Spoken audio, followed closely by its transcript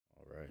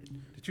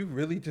Did you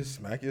really just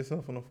smack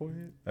yourself on the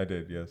forehead? I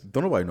did, yes.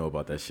 Don't nobody know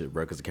about that shit,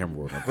 bro, because the camera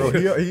rolled. Bro,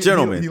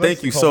 Gentlemen, he likes thank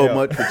to you call so me out.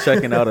 much for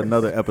checking out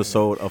another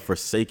episode of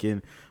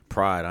Forsaken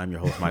Pride. I'm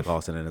your host, Mike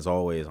Austin, and as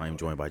always, I am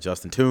joined by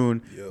Justin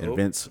Toon and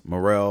Vince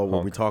Morel,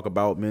 where we talk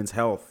about men's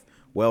health,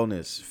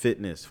 wellness,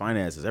 fitness,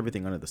 finances,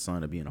 everything under the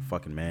sun of being a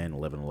fucking man,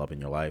 living and loving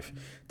your life.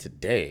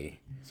 Today,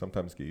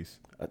 Sometimes geese.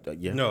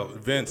 yeah. No,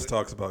 Vince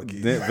talks about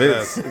geese.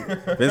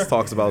 Vince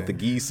talks about the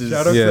geeses,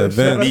 Shout out Yeah, to,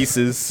 Vince.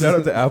 nieces. Shout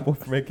out to Apple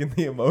for making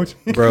the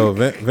emoji. Bro,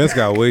 Vince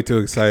got way too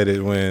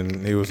excited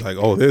when he was like,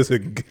 "Oh, there's a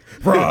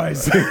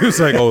prize." He was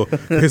like, "Oh,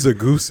 there's a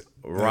goose."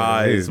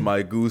 Rise,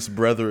 my goose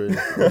brethren.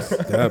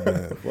 That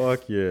man.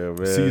 Fuck yeah,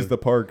 man. Seize the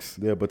parks.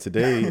 Yeah, but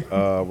today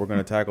we're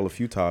gonna tackle a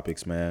few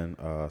topics, man.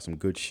 Some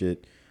good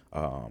shit.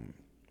 Thumb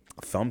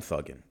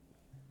thugging,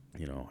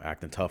 you know,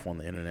 acting tough on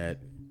the internet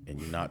and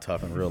you're not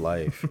tough in real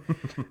life.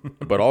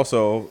 But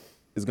also,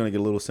 it's gonna get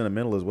a little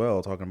sentimental as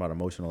well, talking about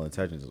emotional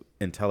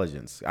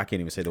intelligence. I can't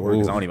even say the word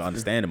because I don't even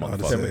understand the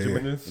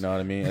motherfucker. You know what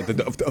I mean?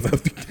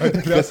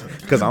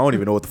 Because I don't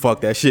even know what the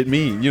fuck that shit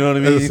mean. You know what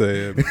I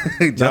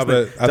mean?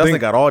 Justin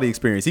got all the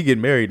experience. He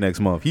getting married next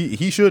month.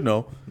 He should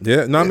know.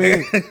 Yeah, no, I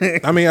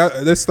mean,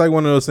 that's like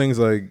one of those things.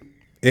 Like,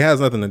 it has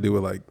nothing to do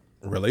with like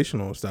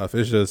relational stuff.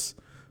 It's just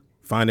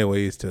finding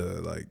ways to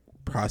like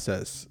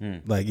process,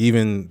 like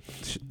even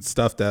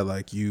stuff that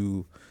like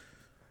you.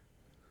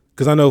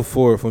 Because I know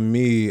for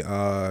me,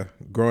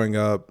 growing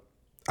up,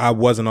 I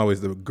wasn't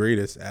always the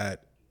greatest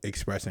at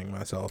expressing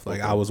myself. Like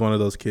I was one of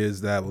those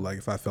kids that would, like,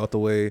 if I felt the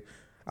way,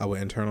 I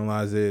would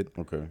internalize it.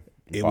 Okay.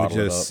 It would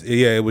just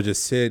it would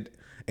just sit.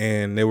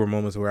 And there were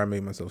moments where I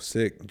made myself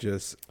sick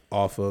just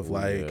off of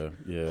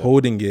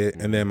holding it.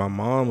 And then my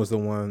mom was the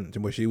one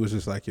where she was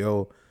just like,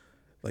 yo,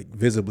 like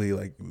visibly,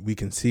 like we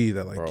can see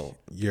that, like, bro,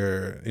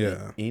 you're,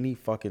 Any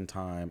fucking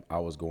time I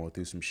was going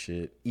through some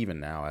shit,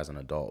 even now as an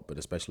adult, but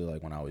especially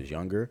like when I was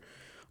younger,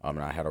 and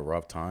I had a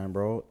rough time,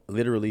 bro.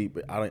 Literally,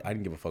 I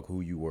didn't give a fuck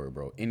who you were,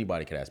 bro.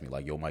 Anybody could ask me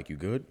like, yo, Mike, you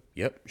good?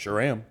 Yep, sure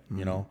am. Mm-hmm.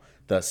 You know,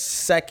 the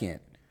second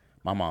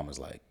my mom was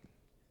like,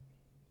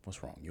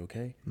 what's wrong? You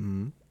okay?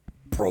 Mm-hmm.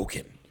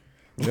 Broken.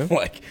 Yeah.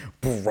 Like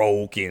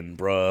broken,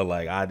 bro.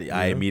 Like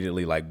I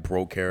immediately like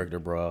broke character,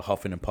 bro.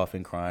 Huffing and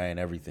puffing, crying,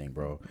 everything,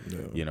 bro. Yeah.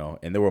 You know,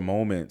 and there were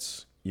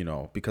moments, you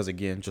know, because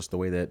again, just the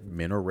way that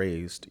men are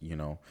raised, you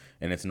know,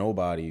 and it's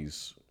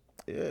nobody's.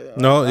 There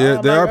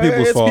are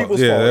people's fault.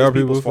 There are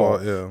people's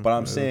fault. Yeah. But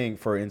I'm saying,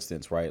 for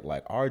instance, right,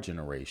 like our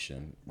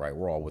generation, right,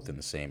 we're all within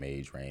the same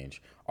age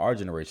range. Our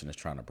generation is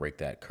trying to break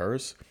that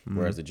curse,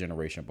 whereas the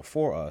generation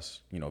before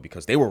us, you know,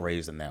 because they were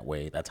raised in that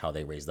way, that's how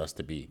they raised us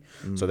to be.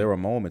 So there were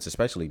moments,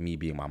 especially me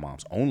being my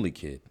mom's only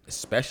kid,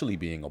 especially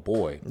being a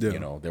boy, you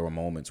know, there were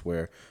moments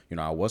where, you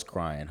know, I was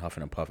crying,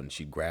 huffing and puffing.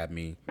 She'd grab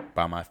me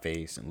by my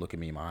face and look at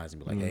me in my eyes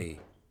and be like, hey,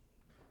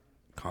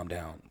 calm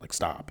down, like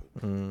stop,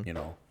 you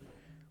know.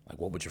 Like,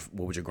 what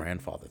would your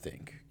grandfather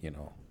think? You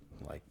know,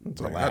 like,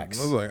 relax.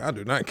 I was like, I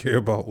do not care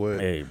about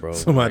what bro,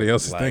 somebody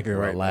else is thinking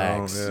right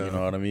now. Relax, you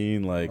know what I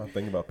mean? Like, I'm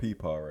thinking about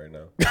Peepaw right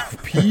now.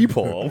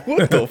 Peepaw?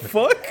 What the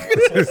fuck?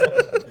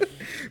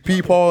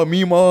 Peepaw,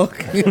 Meemaw.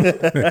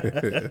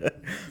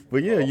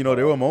 But yeah, you know,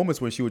 there were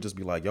moments when she would just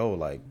be like, yo,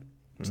 like,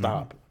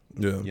 stop.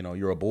 Yeah. You know,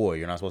 you're a boy.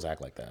 You're not supposed to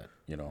act like that,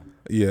 you know?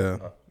 Yeah.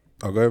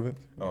 I'll go ahead.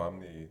 Oh,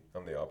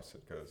 I'm the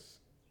opposite because,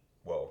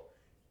 well,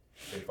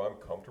 if I'm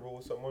comfortable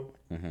with someone,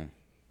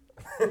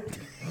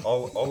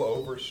 I'll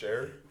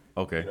overshare.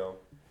 Okay. You know,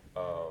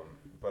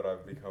 but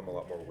I've become a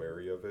lot more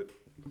wary of it.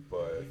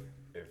 But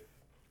if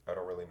I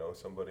don't really know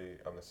somebody,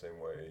 I'm the same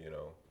way. You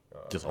know,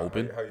 just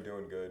open. How you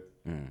doing? Good.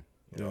 You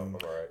know, I'm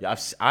all right. Yeah,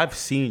 I've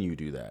seen you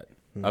do that.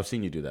 I've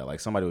seen you do that. Like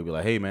somebody would be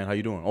like, "Hey man, how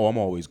you doing?" "Oh, I'm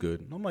always good."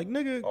 And I'm like,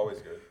 "Nigga, always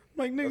good."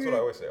 I'm like, nigga, that's what I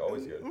always say.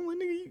 Always good. I'm like,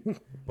 nigga,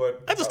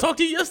 but I just talked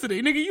to you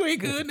yesterday, nigga. You ain't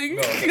good,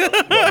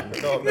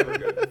 nigga. No, I'm never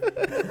good.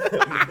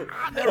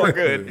 Never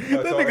good.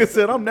 That nigga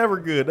said, "I'm never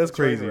good." That's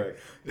crazy.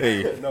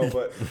 Hey, no,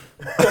 but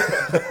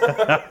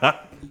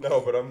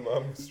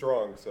I'm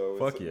strong,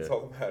 so it's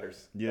all that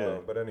matters. Yeah.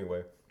 But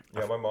anyway,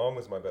 yeah, my mom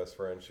was my best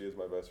friend. She is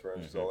my best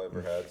friend. She's all I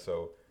ever had.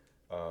 So,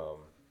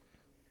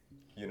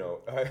 you know,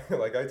 I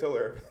tell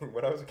her everything.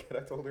 When I was a kid, I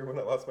told her when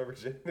I lost my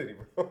virginity,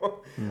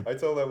 bro. I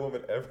tell that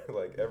woman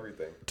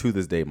everything. To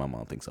this day, my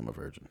mom thinks I'm a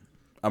virgin.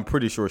 I'm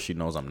pretty sure she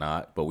knows I'm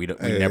not, but we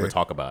never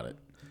talk about it.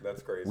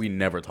 That's crazy. We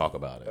never talk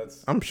about it.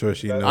 I'm sure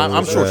she knows.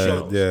 I'm sure she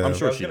knows. Yeah. I'm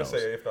sure she knows.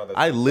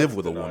 I live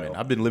with a woman.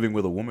 I've been living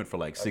with a woman for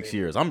like 6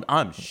 years. I'm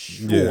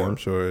sure. Yeah, I'm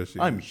sure.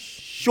 I'm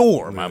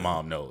sure my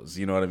mom knows.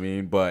 You know what I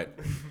mean? But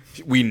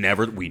we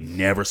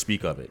never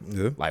speak of it.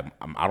 Yeah. Like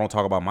I don't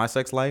talk about my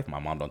sex life. My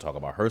mom don't talk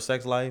about her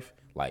sex life.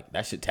 Like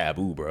that shit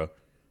taboo, bro.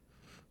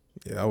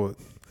 Yeah, I would.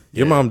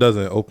 Your mom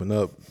doesn't open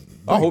up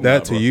I hope that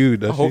not, to bro. you,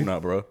 does I hope she?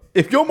 not, bro.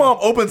 If your mom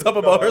opens up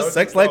about her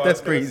sex life, that's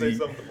crazy. I was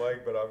gonna say something to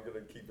Mike, but I'm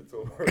gonna keep it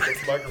to her.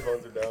 Those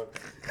microphones are down.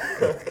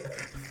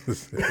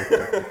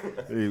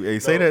 Hey,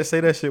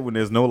 say that shit when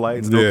there's no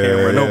lights, no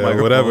camera, no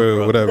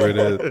microphone, whatever it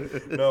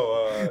is.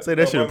 No, say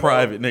that shit in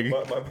private, nigga.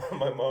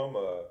 My mom,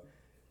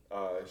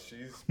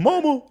 she's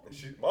Mama.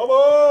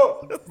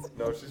 Mama.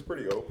 No, she's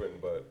pretty open,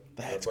 but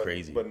That's but,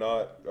 crazy. But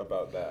not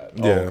about that.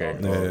 Yeah, okay.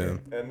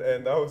 yeah.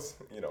 And that was,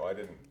 I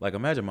didn't. Like,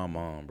 imagine my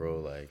mom, bro.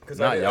 Like, 'Cause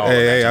not I- y'all.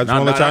 Hey, I imagine, just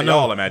want to let y'all know.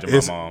 Y'all imagine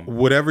It's my mom.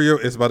 whatever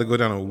it's about to go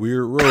down a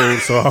weird road,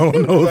 so I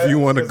don't know if you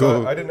want to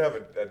 'Cause go. I didn't have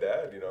a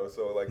dad,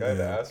 so like I had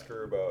to ask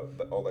her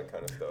about all that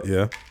kind of stuff.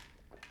 Yeah.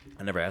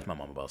 I never asked my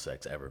mom about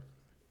sex ever.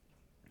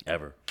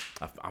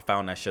 I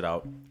found that shit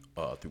out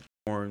through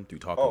porn, through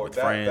talking with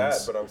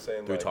friends. But I'm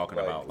saying through like, talking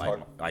like, about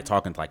talk-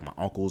 talking to like my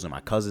uncles and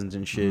my cousins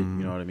and shit. You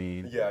know what I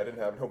mean? Yeah, I didn't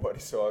have nobody,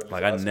 so I was just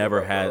Like I asking never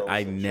about had girls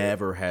and shit.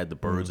 never had the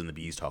birds and the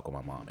bees talk with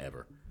my mom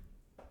ever.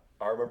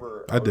 I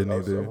remember I didn't I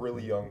was a either.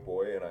 really young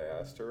boy, and I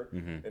asked her,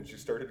 and she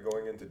started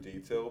going into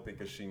detail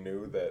because she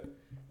knew that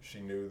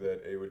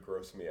it would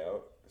gross me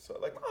out. So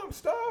like, Mom,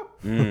 stop!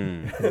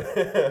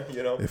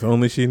 If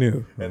only she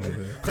knew. And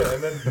then I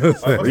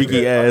must have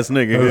Freaky been- ass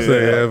nigga. I was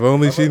saying, yeah, if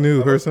only she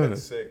knew I her must have been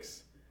son.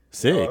 6.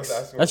 Six? I was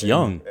asking That's where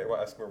young.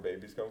 asking where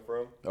babies come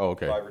from. Oh,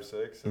 okay. 5 or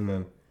 6, and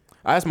then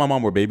I asked my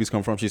mom where babies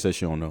come from. She said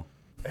she don't know.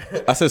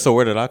 I said, so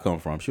where did I come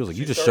from? She was like,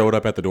 you just showed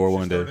up at the door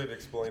one She day. started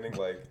explaining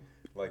like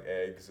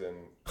eggs and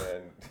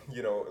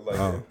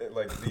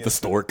like The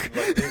stork.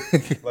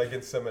 like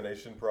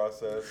insemination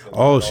process. And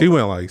Oh, all she that.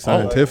 whole like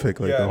scientific,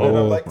 like yeah, the and then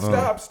whole. I'm like,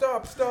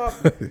 stop,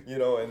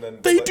 and then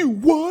They like, do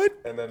what?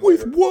 And then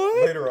With later,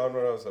 what? Later on,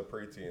 when I was a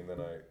preteen, then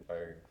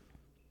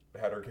I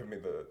had her give me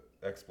the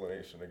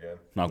explanation again.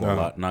 Not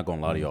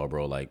gonna lie to y'all,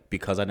 bro. Like,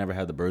 because I never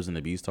had the birds and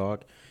the bees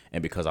talk,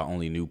 and because I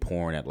only knew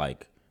porn at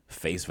like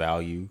face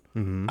value,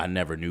 I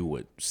never knew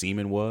what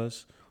semen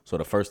was. So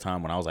the first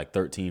time when I was like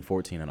 13,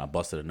 14 and I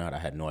busted a nut, I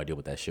had no idea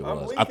what that shit I'm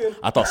was. leaking.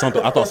 I thought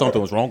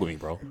something was wrong with me,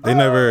 bro. They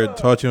never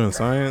taught you in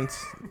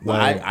science. Well,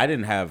 Like, I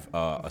didn't have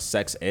a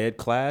sex ed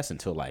class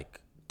until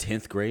like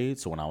 10th grade.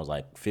 So when I was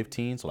like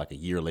 15, so like a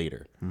year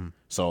later.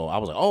 So I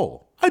was like,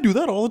 oh, I do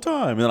that all the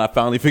time. And then I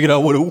finally figured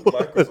out what it was.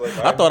 Mike was like,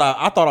 I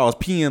thought I was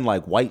peeing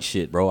like white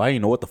shit, bro. I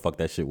didn't know what the fuck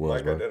that shit was,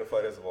 Mike bro.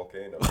 identified as a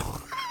volcano.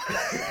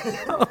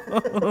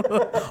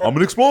 I'm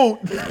gonna explode.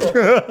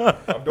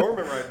 I'm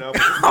dormant right now.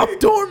 But just I'm wait.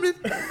 dormant.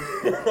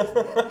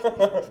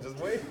 Just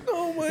wait.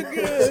 Oh my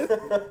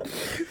god.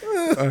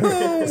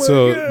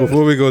 so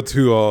before we go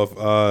too off,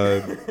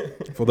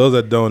 for those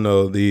that don't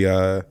know,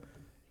 the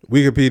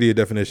Wikipedia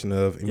definition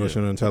of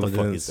emotional What the fuck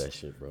intelligence is that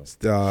shit, bro?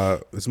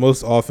 is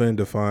most often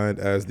defined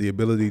as the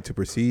ability to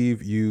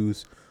perceive,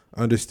 use,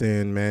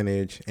 understand,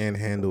 manage, and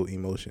handle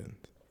emotions.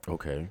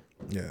 Okay.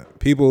 Yeah.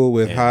 People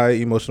with high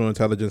emotional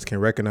intelligence can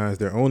recognize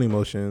their own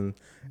emotions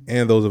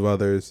and those of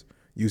others,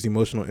 use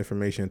emotional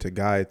information to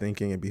guide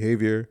thinking and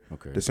behavior,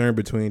 Okay. discern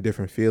between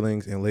different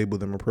feelings and label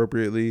them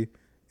appropriately,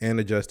 and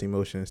adjust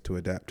emotions to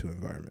adapt to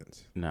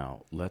environments.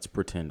 Now let's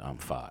pretend I'm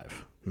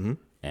 5,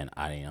 and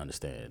I didn't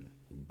understand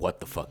what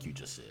the fuck you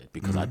just said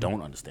because I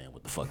don't understand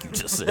what the fuck you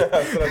just said.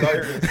 That's what I thought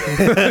you were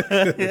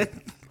gonna say.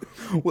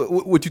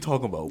 what you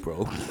talking about,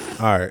 bro?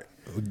 All right.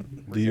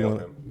 Do you Regale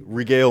want? him.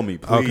 Regale me,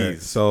 please. Okay.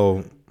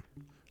 So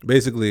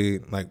basically,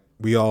 like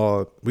we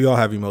all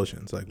have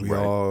emotions. Like we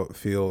Right. all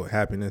feel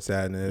happiness,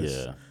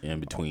 sadness, Yeah, in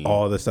between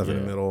all the stuff in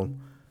the Yeah. middle.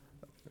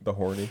 The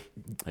horny.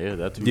 Yeah,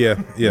 that too. Yeah.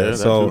 that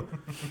So too.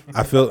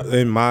 I feel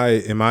in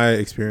my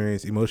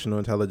experience, emotional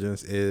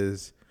intelligence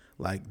is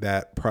like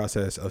that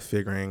process of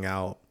figuring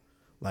out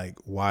like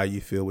why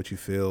you feel what you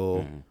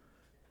feel,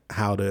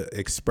 how to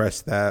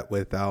express that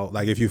without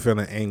like if you're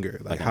feeling anger,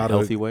 like in how a to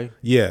healthy way?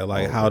 Yeah,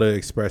 like Oh, how to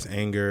express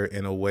anger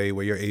in a way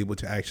where you're able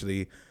to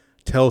actually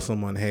tell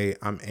someone, "Hey,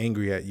 I'm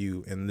angry at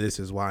you, and this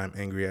is why I'm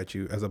angry at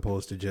you," as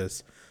opposed to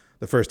just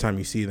the first time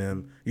you see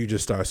them, you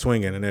just start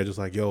swinging, and they're just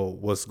like, "Yo,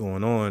 what's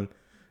going on?"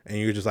 And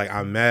you're just like,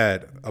 "I'm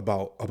mad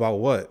about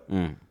what?"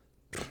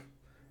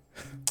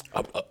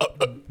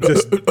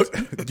 Just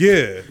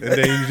yeah, and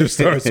then you just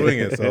start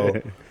swinging.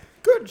 So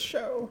Good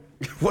show.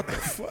 what the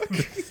fuck?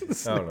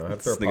 I don't know. Had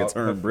to This throw nigga pop-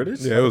 turned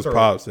British. Yeah, it was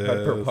pops. Had Yeah,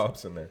 to it throw was-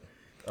 pops in there.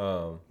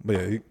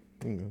 but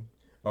yeah,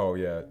 Oh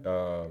yeah.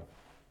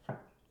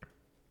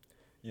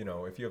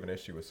 If you have an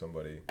issue with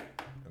somebody,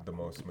 the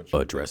most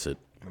mature Address it.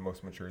 the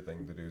most mature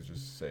thing to do is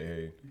just say,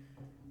 "Hey,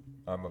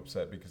 I'm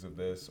upset because of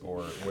this,"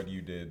 or "What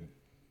you did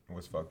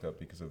was fucked up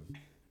because of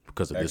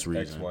Because of this X,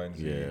 reason. Y, and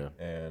Z," Yeah.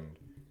 and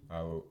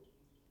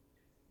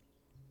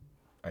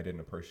I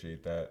didn't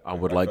appreciate that. I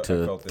and would like I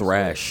to felt this way.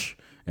 thrash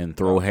and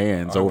throw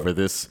hands I would- over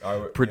this I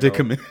would-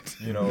 predicament.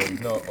 You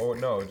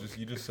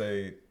just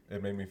say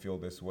it made me feel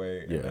this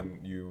way, Yeah. and then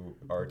you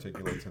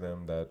articulate to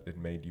them that it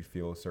made you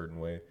feel a certain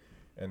way,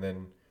 and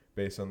then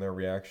based on their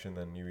reaction,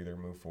 then you either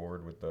move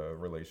forward with the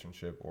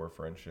relationship or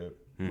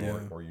friendship,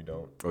 or you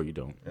don't, Or you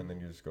don't. and then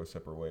you just go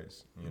separate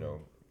ways.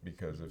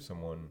 Because if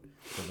someone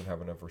doesn't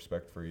have enough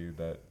respect for you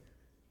that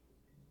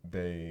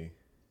they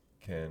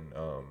can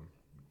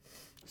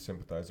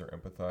sympathize or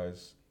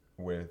empathize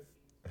with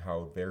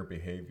how their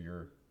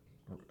behavior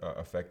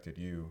affected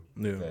you,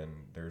 Yeah. then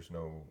there's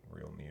no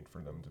real need for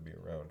them to be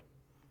around.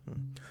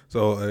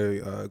 So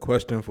a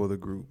question for the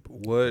group: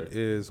 what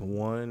is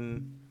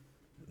one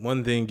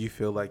thing you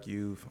feel like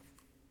you've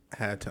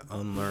had to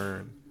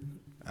unlearn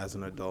as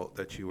an adult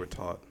that you were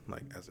taught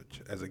like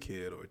as a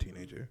kid or a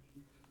teenager?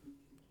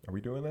 Are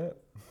we doing that?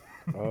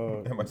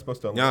 Am I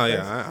supposed to?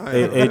 Yeah.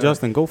 Hey,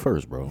 Justin, go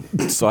first, bro,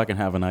 so I can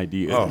have an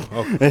idea. Oh,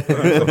 okay.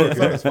 It's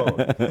on his phone.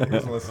 He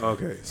wasn't listening.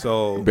 Okay,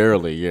 so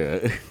Barely,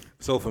 yeah.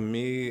 So for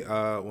me,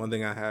 one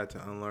thing I had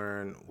to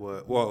unlearn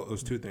it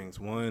was two things.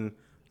 One,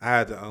 I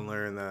had to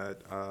unlearn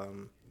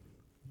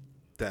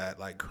that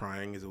like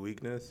crying is a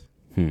weakness.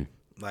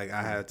 Like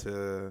I had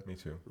to Me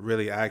too.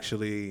 really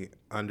actually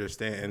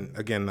understand, and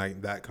again,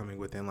 like that coming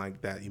within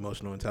like that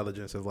emotional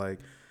intelligence of like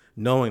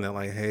knowing that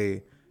like,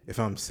 hey, if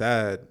I'm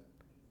sad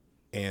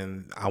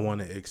and I want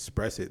to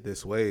express it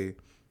this way,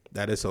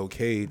 that it's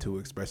okay to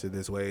express it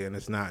this way, and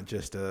it's not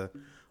just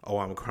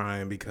I'm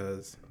crying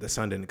because the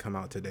sun didn't come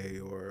out today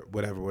or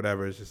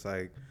whatever. It's just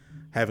like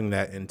having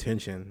that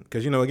intention.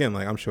 Because, again,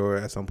 like I'm sure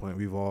at some point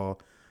we've all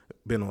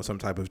been on some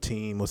type of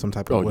team or some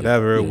type of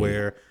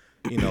where,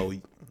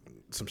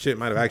 some shit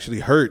might have actually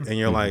hurt and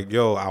you're like,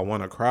 yo, I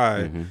want to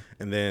cry.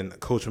 And then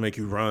coach will make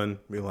you run,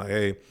 be like,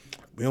 hey,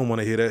 we don't want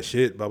to hear that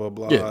shit, blah, blah,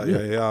 blah,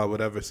 yeah,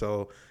 whatever.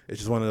 So it's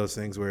just one of those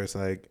things where it's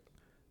like,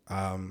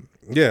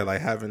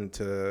 like having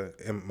to,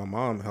 and my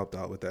mom helped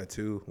out with that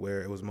too,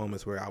 where it was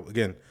moments where I,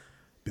 again,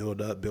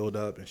 build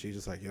up, and she's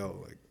just like,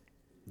 yo, like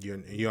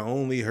you're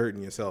only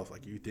hurting yourself.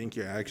 Like you think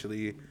you're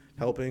actually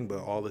helping,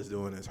 but all it's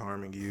doing is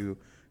harming you.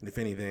 And if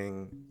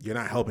anything, you're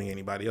not helping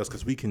anybody else,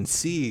 because we can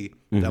see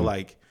that,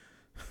 like,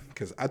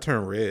 because I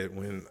turn red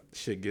when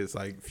shit gets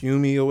like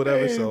fumey or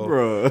whatever. Hey, so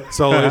bro.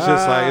 so it's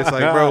just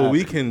like bro,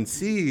 we can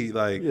see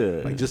like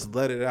just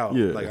let it out.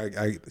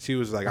 Like she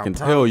was like, I can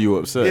tell you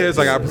upset. Yeah, it's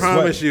like I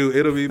promise you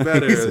it'll be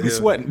better. He's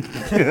sweating.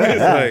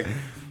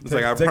 It's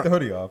like take the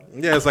hoodie off.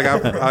 Yeah, it's like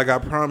I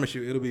promise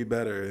you it'll be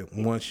better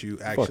once you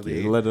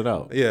actually let it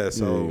out. Yeah,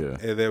 so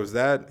there was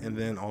that, and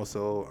then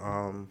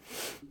also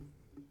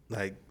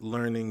like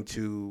learning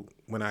to,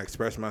 when I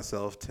express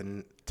myself,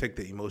 to take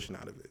the emotion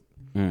out of it.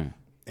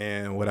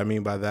 And what I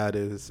mean by that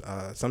is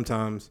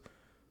sometimes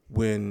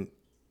when,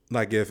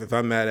 like if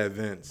I'm mad at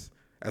Vince,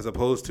 as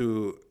opposed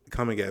to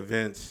coming at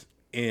Vince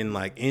in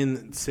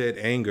said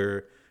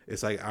anger,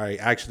 it's like, all right,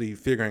 actually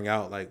figuring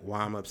out like why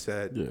I'm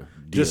upset,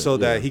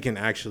 that he can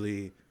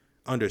actually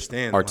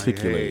understand,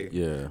 articulate.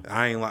 Like,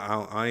 hey,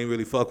 I ain't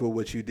really fuck with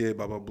what you did,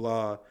 blah blah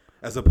blah.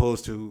 As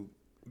opposed to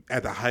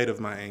at the height of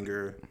my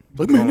anger,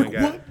 like, man,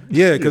 what?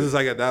 Yeah, because it's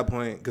like at that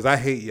point, because I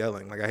hate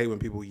yelling. Like I hate when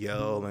people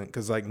yell, and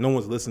because like no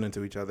one's listening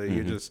to each other.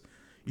 You just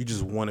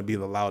want to be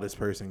the loudest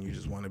person. You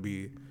just want to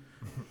be.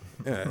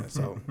 Yeah,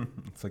 so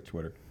it's like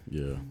Twitter.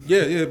 Yeah,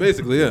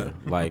 basically, yeah.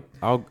 Like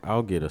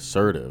I'll get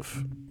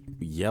assertive.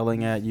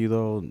 Yelling at you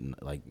though,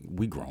 like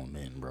we grown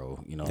men,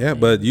 bro. You know. Yeah,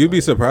 but you'd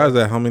be surprised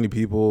at how many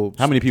people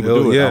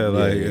do it. Yeah,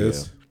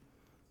 it's.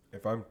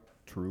 If I'm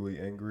truly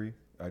angry,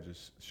 I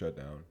just shut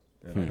down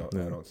and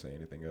I don't say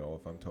anything at all.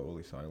 If I'm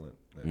totally silent,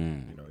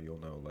 then you'll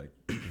know, like,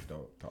 just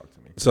don't talk to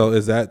me. So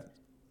is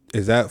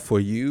that for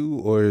you,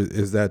 or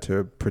is that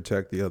to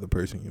protect the other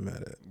person you're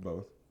mad at?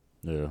 Both.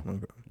 Yeah.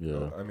 Okay.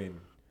 Yeah. I mean,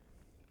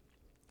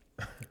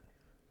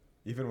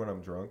 even when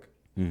I'm drunk,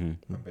 I'm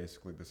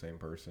basically the same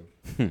person,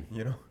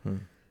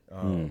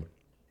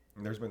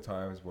 There's been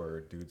times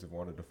where dudes have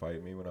wanted to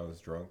fight me when I was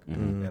drunk,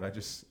 and I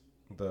just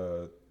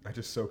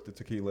soaked the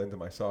tequila into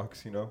my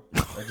socks,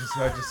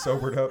 I just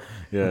sobered up,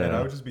 and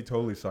I would just be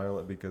totally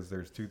silent, because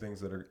there's two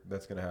things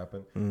that's gonna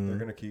happen. They're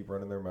gonna keep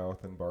running their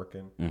mouth and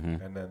barking,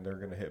 and then they're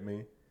gonna hit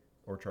me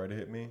or try to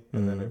hit me,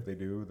 and then if they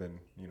do, then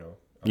I'm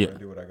gonna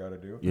do what I gotta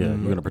do. Yeah,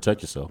 you're gonna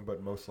protect yourself.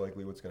 But most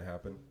likely, what's gonna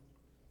happen,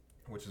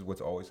 which is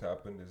what's always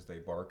happened, is they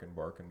bark and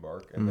bark and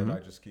bark, and then I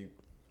just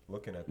keep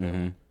looking at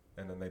them,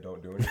 and then they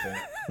don't do anything,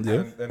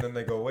 and then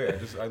they go away.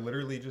 I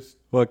literally just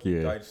fuck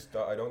yeah.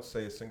 I don't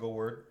say a single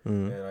word,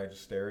 and I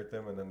just stare at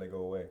them, and then they go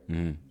away.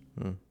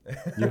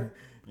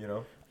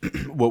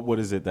 What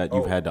is it that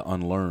you've had to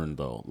unlearn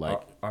though?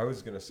 Like I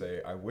was gonna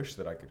say, I wish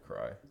that I could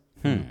cry.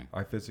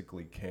 I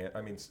physically can't.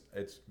 I mean,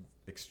 it's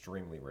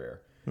extremely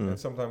rare, and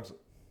sometimes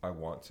I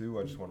want to.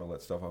 I just want to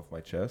let stuff off my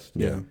chest.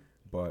 Yeah.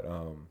 But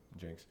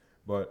jinx.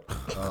 But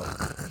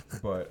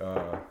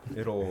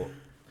it'll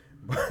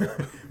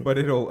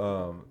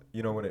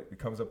when it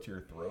comes up to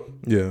your throat,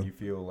 you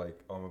feel like,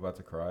 oh, I'm about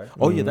to cry.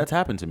 Oh yeah, that's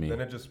happened to me.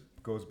 Then it just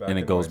goes back, and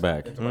it goes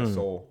back into my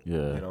soul.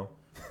 Yeah.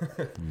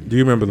 Do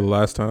you remember the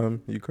last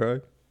time you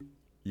cried?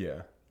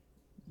 Yeah.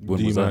 Do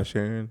you mind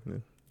sharing? Yeah.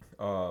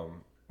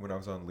 When I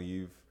was on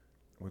leave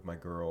with my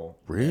girl.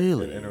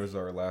 Really? And it was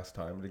our last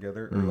time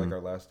together, or like our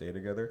last day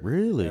together.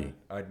 Really? And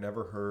I'd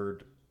never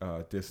heard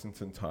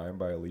Distance in Time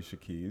by Alicia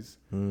Keys.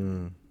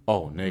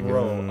 Oh, nigga.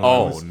 Bro,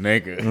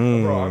 nigga.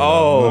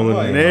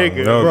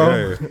 Nigga.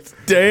 Bro.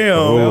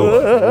 Damn.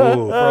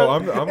 Bro,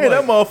 I'm hey,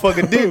 that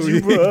motherfucker did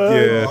you,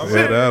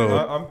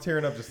 bro. I'm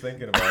tearing up just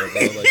thinking about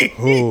it,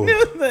 bro.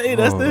 Hey,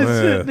 that's that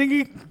shit,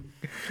 nigga.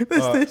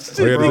 That's that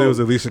shit. It was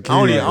Alicia Keys.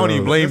 I don't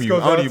even blame you. I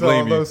don't even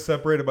blame you. Those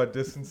separated by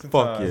distance and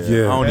fuck time.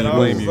 Yeah. I don't even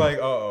blame you. I was like,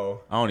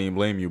 uh-oh. I don't even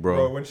blame you, bro.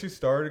 Bro, when she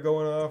started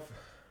going off,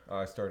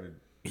 I started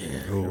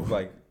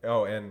like,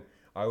 and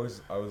I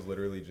was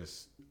literally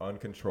just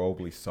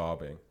uncontrollably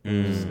sobbing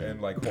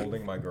and like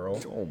holding my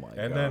girl. Oh my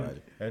and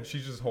God. then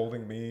she's just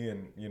holding me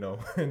and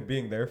and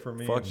being there for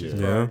me. Fuck and she's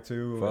yeah. crying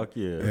too. Fuck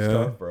yeah. It's Yeah.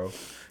 tough, bro.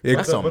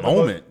 That's a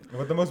moment.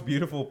 But the most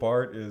beautiful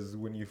part is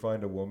when you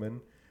find a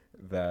woman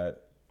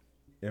that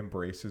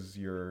embraces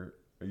your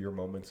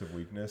moments of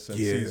weakness and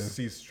Yeah.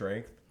 sees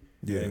strength.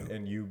 Yeah.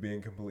 And you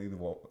being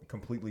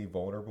completely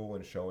vulnerable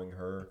and showing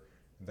her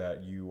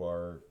that you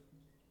are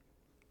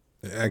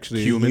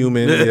Actually, Human.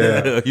 human.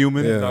 Yeah.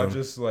 Human. Yeah. not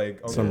just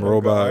like Some okay,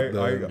 robot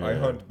I that-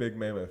 hunt big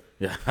mammoth.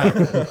 Yeah.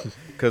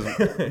 Because,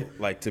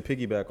 like, to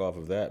piggyback off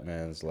of that,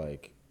 man, it's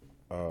like,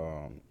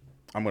 I'm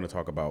going to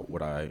talk about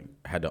what I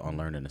had to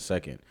unlearn in a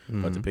second.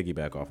 But to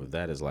piggyback off of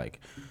that is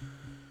like,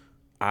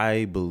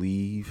 I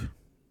believe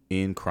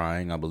in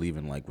crying. I believe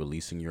in like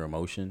releasing your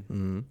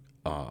emotion.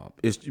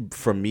 It's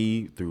for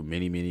me through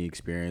many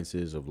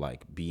experiences of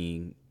like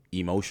being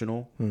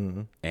emotional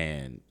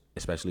and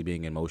especially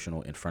being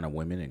emotional in front of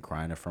women and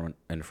crying in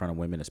front of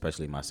women,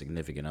 especially my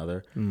significant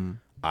other.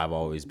 I've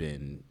always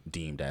been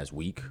deemed as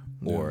weak,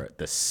 or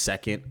the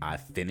second I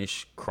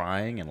finish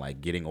crying and like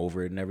getting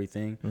over it and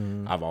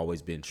everything, I've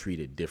always been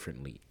treated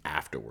differently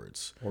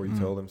afterwards. Or you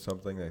tell them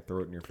something, they throw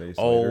it in your face.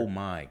 Oh later.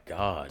 my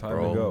God, Time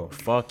bro. to go.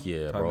 Fuck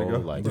yeah, Time bro. to go.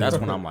 Like that's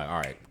when I'm like, all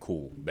right,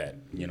 cool, bet.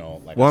 You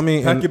know, like Well, I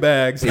mean, Pack in- your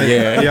bags.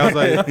 yeah. yeah, I was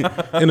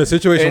like, in a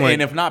situation and, like,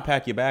 and if not,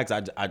 pack your bags.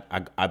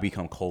 I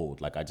become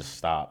cold. Like I just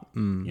stop.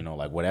 You know,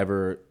 like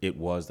whatever it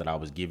was that I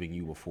was giving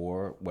you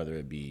before, whether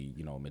it be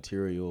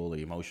material or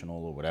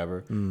emotional or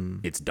whatever,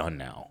 it's done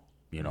now.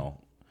 You know,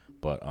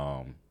 but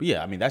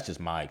yeah, I mean that's just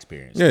my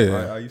experience.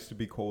 yeah, I used to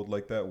be cold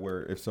like that,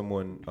 where if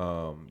someone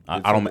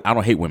I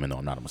don't hate women though.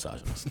 I'm not a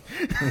misogynist,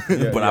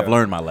 Yeah, but I've yeah.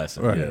 learned my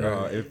lesson. Right.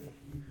 Yeah. if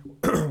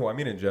well, I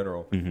mean in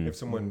general, Mm-hmm. if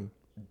someone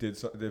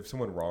if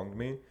someone wronged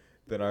me,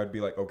 then I would be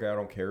like, okay, I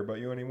don't care about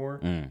you anymore,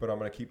 but I'm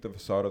gonna keep the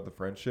facade of the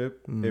friendship.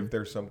 If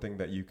there's something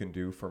that you can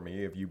do for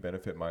me, if you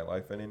benefit my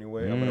life in any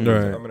way, I'm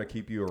gonna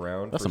keep you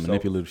around. That's for some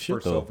manipulative shit,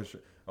 for though. selfish.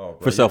 Oh, bro,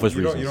 For selfish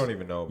you reasons. You don't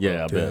even know. Bro.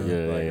 Yeah, I bet.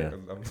 Yeah.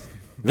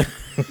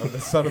 I'm the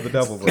son of the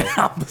devil, bro.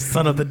 I'm the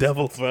son of the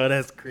devil, bro.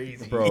 That's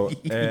crazy, Bro,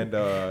 and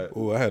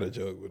oh, I had a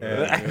joke with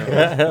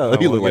that. Hell,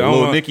 you look like I don't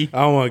little want- Nicky.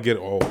 I don't want to get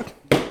old.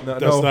 no,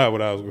 That's not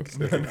what I was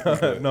going to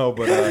say. no,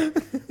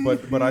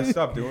 but I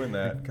stopped doing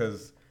that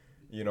because,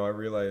 I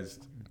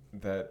realized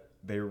that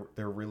there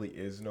really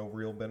is no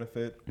real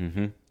benefit,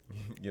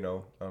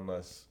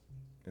 unless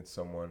it's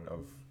someone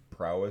of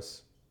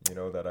prowess,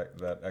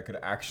 that I could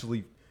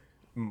actually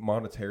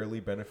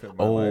monetarily benefit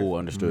my life. Oh,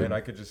 understood. And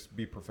I could just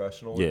be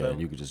professional Yeah, with them.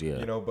 you could just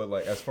But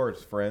like as far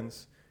as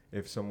friends,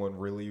 if someone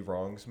really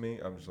wrongs me,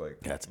 I'm just like,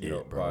 That's you know,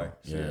 it, bro. bye.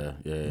 See ya.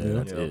 Yeah,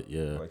 that's You know, it.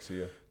 Yeah. Like, see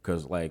ya.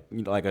 Because like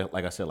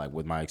I said, like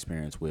with my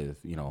experience with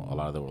a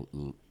lot of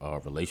the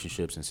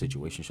relationships and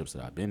situationships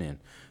that I've been in,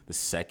 the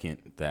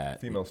second that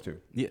Females too.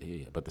 yeah,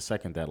 but the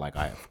second that like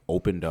I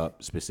opened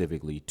up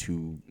specifically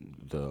to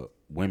the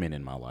women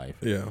in my life,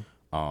 Yeah.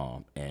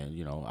 and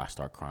I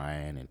start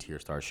crying and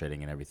tears start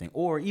shedding and everything,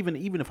 or even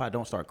if I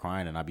don't start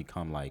crying and I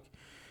become like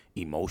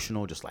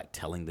emotional, just like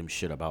telling them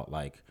shit about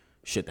like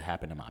shit that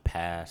happened in my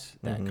past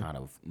that kind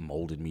of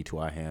molded me to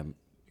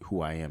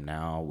who I am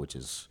now, which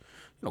is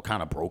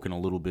kind of broken a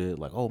little bit.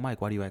 Like, oh, Mike,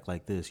 why do you act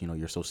like this?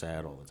 You're so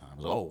sad all the time.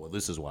 It's like, oh, well,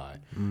 this is why.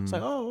 It's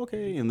like, oh,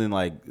 okay. And then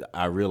like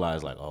I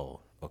realized like,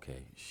 oh,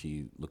 okay,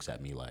 she looks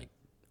at me like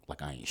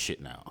I ain't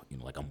shit now.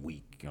 Like I'm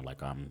weak.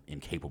 Like I'm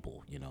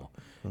incapable.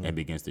 And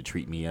begins to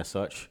treat me as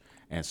such.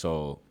 And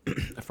so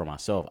for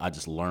myself, I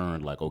just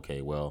learned like,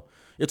 okay, well,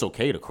 it's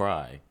okay to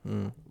cry.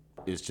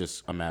 It's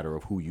just a matter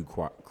of who you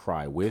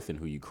cry with and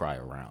who you cry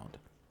around.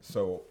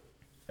 So,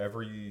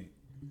 every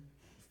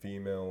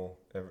female,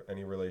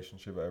 any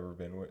relationship I've ever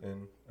been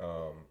in,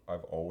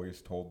 I've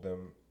always told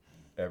them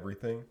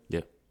everything.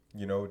 Yeah.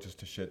 Just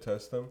to shit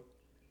test them.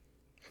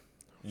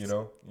 You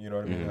know what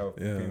I mean? How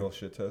Yeah. females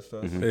shit test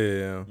us.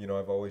 Yeah.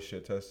 I've always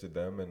shit tested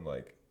them and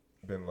like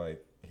been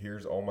like,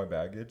 here's all my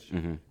baggage,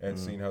 and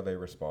seen how they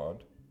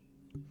respond.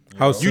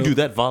 How know? soon- You do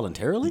that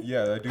voluntarily?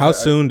 Yeah, I do. How that.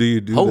 soon do you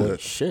do Holy that?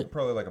 shit.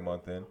 Probably like a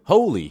month in,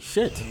 Holy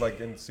shit.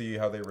 and see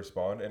how they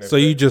respond. And if So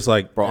you they- just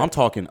like, Bro, I'm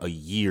talking a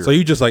year. so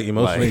you just like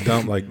emotionally Like-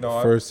 dump like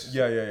no, first.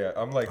 yeah.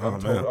 I'm like, Oh,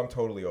 man. I'm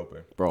totally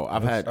open. Bro,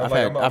 I've had I'm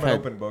an I've had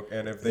open book,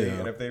 and if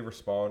they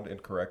respond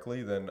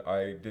incorrectly, then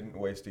I didn't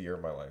waste a year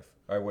of my life.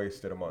 I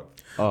wasted a month,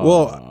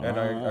 Well, and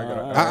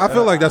I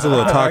feel like that's a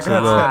little toxic,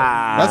 bro.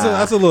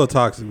 That's a little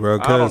toxic, bro. I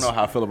don't know Because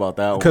how I feel about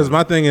that one.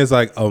 my thing is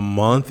like a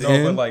month No,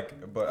 in.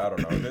 but I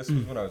don't know. This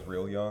was when I was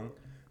real young,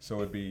 so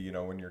it'd be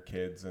when you're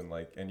kids and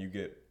you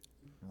get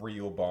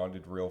real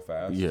bonded real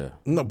fast. Yeah.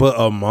 No, but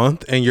a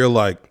month and you're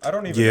like, I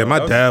don't even yeah, know. my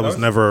That dad was- was that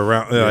was- never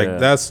around. Yeah. Like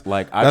that's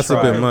Like, I that's a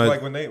tried- bit much.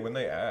 Like when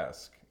they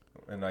ask,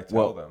 and I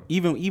tell them.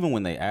 even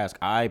when they ask,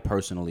 I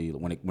personally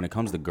when it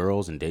comes to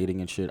girls and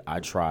dating and shit, I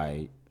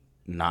try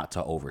not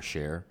to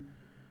overshare.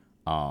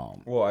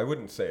 Well, I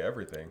wouldn't say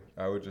everything.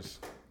 I would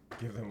just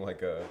give them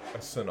like a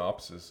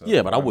synopsis. Of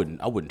Yeah, but I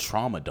wouldn't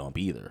trauma dump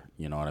either.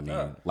 You know what I mean?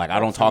 Yeah. Like I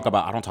don't talk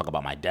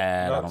about my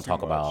dad. Not I don't too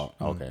talk much. about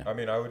okay. I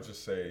mean, I would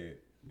just say,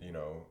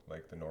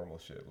 like the normal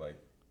shit. Like,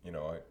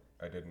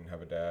 I didn't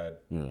have a dad.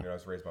 Yeah. You know, I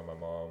was raised by my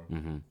mom.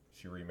 Mm-hmm.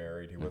 She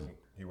remarried. He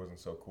wasn't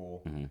so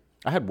cool. Mm-hmm.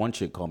 I had one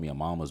chick call me a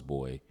mama's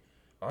boy.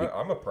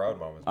 I'm a proud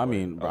mama's boy. I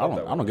mean,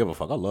 bro, I don't give a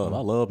fuck. I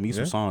love me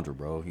some Sandra,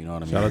 bro. You know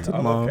what I mean? Shout out to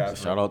the moms.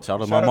 Shout out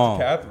to my mom.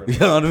 Catherine. You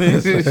know what I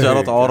mean? Shout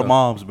out to all the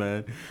moms,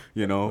 man.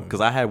 You know, because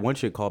I had one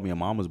chick call me a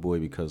mama's boy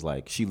because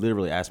like she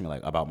literally asked me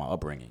like about my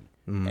upbringing,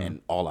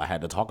 and all I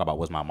had to talk about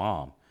was my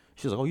mom.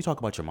 She's like, "Oh, you talk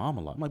about your mom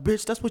a lot." I'm like,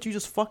 "Bitch, that's what you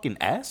just fucking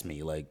asked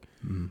me. Like,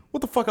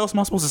 what the fuck else am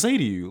I supposed to say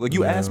to you? Like,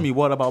 you asked me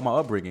what about my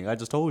upbringing? I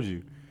just told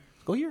you."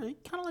 Go, you're kind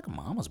of like a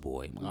mama's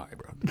boy. I'm like, all right,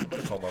 bro. I'm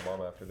gonna call my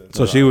mom after this.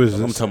 So she was.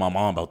 I'm gonna tell my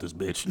mom about this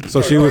bitch.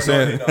 So she was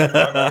saying.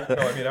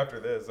 I mean,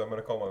 after this, I'm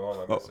gonna call my mom.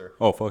 I miss her.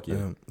 Oh fuck yeah.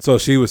 Yeah. So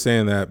she was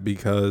saying that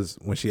because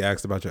when she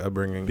asked about your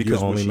upbringing, Because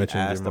you only when she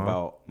mentioned asked your mom.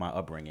 about my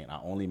upbringing, I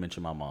only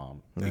mentioned my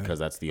mom because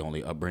that's the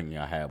only upbringing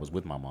I had was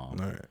with my mom.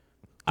 All right.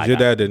 'Cause your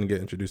dad didn't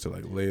get introduced to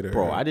like later.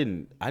 Bro, I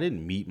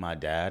didn't meet my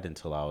dad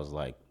until I was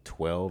like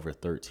 12 or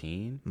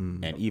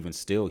 13, and even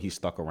still, he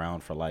stuck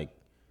around for like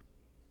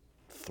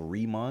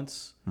 3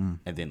 months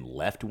and then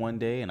left one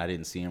day, and I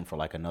didn't see him for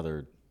like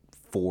another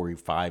 4 or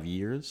 5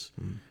 years,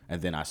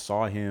 and then I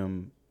saw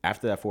him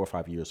after that 4 or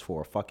 5 years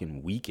for a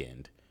fucking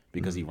weekend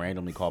because he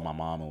randomly called my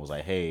mom and was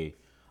like, "Hey,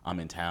 I'm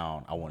in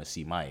town. I want to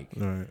see Mike."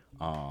 Right.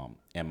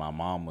 And my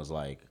mom was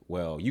like,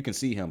 "Well, you can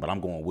see him, but I'm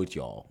going with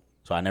y'all."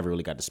 So I never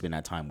really got to spend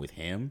that time with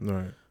him.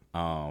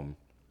 Right.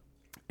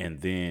 And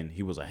then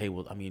he was like, "Hey,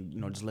 well, I mean, you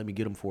know, just let me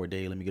get him for a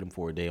day. Let me get him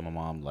for a day." And my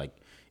mom, like,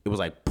 it was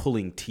like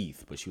pulling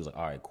teeth, but she was like,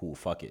 "All right, cool,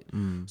 fuck it."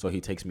 So he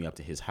takes me up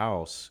to his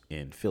house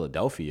in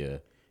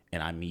Philadelphia,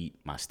 and I meet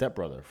my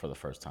stepbrother for the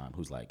first time,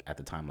 who's like, at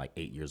the time, like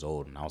 8 years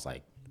old. And I was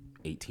like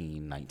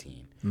 18,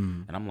 19.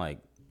 And I'm like,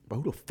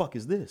 "Bro, who the fuck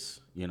is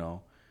this?" You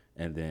know?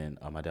 And then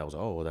my dad was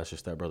like, "Oh, well, that's your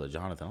stepbrother,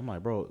 Jonathan." I'm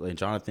like, "Bro," and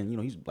Jonathan, you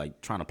know, he's like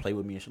trying to play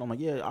with me and shit. I'm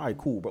like, "Yeah, all right,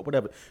 cool, bro,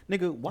 whatever."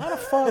 Nigga, why the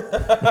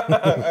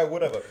fuck?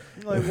 Whatever.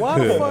 Like, why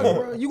the fuck,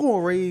 bro? You gonna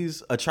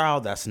raise a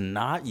child that's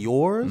not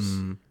yours,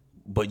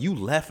 but you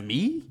left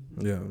me?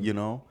 Yeah. You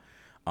know?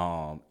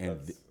 And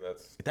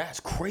That's that's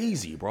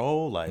crazy,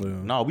 bro. Like,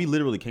 no, we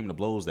literally came to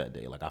blows that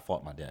day. Like, I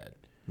fought my dad.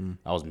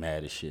 I was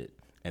mad as shit.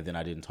 And then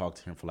I didn't talk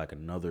to him for like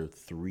another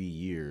 3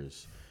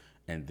 years.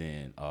 And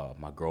then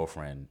my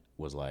girlfriend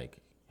was like,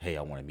 "Hey,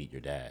 I want to meet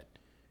your dad."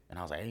 And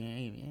I was like,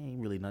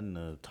 ain't really nothing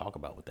to talk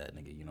about with that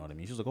nigga. You know what I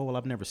mean? She was like, "Oh, well,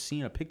 I've never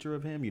seen a picture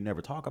of him. You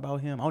never talk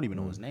about him. I don't even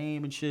know his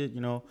name and shit,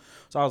 you know?"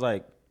 So I was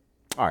like,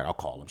 "All right, I'll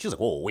call him." She's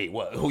like, "Oh, wait,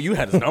 what? Oh, you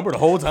had his number the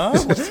whole time?"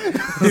 He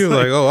was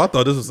like, "Oh, I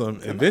thought this was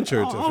some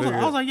adventure to figure."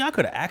 I was like, "Yeah, I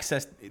could have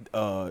accessed,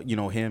 you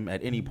know, him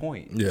at any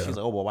point." Yeah. She's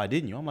like, "Oh, well, why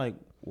didn't you?" I'm like,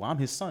 "Well, I'm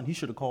his son. He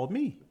should have called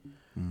me.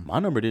 My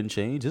number didn't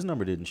change. His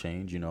number didn't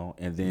change, you know."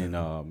 And then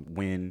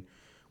when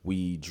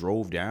we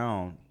drove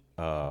down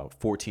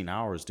 14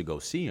 hours to go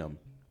see him,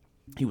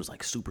 he was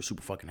like super,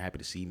 super fucking happy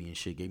to see me and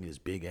shit. Gave me this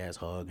big ass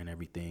hug and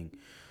everything.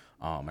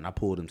 And I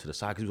pulled him to the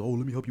side because he was like, "Oh,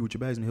 let me help you with your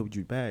bags. Let me help you with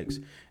your bags."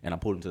 And I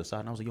pulled him to the side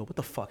and I was like, "Yo, what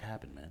the fuck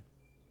happened,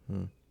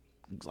 man?"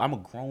 I'm a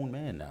grown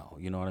man now.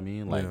 You know what I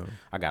mean? Like,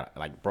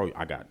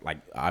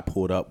 I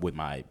pulled up with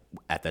my,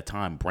 at that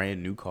time,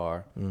 brand new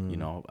car. You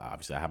know,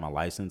 obviously I have my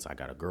license. I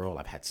got a girl.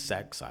 I've had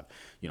sex. I've,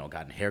 you know,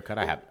 gotten a haircut.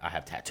 I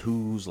have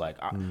tattoos. Like,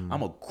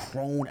 I'm a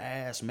grown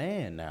ass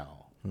man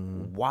now.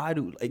 Why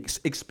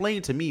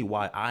explain to me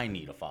why I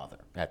need a father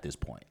at this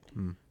point,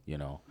 you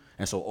know?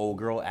 And so old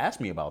girl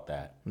asked me about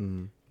that.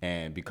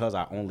 And because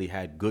I only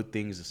had good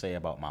things to say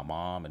about my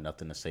mom and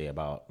nothing to say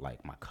about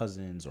like my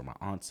cousins or my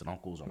aunts and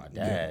uncles or my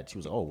dad, she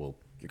was like, "Oh, well,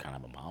 you're kind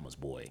of a mama's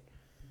boy."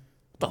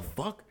 The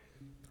fuck?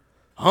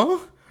 Huh?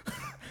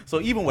 So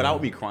even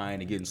without me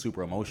crying and getting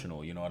super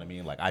emotional, you know what I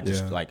mean? Like, I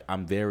just, like,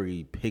 I'm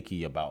very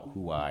picky about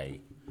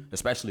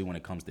especially when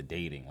it comes to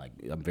dating. Like,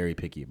 I'm very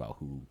picky about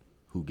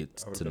who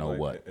gets to know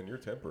what. And you're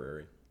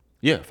temporary.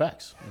 Yeah,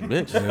 facts.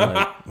 Bitch.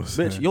 Like,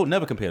 bitch, you'll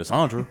never compare to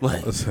Sandra.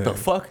 Like, the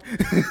fuck?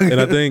 And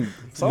I think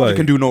Sandra like,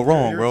 can do no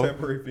wrong, You're bro. a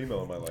temporary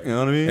female in my life. You know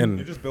what I mean? And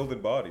You're just building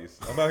bodies.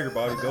 I'm out here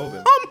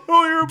bodybuilding. I'm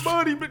on your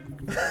body, but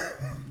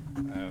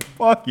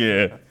fuck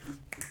yeah.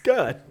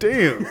 God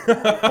damn.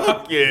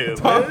 Fuck yeah.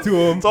 Talk to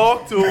him.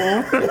 Talk to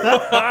him.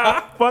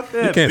 Fuck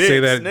that. you can't say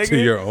that nigga. to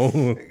your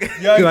own.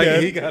 Yeah, I like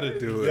can. he gotta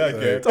do it. Yeah, I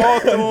can.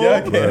 Talk to him.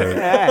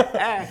 Yeah,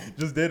 I can.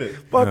 Just did it.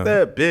 Fuck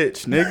that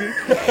bitch,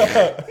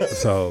 nigga.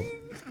 So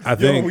I Yo,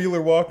 think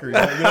Wheeler Walker. You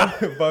know,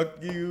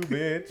 fuck you,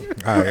 bitch.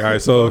 all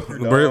right. So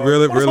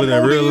reel it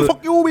in.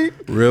 Fuck you, me.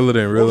 Reel it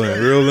in.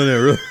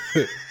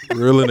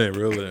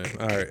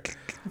 All right.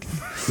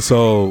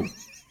 So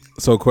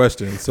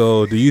question.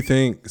 So do you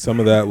think some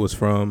of that was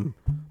from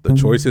the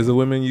choices of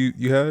women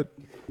you had?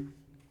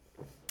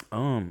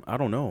 I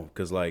don't know,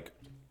 cause like,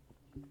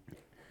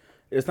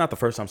 it's not the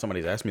first time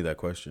somebody's asked me that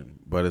question,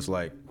 but it's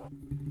like,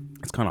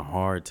 it's kind of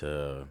hard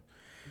to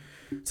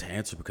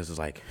answer because it's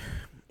like,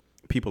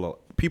 people are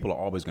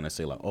always gonna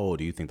say like, "Oh,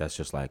 do you think that's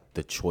just like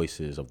the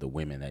choices of the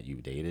women that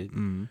you dated?"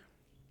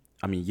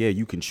 I mean, yeah,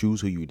 you can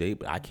choose who you date,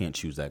 but I can't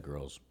choose that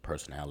girl's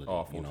personality.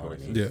 Awful you know what I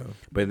choices. mean? Yeah.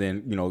 But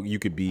then, you know, you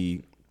could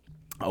be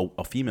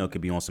a female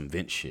could be on some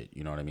Vince shit.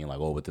 You know what I mean? Like,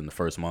 oh, within the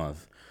first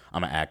month,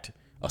 I'm gonna act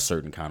a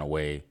certain kind of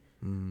way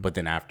But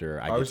then after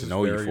I I get was to just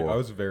know you very, for I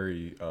was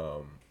very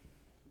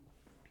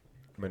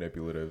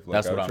manipulative. Like,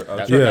 that's I what would I'm. try- I would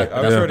That's, try- Yeah, I would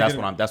try to that's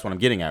get- what I'm. That's what I'm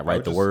getting at, right?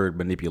 would The just- word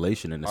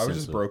manipulation in the I was sense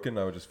just of broken.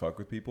 I would just fuck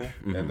with people,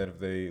 and then if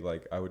they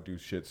like, I would do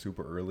shit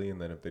super early,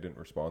 and then if they didn't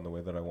respond the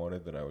way that I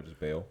wanted, then I would just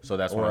bail. So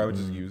that's or what I I'm- would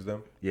just use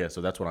them. yeah.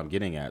 So that's what I'm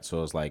getting at.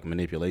 So it's like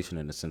manipulation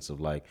in the sense of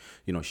like,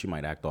 you know, she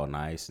might act all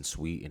nice and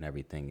sweet and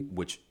everything,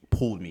 which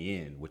pulled me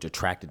in, which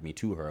attracted me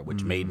to her,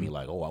 which made me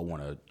like, oh, I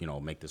want to, you know,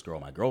 make this girl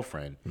my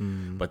girlfriend.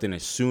 But then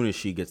as soon as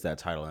she gets that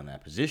title and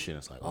that position,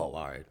 it's like, oh,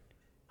 all right,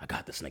 I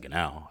got this nigga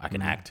now. I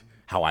can act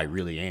how I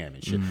really am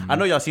and shit. I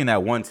know y'all seen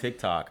that one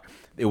TikTok.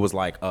 It was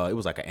like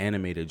an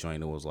animated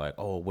joint. It was like,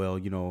 oh well,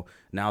 you know,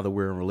 now that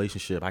we're in a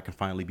relationship, I can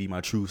finally be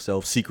my true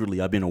self. Secretly,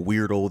 I've been a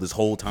weirdo this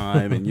whole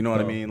time, and you know what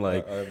I mean.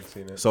 Like, I haven't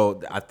seen it.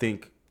 so I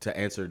think to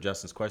answer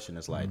Justin's question,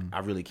 it's like I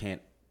really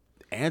can't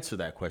answer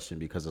that question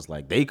because it's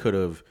like they could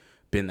have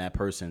been that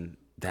person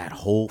that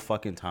whole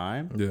fucking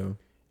time. Yeah.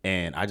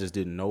 And I just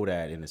didn't know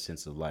that in the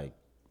sense of like,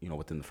 you know,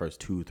 within the first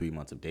 2-3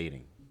 months of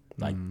dating,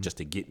 like just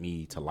to get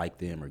me to like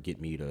them or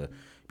get me to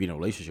be in a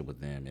relationship with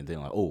them. And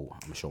then like, oh, I'm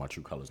gonna show my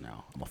true colors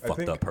now. I'm a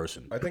fucked up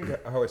person. I think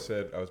how I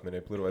said I was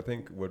manipulative, I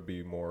think would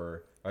be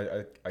more.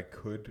 I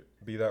could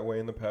be that way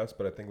in the past,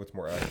 but I think what's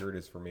more accurate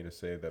is for me to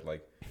say that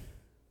like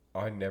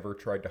I never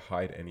tried to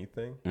hide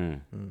anything.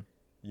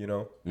 You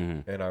know,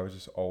 and I was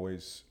just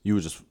always You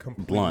were just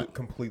blunt.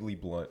 completely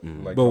blunt.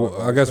 Like, But how I've I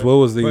always guess been. what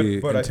was the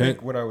but I intent?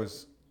 think when I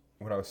was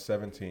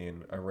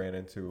 17, I ran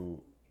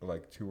into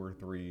like 2 or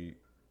 3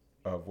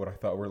 of what I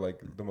thought were like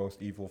the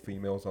most evil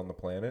females on the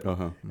planet,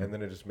 and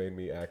then it just made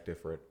me act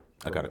different.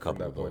 I got a from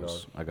couple of that point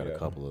those. on. I got Yeah. a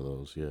couple of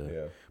those, yeah.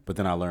 Yeah. But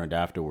then I learned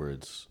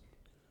afterwards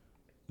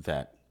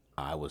that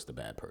I was the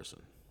bad person.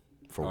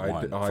 For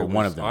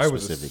one of them I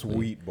was a specifically.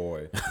 sweet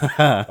boy.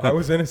 I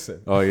was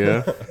innocent. Oh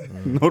yeah?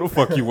 No the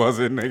fuck you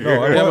wasn't, nigga.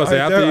 No, Yeah, but say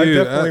after I you-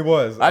 definitely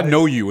was. I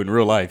know you in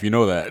real life, you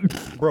know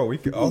that. bro. We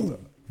could.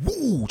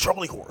 Woo,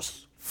 Charlie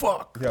horse.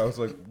 Fuck. Yeah, I was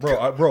like,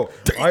 I woke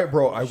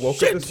up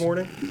this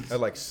morning at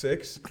like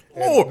 6,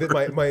 and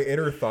Lord. my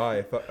inner thigh,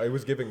 I thought I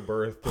was giving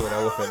birth to an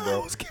elephant,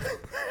 bro.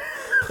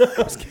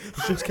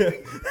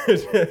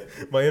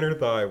 My inner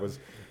thigh was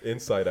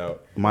inside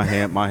out. My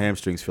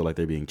hamstrings feel like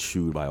they're being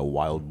chewed by a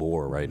wild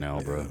boar right now,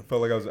 bro.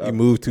 Felt like I was. You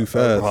moved too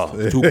fast.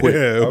 Oh, too quick.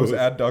 I was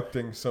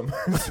adducting some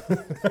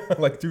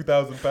like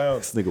 2,000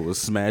 pounds. This nigga was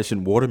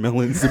smashing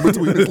watermelons in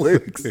between his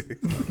legs.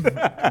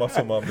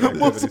 Muscle mom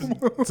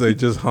activities. So he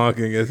just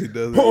honking as he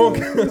does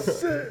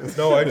it.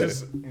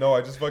 No,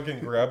 I just fucking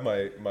grabbed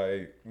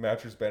my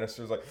mattress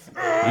banisters like.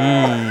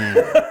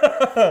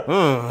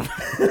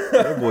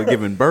 That boy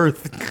giving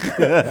birth.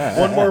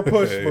 One more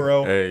push,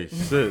 bro. Hey,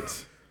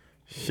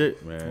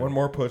 shit, man. One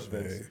more push,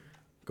 Vince.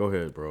 Go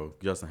ahead, bro.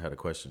 Justin had a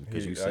question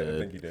because you I said.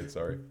 think he did.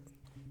 Sorry.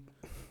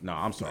 No,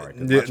 I'm sorry.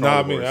 'cause Yeah, my no, I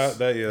Charlie mean horse-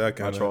 that my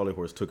kind of. Charlie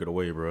horse took it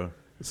away, bro.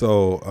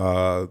 So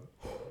I'm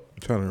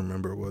trying to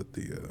remember what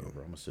the.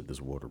 Bro, I'm gonna sip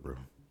this water, bro.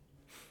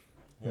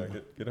 Yeah,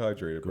 get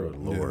hydrated, bro. Good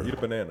Lord. Eat a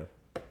banana,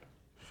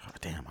 Oh,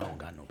 damn, I don't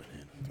got no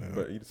banana.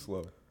 but eat it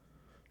slow.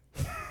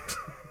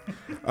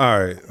 All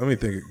right, let me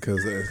think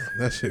because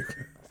that shit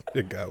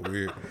it got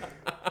weird.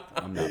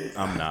 I'm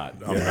not.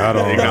 I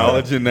don't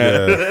acknowledging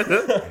that.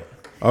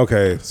 Yeah.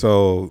 Okay,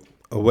 so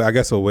I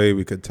guess a way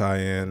we could tie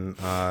in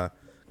because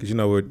you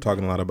know we're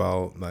talking a lot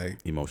about like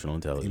Emotional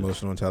intelligence.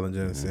 emotional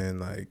intelligence and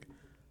like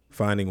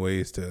finding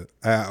ways to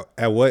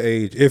at what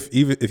age if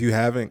you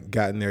haven't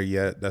gotten there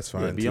yet, that's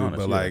fine be too. honest,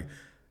 but yeah. like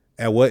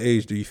at what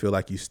age do you feel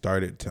like you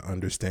started to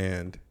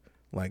understand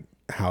like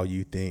how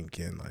you think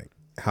and like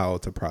how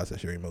to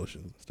process your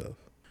emotions and stuff?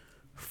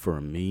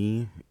 For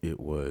me, it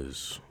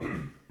was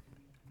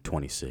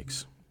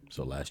 26,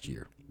 so last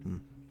year.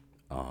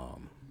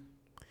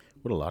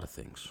 With a lot of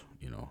things,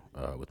 you know,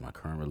 with my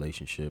current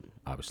relationship,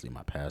 obviously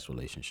my past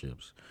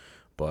relationships,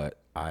 but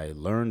I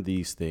learned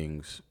these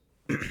things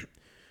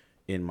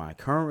in my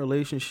current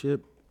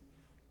relationship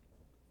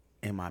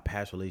and my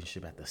past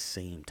relationship at the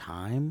same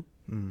time.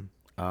 When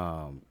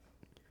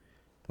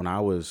I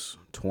was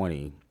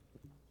 20,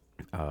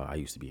 I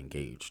used to be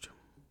engaged,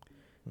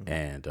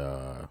 and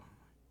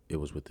it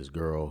was with this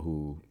girl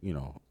who, you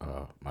know,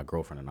 my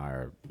girlfriend and I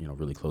are, you know,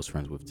 really close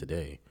friends with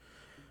today.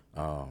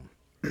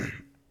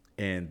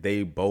 And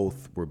they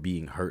both were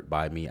being hurt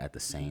by me at the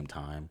same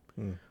time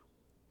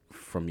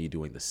from me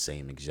doing the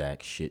same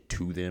exact shit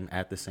to them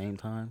at the same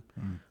time,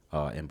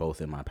 and both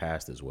in my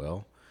past as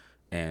well.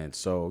 And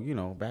so, you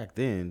know, back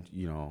then,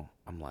 you know,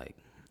 I'm like,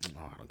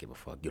 oh, I don't give a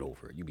fuck. Get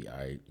over it. You be all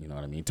right. You know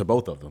what I mean? To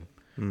both of them,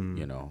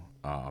 you know,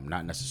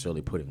 not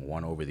necessarily putting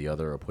one over the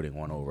other or putting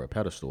one over a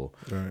pedestal,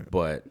 Right.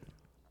 but,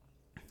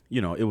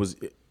 you know,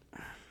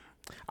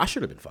 I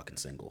should have been fucking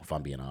single if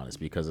I'm being honest,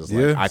 because it's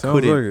like Yeah, I sounds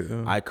couldn't like it,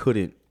 yeah. I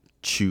couldn't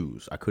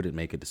choose. I couldn't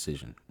make a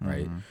decision,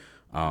 right?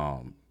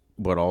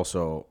 But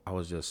also I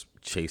was just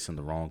chasing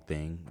the wrong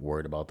thing,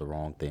 worried about the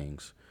wrong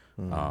things.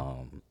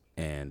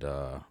 And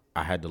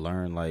I had to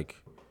learn, like,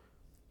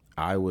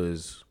 I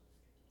was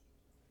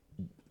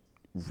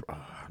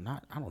I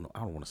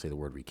don't want to say the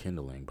word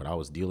rekindling, but I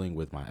was dealing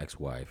with my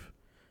ex-wife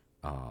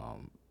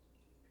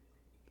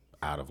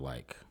out of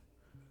like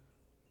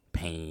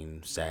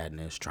pain,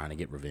 sadness, trying to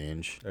get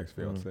revenge.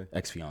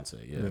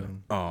 Ex-fiance, yeah.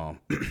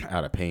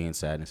 Out of pain,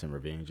 sadness, and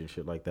revenge and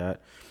shit like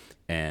that.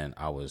 And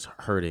I was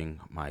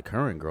hurting my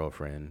current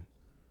girlfriend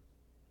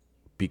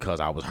because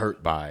I was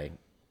hurt by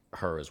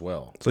her as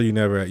well. So you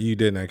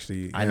didn't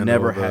actually. I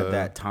never had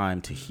that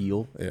time to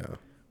heal. Yeah.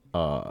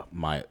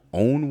 My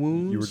own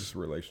wounds. You were just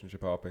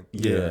relationship hopping.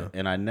 Yeah,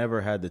 and I never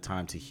had the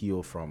time to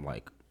heal from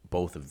like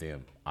both of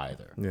them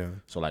either. Yeah.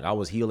 So like I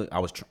was healing.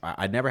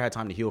 I never had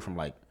time to heal from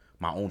like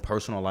my own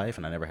personal life,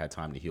 and I never had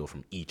time to heal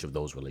from each of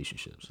those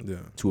relationships. Yeah.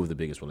 2 of the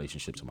biggest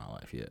relationships in my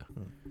life. Yeah.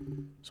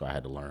 So I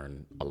had to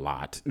learn a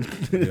lot,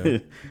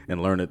 and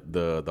learn it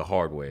the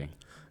hard way.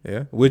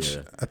 Yeah. Which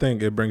I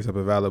think it brings up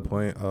a valid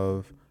point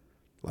of.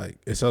 Like,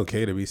 it's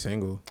okay to be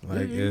single.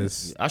 Like,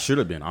 it's... I should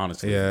have been,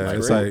 honestly. Yeah, like,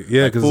 it's like...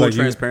 Yeah, because full like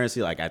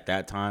transparency, like, at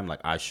that time,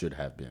 like, I should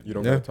have been. You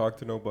don't got to talk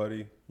to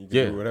nobody. You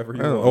can do whatever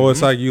you want. Oh,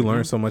 it's like you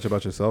learn so much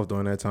about yourself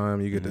during that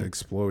time. You get to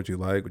explore what you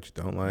like, what you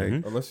don't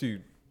like. Unless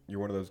you're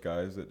one of those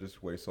guys that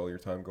just wastes all your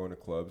time going to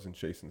clubs and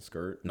chasing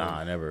skirt. Nah,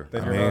 I never.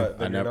 Then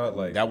you're not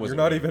like... You're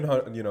not even,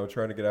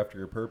 trying to get after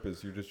your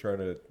purpose. You're just trying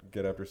to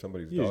get after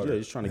somebody's daughter. Yeah,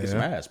 just trying to get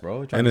some ass,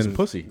 bro. Trying to get some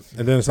pussy.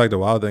 And then it's like the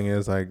wild thing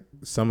is, like,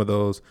 some of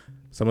those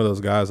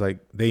guys, like,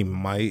 they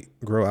might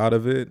grow out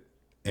of it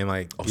and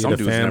like get a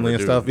family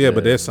and stuff. Yeah,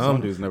 but there's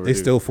some they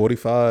still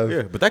 45.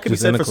 Yeah, but that can be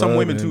said for some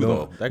women too,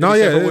 though. No,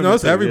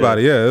 it's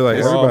everybody. Yeah, like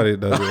everybody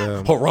does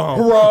it. Haram.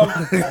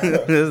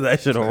 That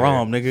shit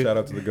haram, nigga. Shout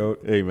out to the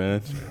GOAT. Hey,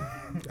 man.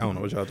 I don't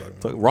know what y'all talking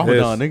about.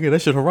 Ramadan, nigga.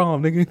 That shit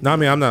haram, nigga. No, I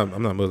mean I'm not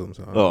Muslim.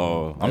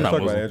 So I'm not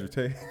talking Muslim. about Andrew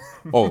Tate.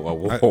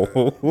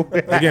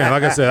 Again,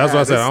 like I said, that's what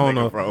I said. I don't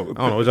know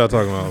what y'all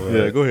talking about.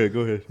 Yeah, go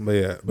ahead.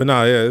 But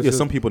no, yeah.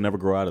 Some people never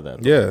grow out of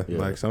that. Yeah,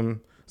 like some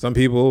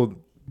people,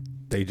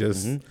 they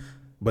just.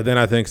 But then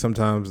I think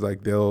sometimes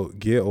like they'll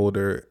get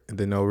older and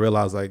then they'll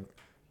realize like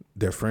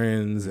their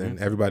friends and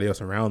everybody else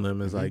around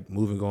them is like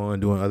moving on,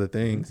 doing other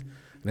things, and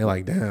they're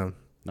like, damn.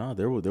 No,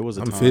 there was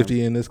a time. I'm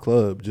 50 in this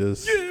club,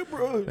 just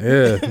bro.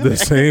 Yeah, the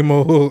same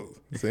old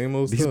These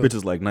stuff.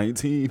 bitches like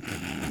 19.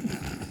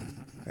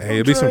 Hey,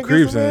 it'd be some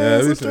creeps in there.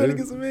 I'm trying to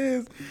get some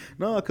ass.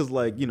 No, because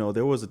like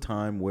there was a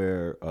time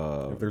where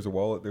if there's a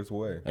wallet, there's a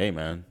way. Hey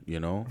man,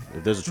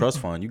 if there's a trust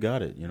fund, you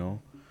got it.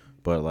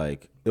 But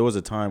like there was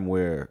a time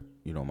where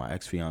my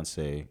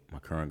ex-fiance, my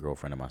current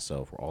girlfriend, and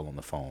myself were all on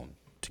the phone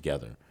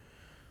together,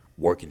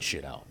 working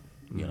shit out.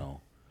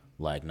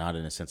 Like not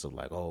in a sense of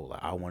like, oh,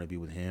 like I want to be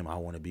with him, I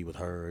want to be with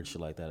her, and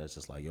shit like that. It's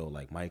just like, yo,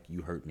 like Mike,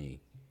 you hurt me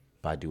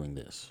by doing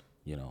this.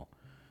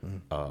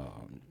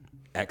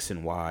 X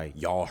and Y,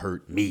 y'all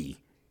hurt me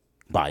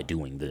by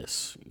doing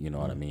this. You know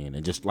what I mean?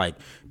 And just like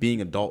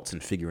being adults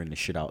and figuring the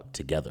shit out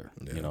together.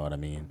 Yeah. You know what I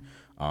mean?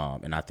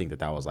 And I think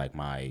that was like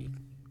my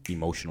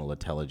emotional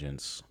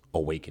intelligence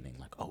awakening.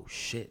 Like, oh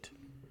shit,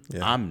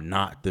 I'm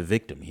not the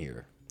victim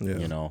here.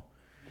 Yeah.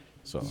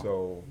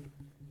 So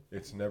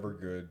it's never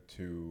good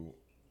to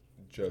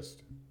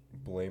just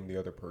blame the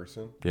other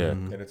person. Yeah.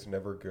 And it's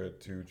never good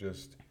to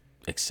just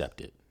accept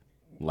it.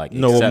 Like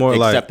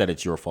accept that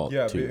it's your fault.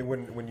 Yeah, too.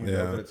 when you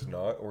know that it's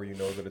not, or you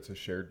know that it's a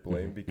shared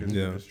blame, because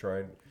you're just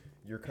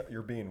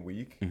you're being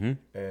weak,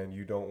 and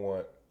you don't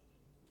want,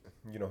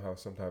 how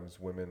sometimes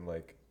women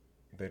like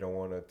they don't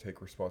want to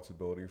take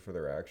responsibility for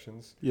their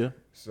actions. Yeah.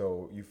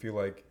 So you feel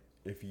like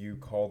if you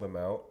call them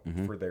out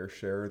for their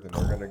share, then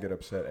they're gonna get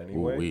upset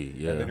anyway,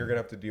 and then you're gonna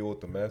have to deal with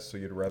the mess. So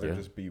you'd rather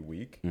just be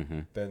weak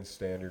than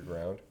stand your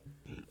ground.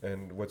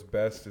 And what's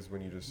best is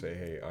when you just say,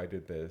 "Hey, I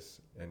did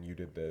this, and you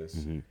did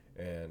this,"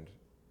 and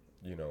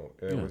it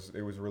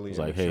was really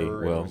immature, like, hey,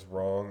 and it was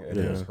wrong, and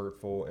it was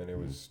hurtful, and it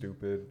was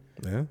stupid,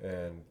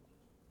 and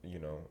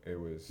it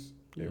was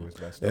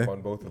messed up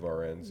on both of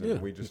our ends,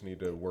 and we just need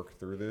to work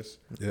through this,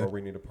 or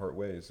we need to part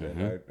ways.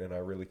 And I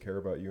really care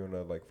about you, and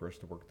I'd like for us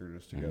to work through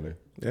this together.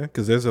 Yeah,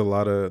 because there's a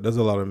lot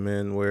of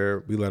men where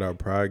we let our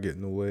pride get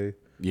in the way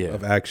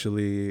of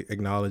actually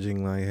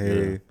acknowledging like,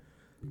 hey,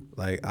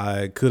 like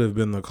I could have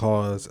been the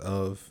cause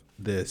of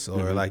this,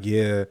 or like,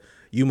 you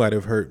might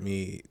have hurt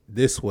me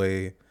this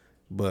way,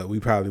 but we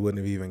probably wouldn't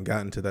have even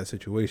gotten to that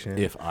situation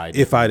if I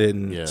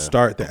didn't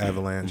start the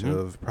avalanche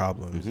of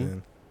problems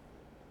and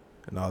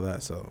all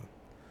that. So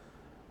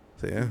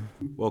yeah.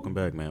 Welcome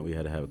back, man. We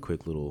had to have a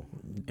quick little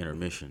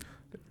intermission.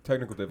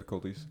 Technical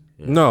difficulties.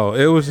 Yeah. No,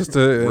 it was just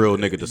a real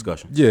nigga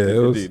discussion. Yeah, it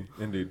was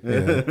indeed.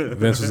 Yeah.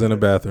 Vince was in the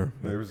bathroom.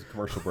 There was a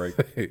commercial break.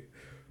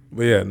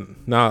 But yeah,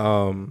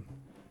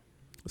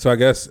 so I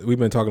guess we've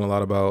been talking a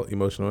lot about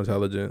emotional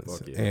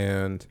intelligence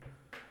and.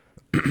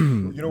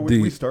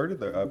 We started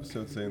the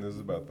episode saying this is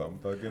about thumb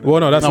thugging. Well,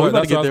 no, that's what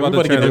I was about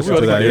to transition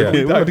to that.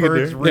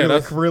 Yeah,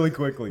 really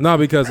quickly. No,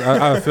 because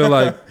I feel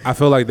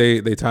like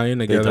they tie in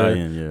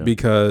together.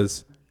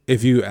 Because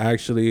if you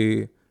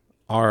actually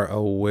are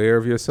aware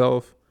of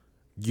yourself,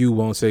 you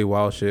won't say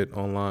wild shit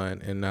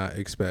online and not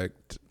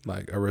expect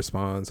like a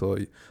response, or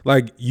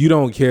like you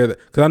don't care that.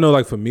 Because I know,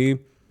 like for me,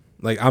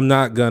 like I'm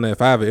not gonna,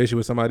 if I have an issue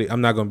with somebody, I'm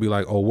not gonna be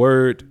like, oh,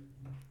 word.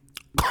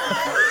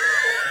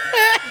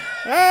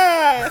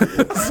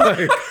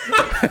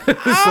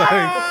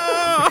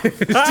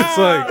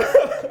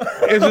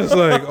 It's just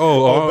like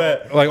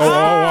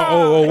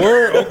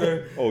word,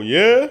 okay. Oh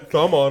yeah.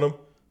 Thumb on him.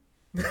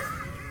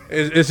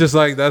 It's just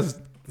like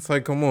it's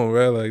like come on,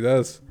 bro. Like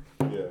that's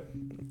Yeah.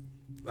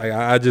 like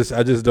I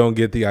just don't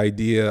get the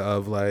idea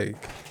of like,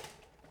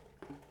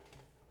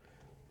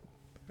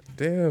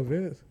 damn,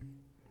 man.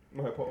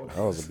 My apologies.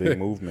 That was a big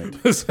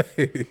movement.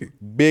 Say-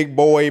 Big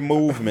boy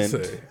movement.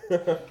 say.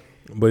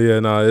 But yeah,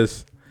 no,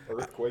 it's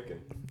Earthquaking.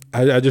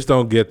 I just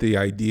don't get the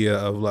idea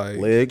of like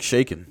Leg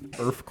shaking.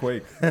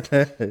 Earthquake.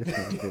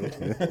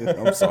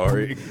 I'm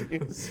sorry. You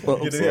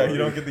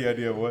don't get the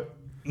idea of what?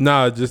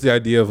 nah, just the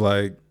idea of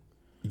like,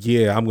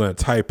 yeah, I'm gonna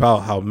type out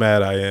how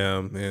mad I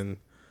am and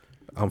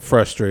I'm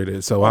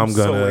frustrated, so I'm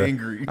so gonna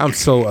angry. I'm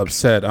so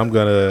upset. I'm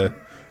gonna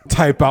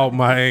type out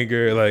my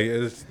anger.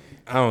 Like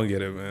I don't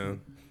get it,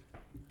 man.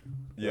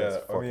 Yeah,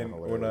 That's I mean,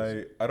 fucking when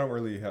hilarious. I don't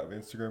really have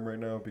Instagram right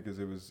now because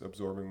it was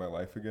absorbing my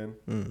life again.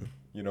 Mm.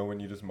 You know, when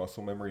you just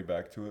muscle memory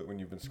back to it when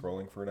you've been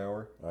scrolling for an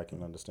hour. I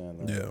can understand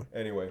that. Yeah.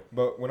 Anyway,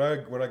 but when I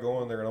go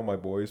on there and all my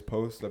boys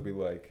post, I'd be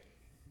like,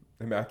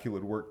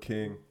 "Immaculate work,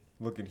 king,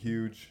 looking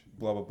huge,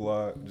 blah blah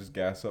blah." Just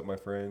gas up my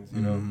friends,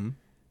 you know. Mhm.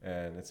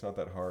 And it's not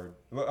that hard.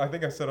 Look, I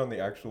think I said on the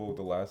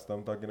last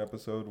Thumb Thuggin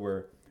episode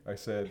where I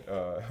said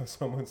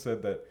someone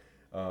said that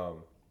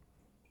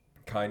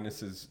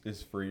kindness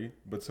is free,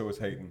 but so is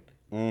hating.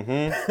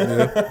 Mm-hmm.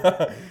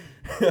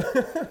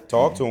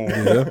 Talk to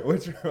him. Yeah.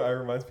 Which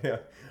reminds me, I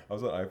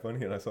was on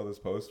iFunny and I saw this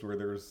post where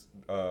there was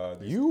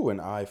You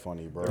and I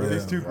funny, bro. there were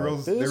these two Like,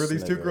 girls. this There were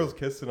these two nigga. girls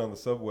kissing on the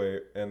subway,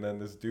 and then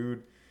this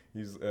dude,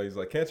 he's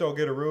like, "Can't y'all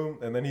get a room?"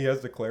 And then he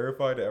has to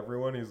clarify to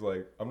everyone, he's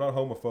like, "I'm not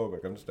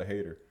homophobic. I'm just a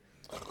hater."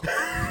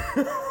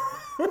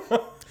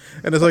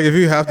 And it's like if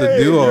you have to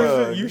do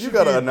all, you You should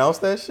gotta be- announce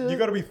that shit. You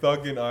gotta be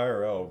thugging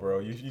IRL, bro.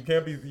 You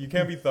can't be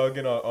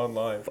thugging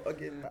online.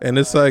 and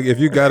it's like if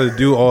you got to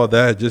do all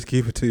that, just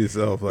keep it to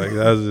yourself. Like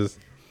that's just,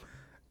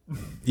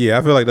 yeah,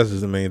 I feel like that's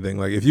just the main thing.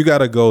 Like if you got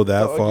to go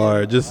that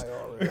far, just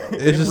it's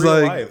In just real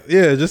like life.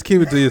 yeah, just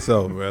keep it to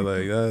yourself, bro.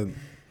 Like that.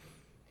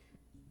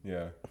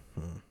 Yeah,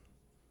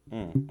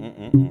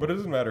 Mm. but it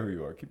doesn't matter who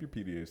you are. Keep your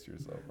PDAs to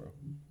yourself, bro.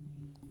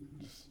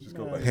 Just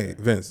go back. Hey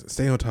Vince,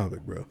 stay on topic,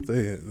 bro.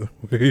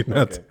 We're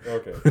not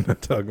Okay. we're not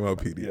talking about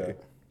PDA. Yeah,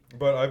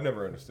 but I've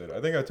never understood.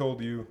 I think I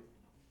told you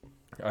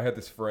I had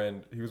this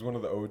friend. He was one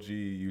of the OG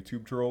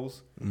YouTube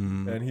trolls,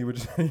 and he would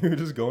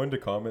just go into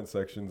comment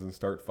sections and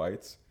start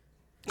fights,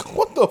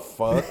 What the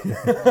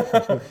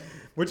fuck?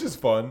 which is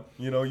fun.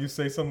 You know, you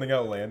say something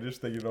outlandish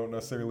that you don't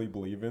necessarily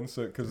believe in,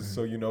 so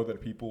you know that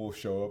people will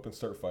show up and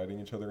start fighting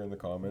each other in the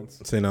comments.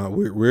 Say now,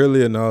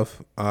 weirdly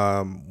enough,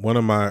 one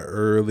of my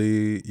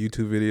early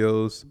YouTube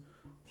videos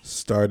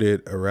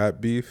started a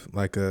rap beef,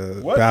 like a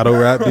What? battle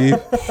rap beef.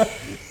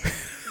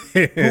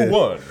 Who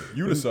won?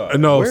 You decide.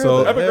 No, Where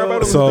so the Epic Rap Battle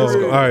was so this.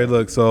 all right,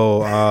 look,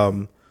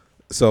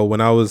 so when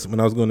I was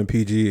going to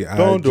PG,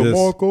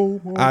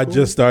 I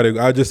just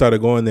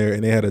started going there,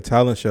 and they had a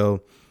talent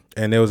show,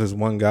 and there was this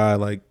one guy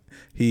like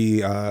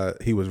he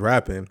was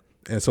rapping,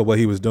 and so what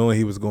he was doing,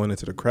 he was going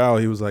into the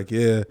crowd. He was like,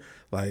 yeah,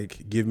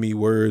 like give me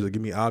words or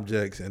give me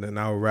objects, and then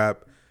I'll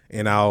rap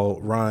and I'll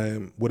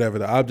rhyme whatever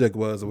the object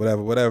was or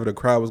whatever. The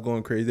crowd was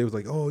going crazy. They was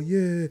like, oh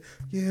yeah,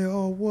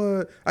 oh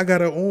what? I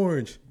got an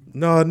orange.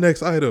 No,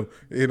 next item.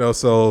 You know,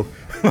 so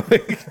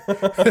like,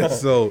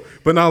 so,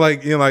 but not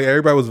like, you know, like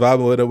everybody was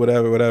vibing with it,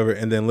 whatever.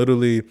 And then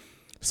literally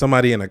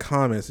somebody in the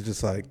comments is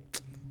just like,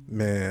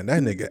 man,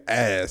 that nigga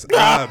ass.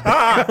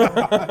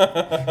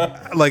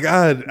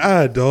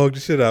 I dogged the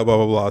shit out, blah,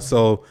 blah, blah.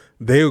 So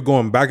they were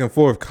going back and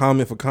forth,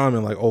 comment for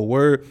comment, like, oh,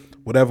 word,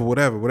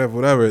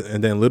 whatever.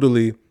 And then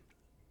literally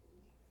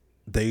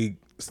they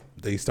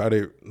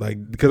started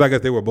like, because I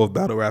guess they were both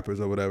battle rappers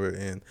or whatever,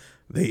 and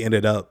they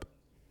ended up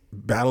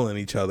battling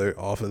each other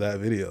off of that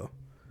video.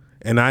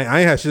 And I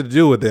ain't had shit to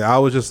do with it. I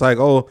was just like,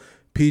 oh,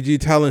 PG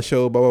talent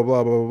show, blah, blah,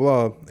 blah, blah,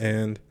 blah, blah.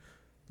 And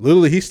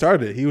literally he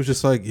started it. He was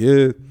just like,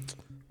 yeah,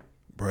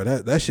 bro,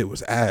 that shit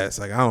was ass.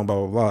 Like, I don't blah,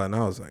 blah, blah. And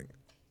I was like,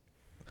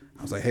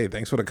 hey,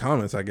 thanks for the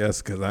comments, I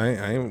guess, because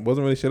I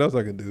wasn't really shit else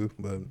I could do.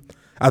 But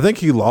I think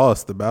he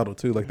lost the battle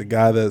too, like the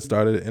guy that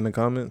started it in the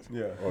comments.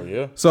 Yeah. Oh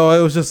yeah. So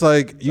it was just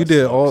like you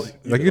did all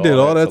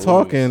that to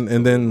talking lose.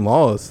 and then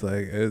lost.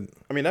 Like it,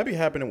 I mean, that be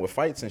happening with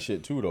fights and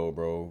shit too, though,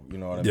 bro. You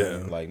know what I Yeah.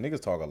 mean? Like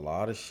niggas talk a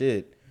lot of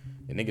shit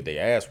and they get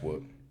their ass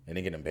whooped and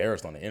they get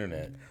embarrassed on the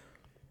internet.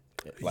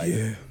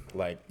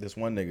 Like this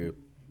one nigga,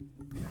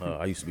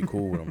 I used to be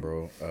cool with him,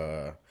 bro.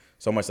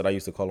 So much that I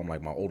used to call him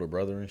like my older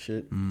brother and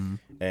shit.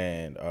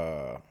 And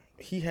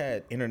he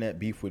had internet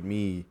beef with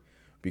me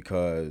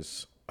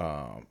because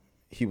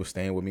he was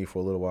staying with me for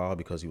a little while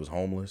because he was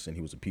homeless and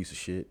he was a piece of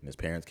shit and his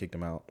parents kicked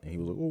him out and he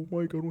was like, oh,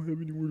 Mike, I don't have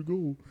anywhere to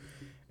go.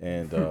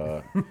 And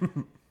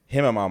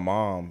him and my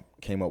mom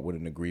came up with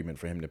an agreement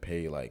for him to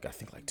pay like, I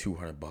think like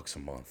 $200 a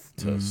month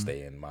to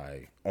stay in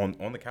my,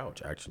 on the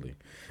couch actually.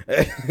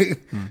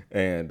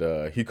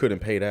 And he couldn't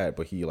pay that,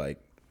 but he like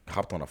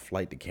hopped on a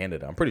flight to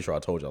Canada. I'm pretty sure I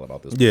told y'all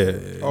about this.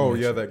 yeah. Oh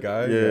yeah, that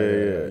guy.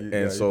 Yeah.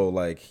 And so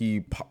like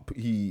he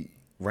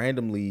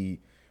randomly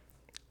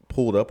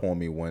pulled up on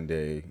me one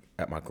day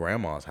at my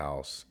grandma's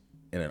house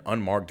in an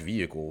unmarked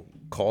vehicle,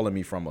 calling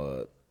me from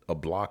a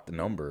blocked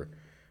number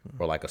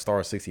or like a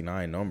star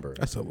 69 number.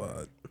 That's a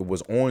lot. It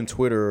was on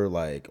Twitter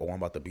like, oh, I'm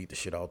about to beat the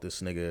shit out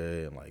this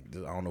nigga, and like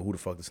I don't know who the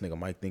fuck this nigga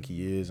Mike think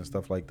he is and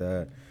stuff like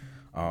that.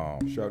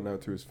 Shouting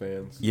out to his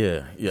fans.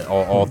 Yeah,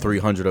 all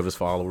 300 of his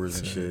followers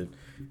and shit.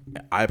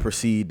 I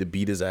proceed to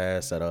beat his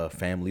ass at a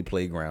family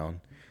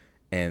playground,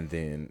 and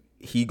then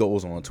he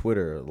goes on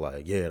Twitter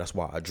like, yeah, that's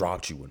why I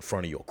dropped you in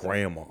front of your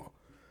grandma.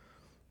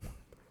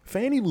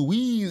 Fanny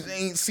Louise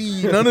ain't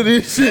see none of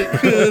this shit.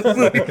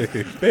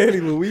 Fanny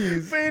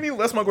Louise. Fanny,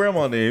 that's my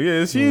grandma name.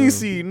 Yeah, she ain't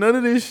see none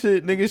of this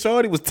shit, nigga.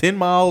 Shawty was 10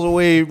 miles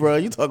away, bro.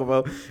 You talk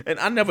about, and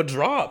I never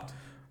dropped.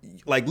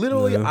 Like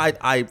literally,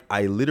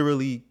 I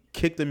literally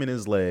kicked him in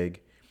his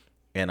leg,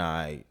 and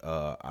I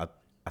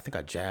think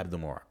I jabbed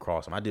him or I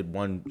crossed him. I did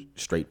one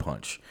straight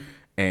punch,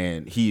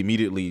 and he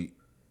immediately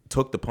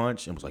took the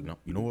punch and was like, "No,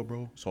 you know what,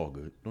 bro? It's all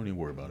good. Don't even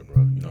worry about it, bro.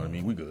 You know what I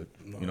mean? We good.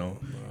 You know."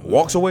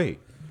 Walks away.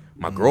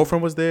 My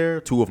girlfriend was there.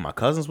 2 of my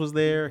cousins was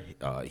there.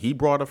 He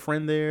brought a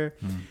friend there,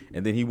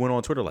 and then he went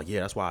on Twitter like, "Yeah,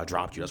 that's why I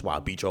dropped you. That's why I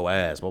beat your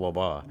ass." Blah blah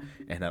blah,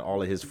 and had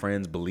all of his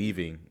friends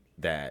believing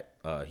that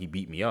he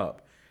beat me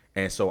up,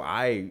 and so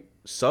I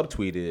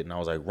subtweeted and I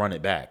was like, "Run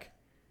it back."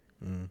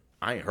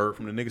 I ain't heard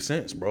from the nigga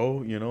since,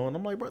 bro. You know, and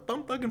I'm like, bro,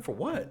 I'm thugging for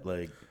what?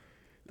 Like,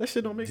 that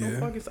shit don't make no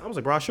fucking sense. I was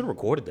like, bro, I should have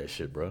recorded that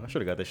shit, bro. I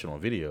should have got that shit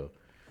on video.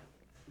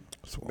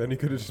 Then he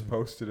could have just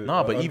posted it.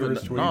 But under even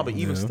his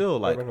tweet. still,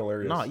 like,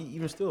 Hilarious.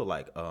 even still,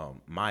 like,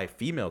 my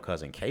female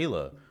cousin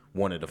Kayla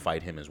wanted to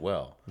fight him as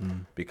well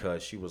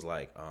because she was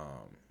like,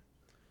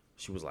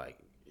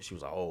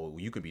 oh,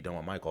 you could be done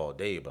with Mike all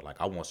day, but like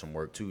I want some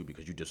work too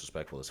because you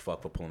disrespectful as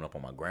fuck for pulling up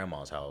on my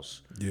grandma's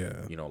house. Yeah,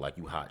 you know, like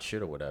you hot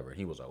shit or whatever. And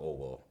he was like, oh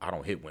well, I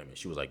don't hit women.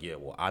 She was like, yeah,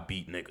 well I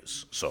beat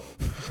niggas. So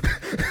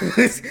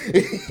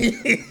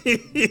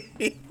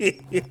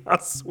I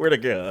swear to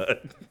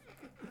God.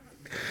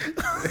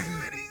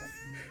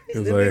 It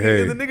was like,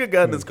 hey, the nigga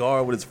got in his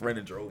car with his friend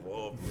and drove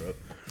off, bro.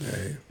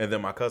 Hey. And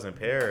then my cousin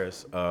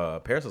Paris,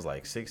 Paris is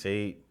like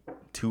 6'8",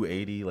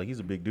 280, like he's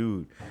a big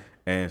dude,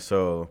 and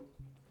so.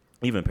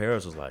 Even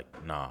Paris was like,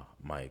 nah,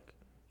 Mike,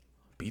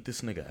 beat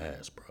this nigga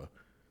ass, bro.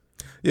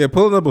 Yeah,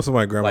 pulling up with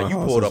somebody's grandma's like,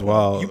 house is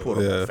wild. You pulled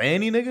up a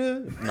Fanny,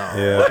 nigga? Nah.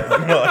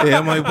 Yeah. Yeah,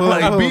 I'm like,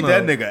 beat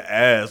that nigga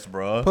ass,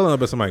 bro. Pulling up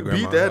with somebody's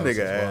grandma's house. Beat that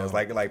nigga ass.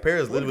 Like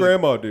Paris literally. What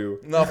grandma do?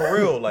 No, for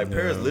real. Like,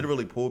 Paris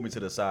literally pulled me to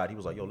the side. He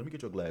was like, yo, let me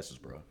get your glasses,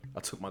 bro.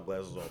 I took my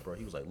glasses off, bro.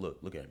 He was like,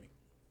 look at me.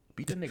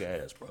 Beat that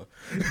nigga ass, bro.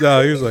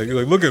 Nah, he was like,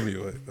 look at me.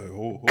 Like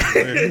hold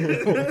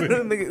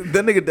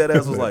that nigga dead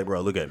ass was like, bro,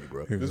 look at me,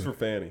 bro. This is for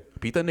Fanny.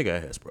 Beat that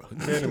nigga ass, bro.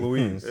 Fanny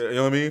Louise. You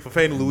know what I mean? For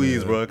Fanny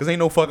Louise, bro. Because ain't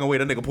no fucking way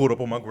that nigga pulled up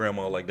on my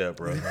grandma like that,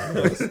 bro.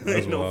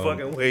 Ain't no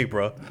fucking way,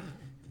 bro.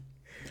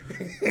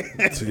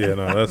 Yeah,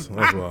 no, that's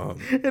wild.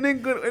 And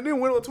then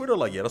went on Twitter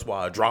like, yeah, that's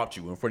why I dropped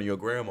you in front of your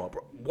grandma,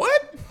 bro.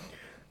 What?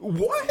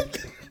 Who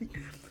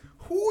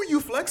are you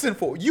flexing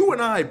for? You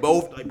and I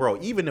both, like, bro,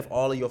 even if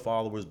all of your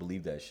followers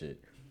believe that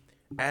shit,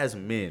 as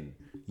men,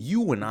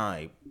 you and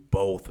I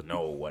both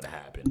know what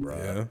happened, bro.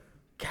 Yeah.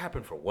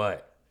 Capping for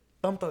what?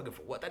 Thumb thugging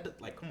for what?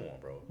 Like, come on,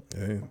 bro.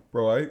 Yeah.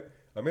 Bro,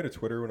 I made a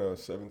Twitter when I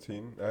was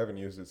 17. I haven't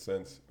used it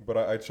since. But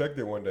I checked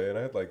it one day, and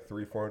I had like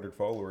 300-400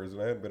 followers,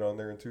 and I hadn't been on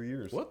there in 2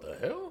 years. What the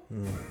hell?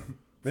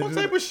 What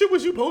type of shit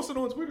was you posting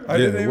on Twitter? I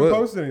didn't even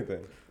post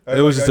anything.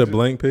 It was just a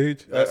blank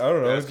page? I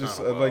don't know. It's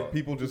just like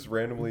people just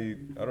randomly,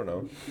 I don't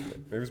know.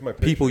 Maybe it's my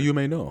picture. People you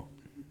may know.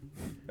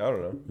 I don't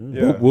know.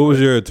 Yeah. What was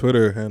your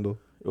Twitter handle?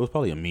 It was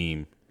probably a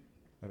meme.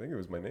 I think it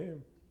was my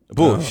name.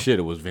 Bullshit,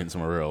 it was Vince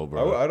Morel,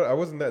 bro. I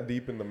wasn't that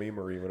deep in the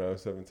memery when I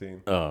was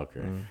 17. Oh,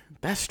 okay.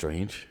 That's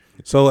strange.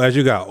 So as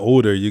you got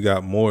older, you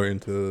got more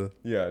into...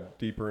 Yeah,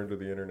 deeper into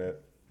the internet.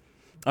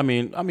 I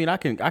mean, I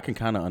can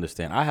kind of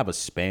understand. I have a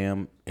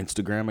spam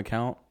Instagram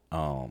account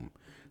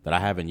that I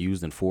haven't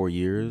used in 4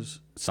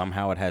 years.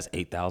 Somehow it has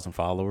 8,000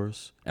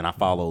 followers, and I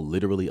follow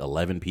literally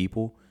 11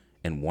 people,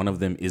 and one of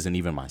them isn't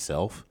even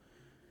myself.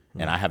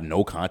 And I have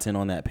no content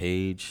on that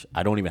page.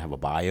 I don't even have a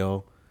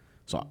bio.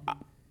 So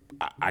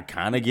I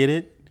kind of get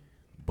it,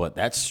 but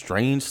that's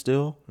strange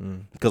still.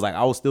 Because like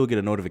I will still get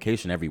a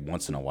notification every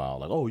once in a while.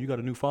 Like, oh, you got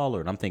a new follower.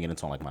 And I'm thinking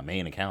it's on like my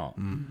main account.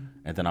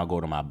 And then I'll go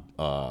to my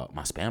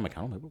my spam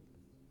account. I'm like, what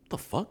the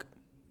fuck?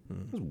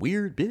 That's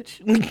weird, bitch.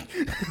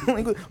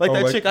 like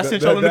that chick I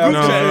sent y'all in the group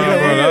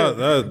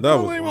chat. That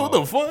was like, what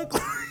the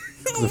fuck?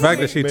 The fact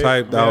that she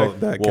typed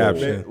out that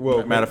caption.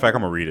 Matter of fact,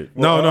 I'm gonna read it.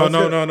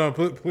 No,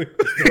 please.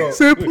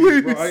 Say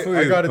please. Bro,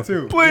 I got it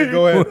too. Please,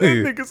 go ahead.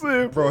 Please. Nigga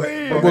said, bro.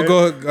 We'll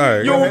go. All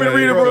right. You want me to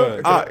read it,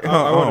 bro?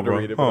 I wanted to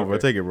read it. Hold on, bro.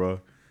 Take it, bro.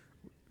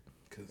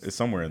 It's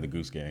somewhere in the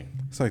Goose Gang.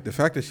 It's like the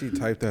fact that she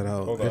typed that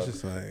out. Hold it's on.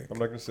 just like I'm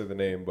not gonna say the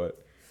name,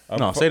 but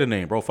no, say the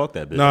name, bro. Fuck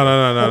that bitch.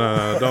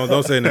 No.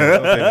 Don't say name.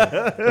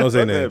 Don't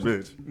say name.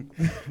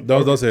 Bitch.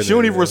 Don't say name. She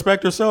don't even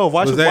respect herself.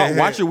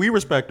 Why should we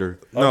respect her?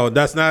 No,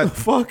 that's not.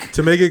 Fuck.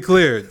 To make it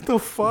clear. The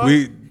fuck.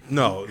 We're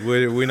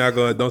not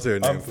going. Don't say her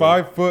name. I'm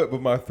 5 foot, but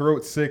my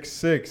throat's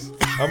 6'6".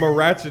 I'm a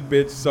ratchet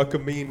bitch. Suck a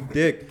mean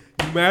dick.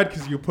 You You mad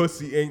because your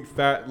pussy ain't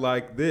fat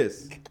like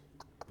this.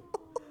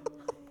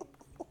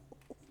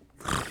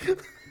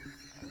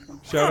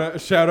 Shout out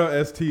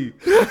ST.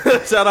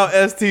 Shout out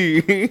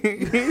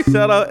ST.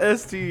 Shout out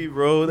ST,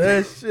 bro.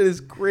 That shit is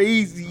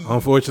crazy.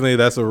 Unfortunately,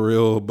 that's a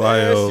real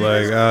bio.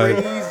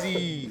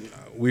 Crazy.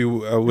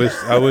 I wish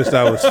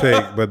that was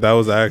fake, but that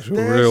was an actual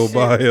real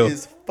bio.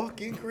 Is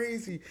fucking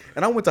crazy.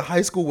 And I went to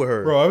high school with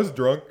her. Bro, I was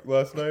drunk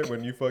last night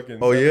when you fucking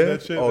Oh sent me yeah.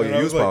 that shit. Oh and yeah. I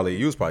You was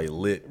was probably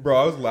lit. Bro,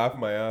 I was laughing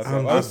my ass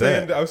off.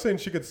 I was saying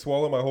she could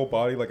swallow my whole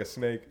body like a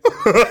snake.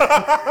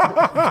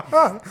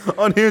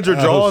 Unhinge your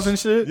jaws and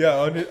shit.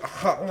 Yeah,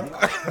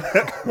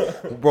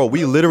 Bro,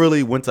 we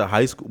literally went to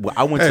high school.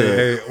 I went to.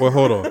 Hey, well,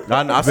 hold on.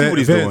 I see what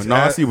he's doing. No,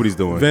 I see what he's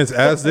doing. Vince,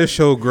 as this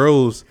show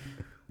grows,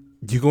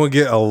 you're gonna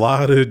get a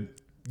lot of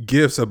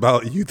gifts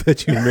about you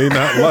that you may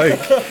not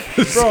like. Bro,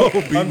 So be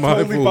I'm totally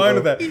mindful fine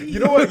of- with that. You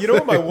know what? You know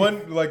what?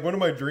 One of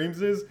my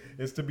dreams is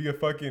to be a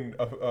fucking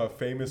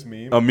famous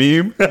meme, A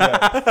meme? like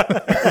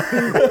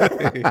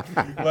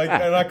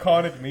an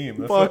iconic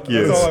meme. Fuck That's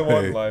yes. all I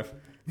want Hey. in life.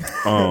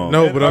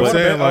 No, but I'm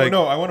saying like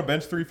I want to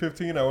bench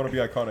 315. I want to be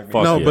iconic.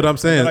 Fuck no, yeah. but I'm And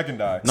saying I can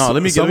die. No,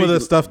 let me some get of the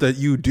stuff that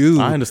you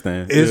do. I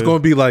understand. Is Yeah. going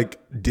to be like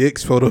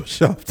dicks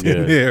photoshopped in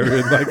Yeah. there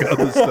and like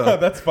other stuff.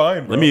 That's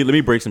fine. Bro. Let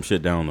me break some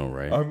shit down though,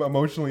 right? I'm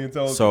emotionally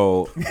intelligent.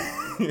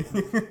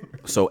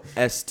 So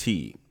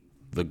ST,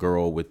 the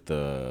girl with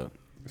the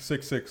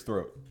 6'6"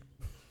 throat.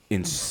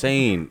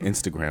 insane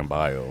Instagram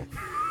bio.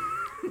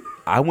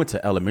 I went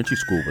to elementary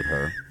school with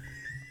her.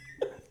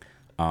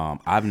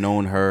 I've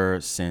known her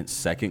since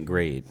second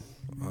grade.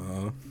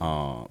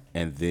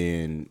 And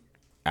then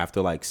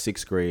after like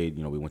sixth grade,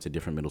 we went to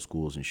different middle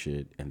schools and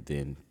shit. And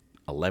then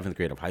 11th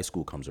grade of high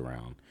school comes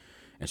around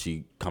and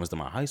she comes to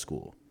my high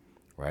school,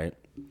 right?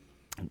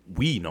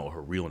 We know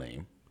her real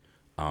name.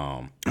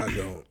 I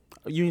don't.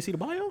 You didn't see the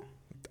bio?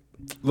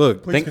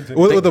 Look, Please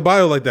continue. with a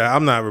bio like that,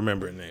 I'm not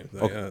remembering names.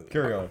 Like,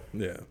 Carry on.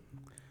 yeah.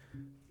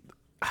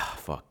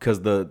 Fuck.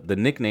 Because the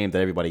nickname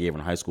that everybody gave in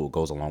high school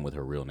goes along with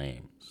her real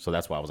name. So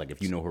that's why I was like,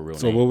 if you know her real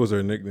So name. what was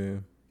her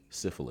nickname?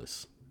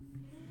 Syphilis.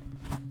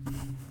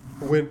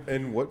 When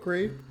in what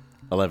grade?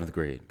 11th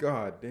grade.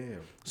 God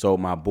damn. So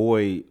my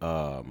boy,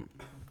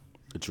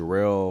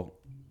 Jarrell,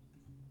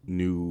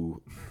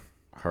 knew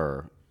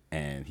her,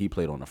 and he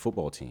played on the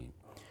football team.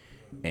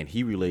 And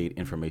he relayed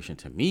information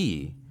to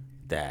me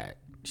that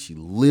she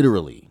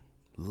literally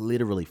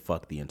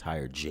fucked the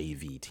entire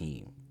JV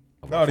team.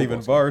 of our Not even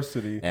football team.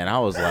 varsity. And I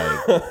was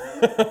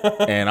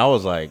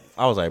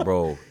like,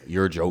 bro,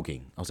 you're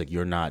joking. I was like,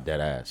 you're not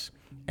dead ass.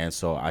 And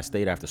so I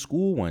stayed after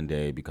school one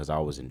day because I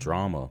was in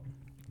drama,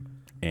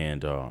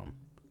 and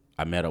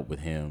I met up with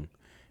him,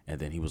 and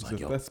then he was like,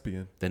 He's a yo,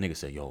 thespian. that nigga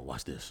said, yo,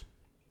 watch this,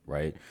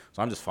 right?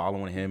 So I'm just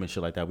following him and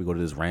shit like that. We go to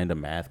this random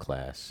math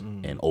class,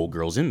 and old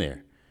girl's in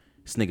there.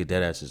 This nigga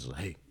dead ass is like,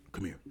 hey,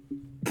 come here.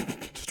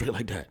 Straight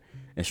like that.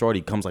 And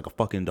Shorty comes like a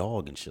fucking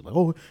dog and shit. Like,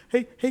 oh,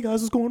 hey guys,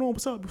 what's going on?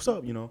 What's up?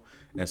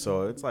 And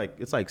so it's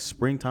like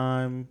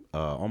springtime,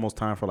 almost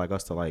time for like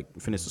us to like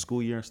finish the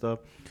school year and stuff.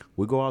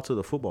 We go out to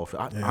the football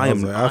field.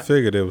 I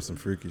figured it was some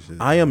freaky shit.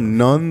 I am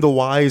none the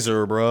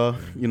wiser, bruh.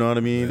 You know what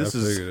I mean? Yeah, this I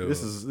is figured it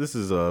this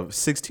is a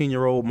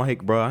 16-year-old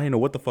Mike, bruh. I didn't know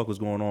what the fuck was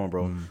going on,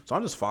 bro. So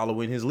I'm just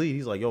following his lead.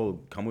 He's like,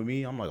 yo, come with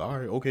me. I'm like, all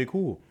right, okay,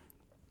 cool.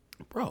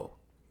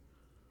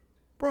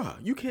 Bruh,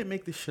 you can't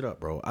make this shit up,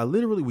 bro. I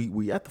literally,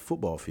 we at the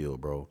football field,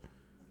 bro.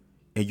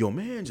 And your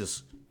man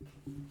just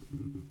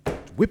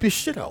whip his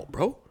shit out,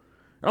 bro.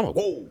 And I'm like,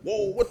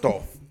 whoa, what the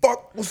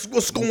fuck?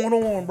 What's going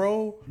on,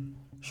 bro?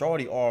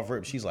 Shorty off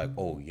rip. She's like,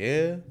 oh,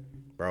 yeah?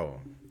 Bro,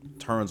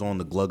 turns on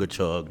the Glugger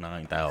Chug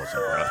 9000,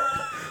 bro.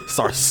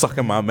 Starts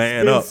sucking my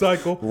man Spin up.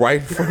 cycle.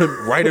 Right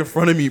in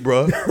front of me,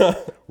 bro.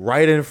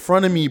 Right in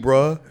front of me,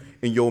 bro.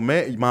 And your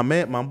man,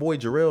 my boy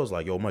Jarrell's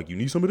like, yo, Mike, you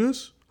need some of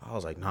this? I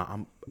was like, nah,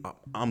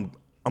 I'm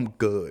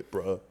good,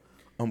 bro.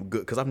 I'm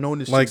good. Because I've known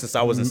this Like, chick since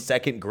I was in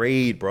second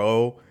grade,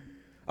 bro.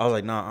 I was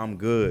like, nah, I'm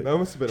good. That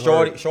must have been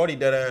hard. Shorty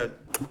dead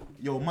ass.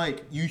 Yo,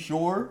 Mike, you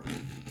sure?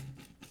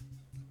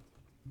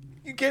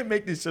 You can't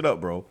make this shit up,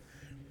 bro.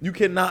 You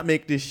cannot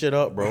make this shit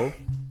up, bro.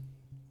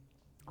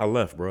 I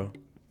left, bro.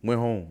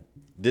 Went home.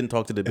 Didn't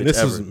talk to the bitch and this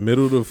ever. is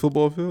middle of the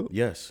football field?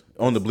 Yes.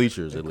 On the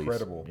bleachers,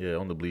 incredible. at least. Yeah,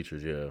 on the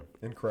bleachers, yeah.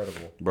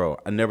 Incredible. Bro,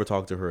 I never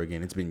talked to her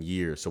again. It's been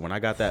years. So when I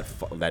got that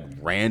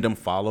random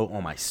follow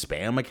on my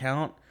spam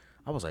account,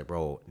 I was like,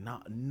 bro,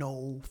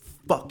 no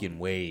fucking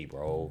way,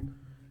 bro.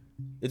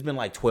 It's been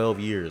like 12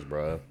 years,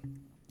 bro.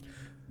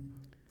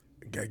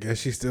 I guess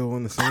she's still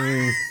on the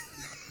same.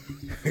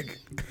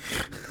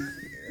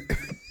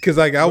 Because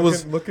like I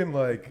was the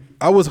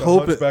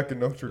hoping. Hunchback in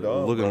Notre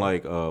Dame. Looking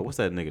like, what's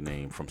that nigga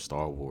name from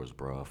Star Wars,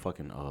 bro?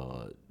 Fucking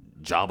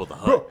Jabba the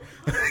Hutt.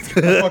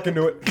 I fucking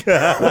knew it.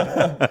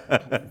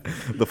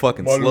 The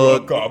fucking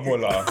slug.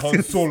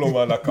 Han Solo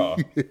Malaka.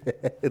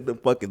 The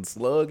fucking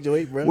slug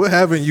joint, bro. What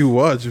haven't you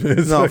watched,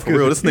 Vince? No, for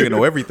real. This nigga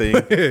know everything.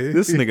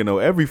 This nigga know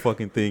every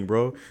fucking thing,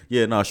 bro.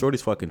 Yeah, nah,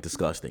 Shorty's fucking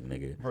disgusting,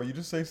 nigga. Bro, you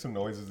just say some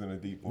noises in a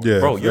deep voice. Yeah.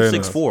 Bro, you're fair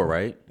enough. 6'4",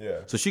 right? Yeah.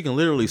 So she can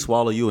literally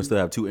swallow you and still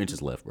have 2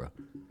 inches left, bro.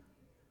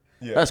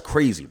 Yeah. That's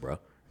crazy, bro.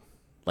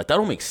 Like that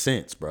don't make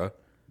sense, bro.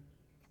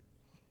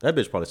 That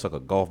bitch probably suck a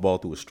golf ball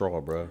through a straw,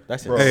 bro.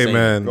 That's Bro, insane. Hey,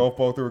 man. Golf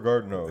ball through a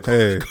garden hose.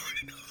 Hey,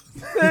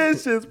 That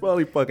shit's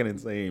probably fucking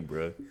insane,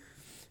 bro.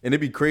 And it'd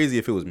be crazy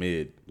if it was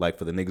mid. Like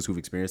for the niggas who've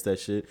experienced that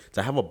shit,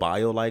 to have a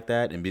bio like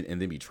that and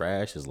then be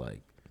trash is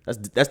like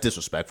that's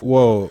disrespectful.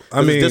 whoa. I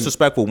 'Cause mean, it's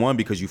disrespectful, one,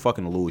 because you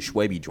fucking a little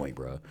Schwebe joint,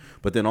 bro.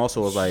 But then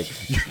also it's like,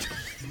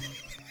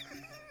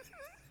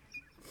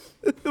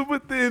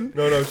 but then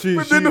No,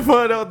 then to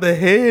find out the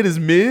head is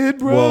mid,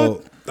 bro.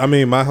 well, I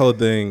mean, my whole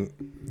thing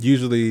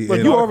usually. Like,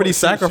 in- you already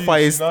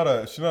sacrificed. She's not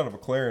a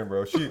McLaren,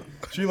 bro.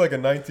 She like a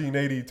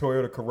 1980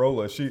 Toyota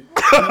Corolla. She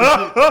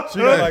got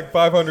like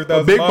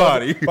 500,000 big miles,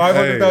 body.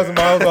 500,000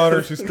 miles on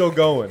her. She's still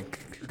going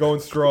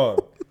strong.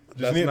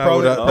 that's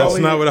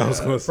not what I was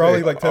going to say.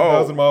 Probably like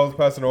 10,000 miles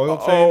past an oil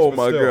change. Oh but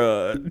my still,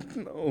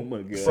 god! Oh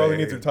my god! Probably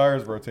needs her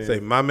tires rotated. Say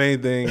my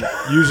main thing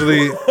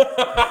usually.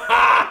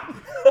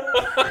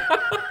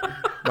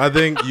 My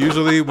thing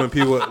usually when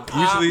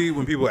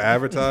people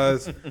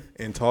advertise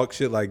and talk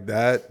shit like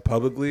that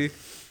publicly,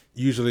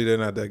 usually they're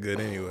not that good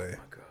anyway. Oh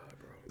my god,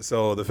 bro.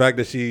 So the fact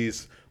that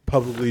she's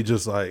publicly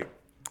just like,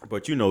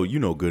 But you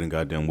know good and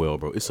goddamn well,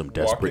 bro. It's some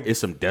desperate. Walking- It's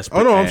some desperate.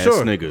 Oh, no, I'm ass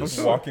sure.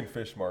 niggas. Walking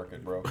fish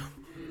market, bro.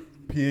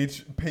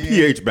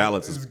 pH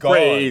balance is gone.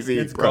 crazy.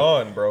 It's bro.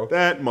 gone, bro.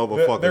 That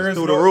motherfucker's There is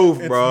through the roof,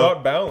 it's bro.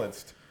 not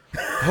balanced.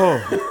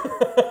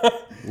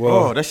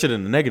 Oh, that shit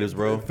in the negatives,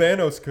 bro.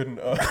 Thanos couldn't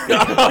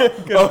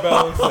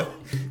balance it.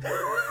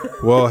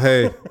 well,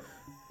 hey,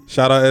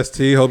 shout out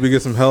ST. Hope you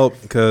get some help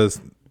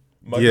because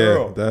My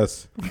girl.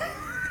 that's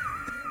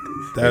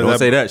Don't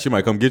say that. She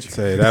might come get you.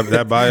 Say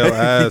that bio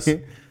ass.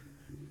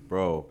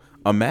 Bro,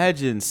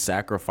 imagine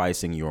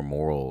sacrificing your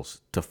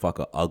morals to fuck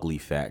a ugly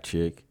fat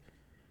chick,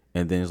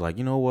 and then it's like,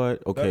 you know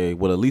what? Okay,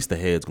 well at least the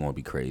head's gonna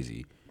be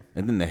crazy,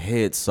 and then the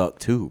head suck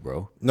too,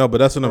 bro. No, but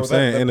that's what I'm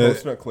saying. That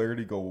post-nut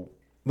clarity go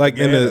Like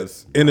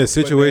bananas. in a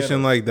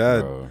situation Bananas. like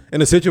that, Bro.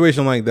 in a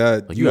situation like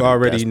that, Like, you you gotta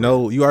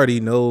be already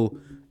know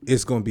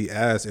it's gonna be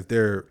ass if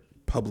they're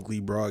publicly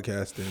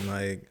broadcasting.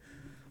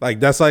 Like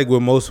that's like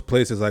with most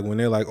places, like when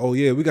they're like, oh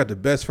yeah, we got the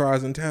best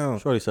fries in town.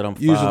 Shorty said I'm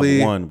Usually-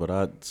 5'1", but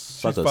I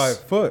suck She's a 5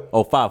 foot.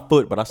 Oh, 5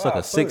 foot, but I suck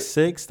a 5 foot.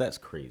 6'6". That's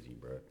crazy,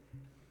 bro.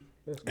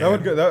 That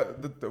would go.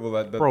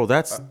 That, Bro,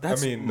 that's I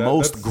mean,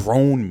 most that's-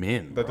 grown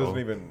men. That bro. doesn't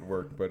even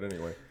work. But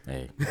anyway.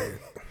 Hey.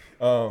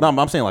 No,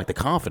 I'm saying like the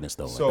confidence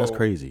though. Like, So that's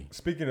crazy.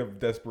 Speaking of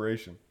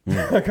desperation,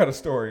 I got a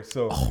story.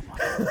 So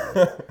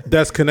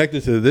That's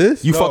connected to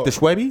this. You No. fucked the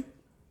Schwebby?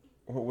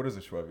 what is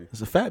a Schwebby?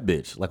 It's a fat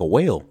bitch, like a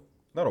whale.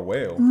 Not a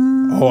whale.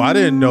 Oh, I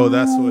didn't know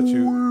that's what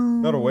you.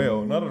 Not a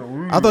whale. Not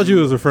a. I thought you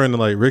was referring to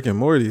like Rick and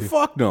Morty.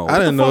 Fuck no. I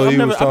didn't know I've he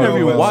never, was I've talking never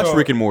even about- watched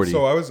Rick and Morty.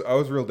 So I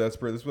was real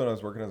desperate. This is when I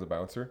was working as a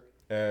bouncer,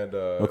 and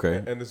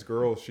Okay. and this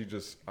girl, she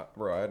just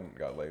bro, I hadn't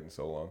got laid in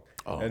so long,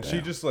 Oh, and she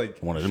damn. just like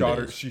One of them shot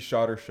her. days. She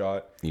shot her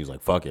shot. He was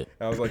like, fuck it.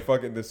 And I was like,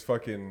 fucking this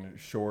fucking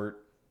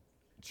short,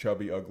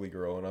 chubby, ugly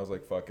girl, and I was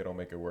like, fuck it, I'll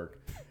make it work.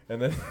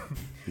 And then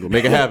You gonna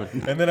make it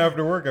happen. and then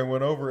after work, I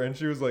went over, and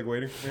she was like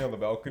waiting for me on the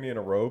balcony in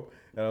a robe,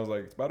 and I was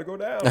like, it's about to go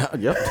down.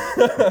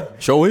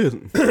 Yep. Show is.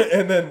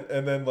 and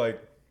then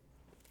like,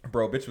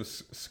 bro, bitch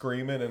was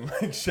screaming and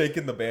like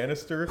shaking the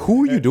banister.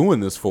 Who are you doing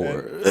this for?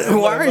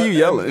 Why are you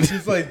yelling? And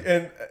she's like,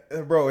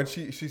 bro, and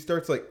she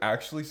starts like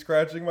actually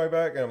scratching my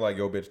back, and I'm like,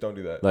 yo, bitch, don't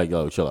do that. Like,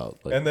 yo, chill out.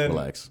 Like, and then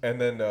relax. And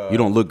then You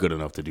don't look good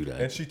enough to do that.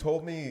 And she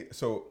told me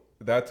so.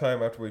 That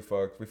time after we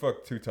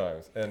fucked 2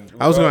 times, and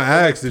I was gonna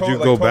ask, did you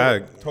go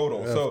back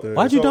total? So after?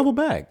 Why'd you so- double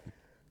back?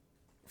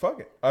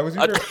 Fuck it. I was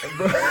either.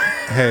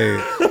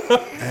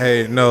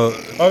 Hey, no.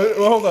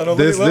 Well, hold on. No,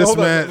 This let me- hold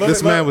on. Let me-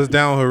 this man was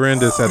down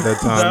horrendous at that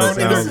time. It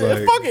Down sounds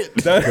like Fuck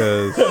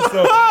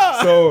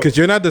it. So because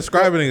you're not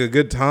describing a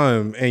good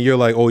time, and you're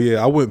like, oh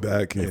yeah, I went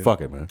back. Yeah, and-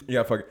 fuck it, man.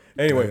 yeah, fuck it.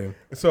 Anyway,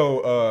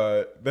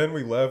 so then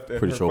we left, and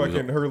Pretty her sure we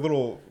fucking her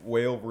little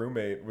whale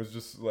roommate was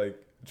just like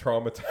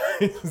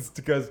traumatized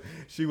because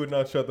she would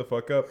not shut the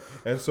fuck up.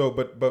 And so,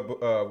 but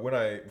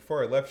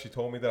before I left, she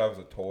told me that I was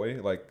a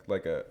toy, like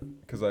a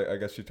because I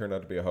guess she turned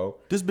out to be a hoe.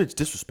 This bitch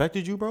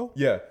disrespected you, bro?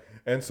 Yeah.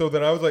 And so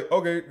then I was like,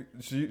 okay,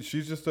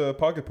 she's just a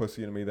pocket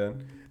pussy to me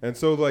then. And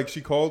so like she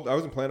called. I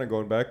wasn't planning on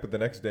going back, but the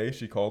next day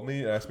she called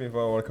me and asked me if I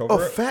want to come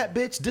over. fat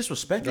bitch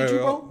disrespected you,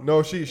 bro?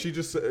 No, she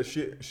just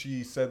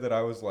she said that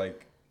I was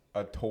like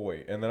a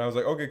toy, and then I was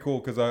like, okay, cool,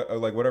 because I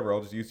like whatever,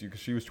 I'll just use you,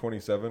 because she was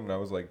 27 and I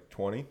was like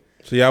 20.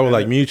 So y'all were And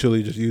like then-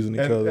 mutually just using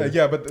each And, other.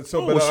 yeah, but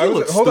so Oh, but she I was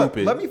looks hold stupid.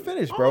 on, let me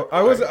finish, bro.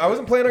 I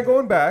wasn't planning on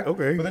going back.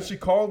 Okay. But then she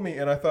called me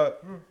and I thought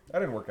I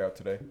didn't work out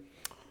today,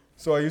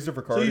 so I used it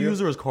for cardio. So you use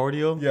her as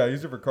cardio? Yeah, I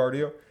used it for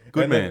cardio.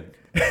 Good and man.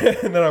 Then,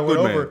 and then I went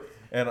Good man. over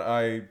and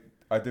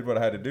I did what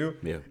I had to do.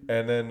 Yeah.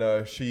 And then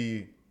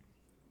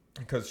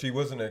because she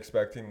wasn't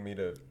expecting me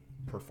to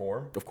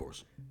perform. Of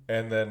course.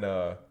 And then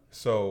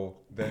so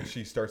then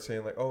she starts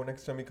saying like, oh,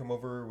 next time you come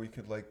over, we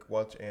could like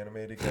watch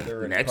anime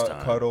together and Next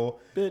time. cuddle.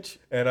 Bitch.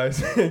 And I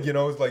said,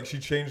 it's like she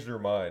changed her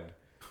mind.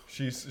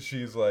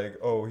 She's like,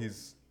 oh,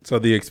 So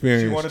the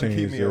experience she wanted to keep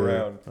changed me her-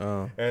 around.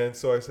 Oh. And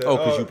so I said, Oh,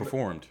 because you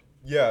performed.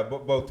 yeah,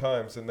 both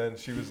times. And then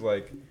she was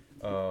like,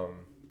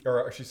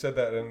 or she said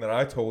that, and then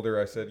I told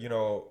her, I said,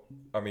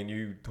 I mean,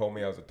 you told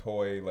me I was a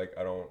toy. Like,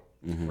 I don't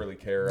really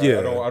care. Yeah.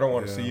 I don't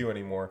want to see you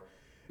anymore.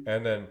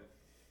 And then,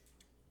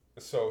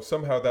 so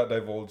somehow that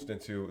divulged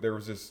into, there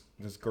was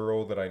this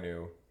girl that I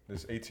knew,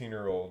 this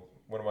 18-year-old,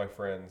 one of my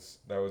friends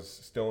that was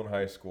still in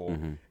high school.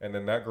 And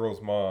then that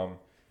girl's mom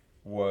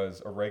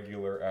was a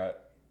regular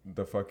at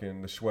the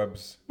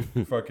Schweppes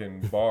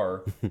fucking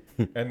bar.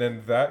 And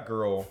then that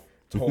girl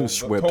told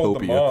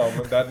the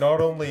mom that not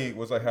only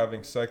was I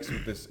having sex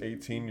with this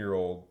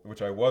 18-year-old,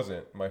 which I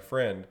wasn't, my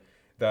friend,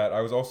 that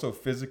I was also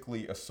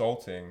physically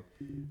assaulting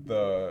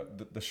the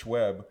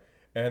Schweb.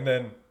 And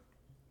then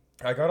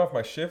I got off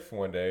my shift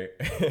one day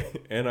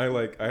and I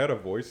had a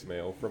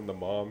voicemail from the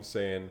mom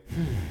saying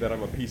that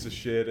I'm a piece of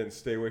shit and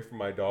stay away from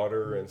my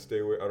daughter and stay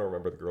away. I don't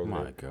remember the girl's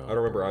name. God, I don't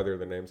remember either of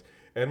the names.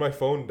 And my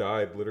phone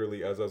died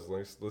literally as I was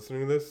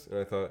listening to this. And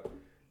I thought,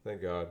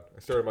 thank God. I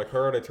started my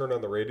car and I turned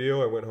on the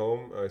radio. I went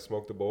home. I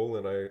smoked a bowl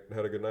and I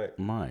had a good night.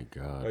 My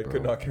God, I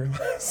could not care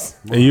less.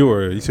 And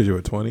you said you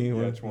were 20?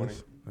 Yeah, 20.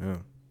 Yeah.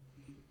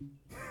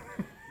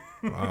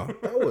 Wow.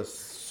 that was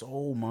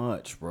so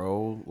much,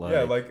 bro.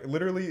 Like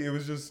literally, it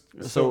was just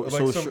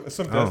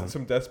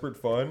some desperate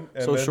fun.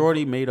 And so then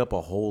Shorty made up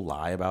a whole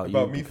lie about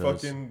me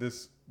fucking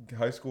this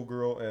high school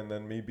girl and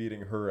then me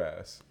beating her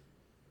ass.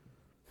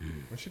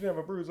 And she didn't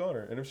have a bruise on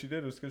her, and if she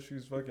did, it was because she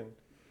was fucking,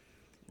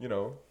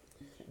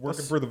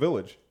 working for the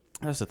village.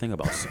 That's the thing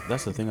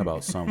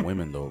about some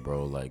women though,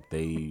 bro. Like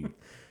they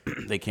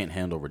can't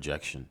handle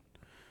rejection.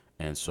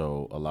 And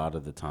so a lot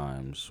of the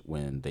times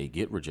when they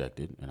get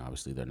rejected, and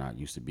obviously they're not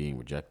used to being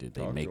rejected,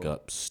 they make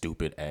up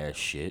stupid ass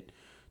shit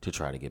to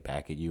try to get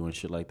back at you and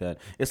shit like that.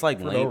 It's like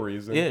for lame, no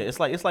reason. Yeah, it's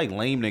like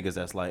lame niggas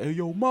that's like, hey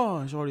yo,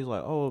 ma, Shorty's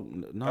like, oh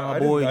nah, I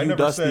boy, I you never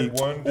dusty. said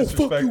one Oh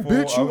fuck you,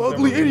 bitch, you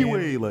ugly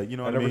anyway. Like you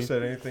know, I what I never mean?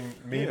 said anything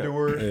mean to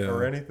her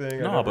or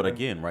anything. No, but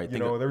again, right?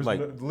 There's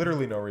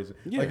literally no reason.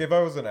 Yeah. Like if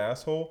I was an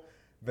asshole,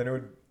 then it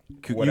would.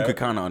 You could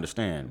kind of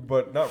understand,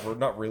 but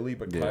not really,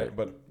 but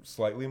but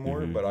slightly more.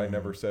 But I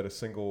never said a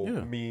single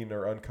mean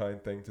or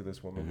unkind thing to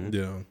this woman.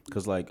 Yeah,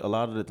 because like a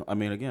lot of the, I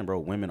mean, again, bro,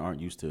 women aren't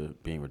used to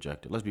being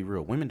rejected. Let's be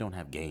real, women don't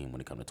have game when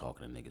it comes to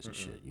talking to niggas and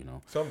shit. You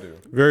know, some do.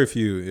 Very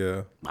few.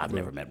 Yeah, I've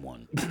never met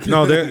one.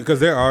 No, because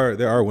there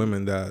are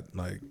women that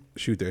like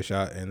shoot their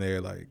shot and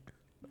they're like,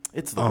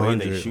 it's the way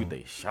they shoot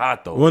their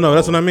shot though. Well, no,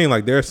 that's what I mean.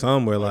 Like there's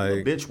some where like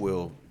a bitch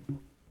will.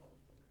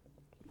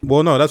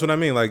 Well, no, that's what I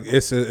mean. Like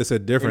it's a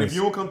difference. And if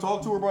you don't come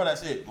talk to her, bro,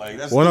 that's it. Like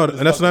that's. Well, no,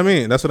 that's what I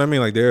mean. That's what I mean.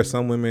 Like there are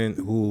some women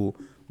who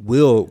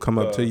will come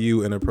up to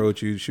you and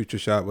approach you, shoot your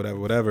shot,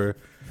 whatever.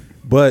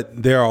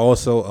 But there are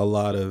also a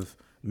lot of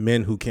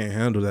men who can't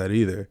handle that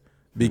either,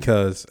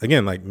 because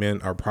again, like men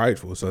are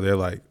prideful, so they're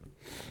like,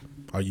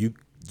 "Are you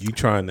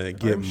trying to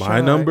get my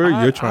number?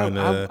 You're trying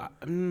to."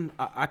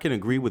 I can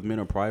agree with men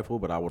are prideful,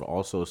 but I would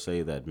also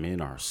say that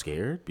men are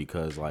scared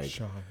because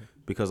like.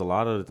 Because a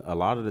lot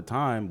of the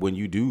time when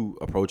you do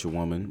approach a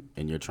woman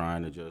and you're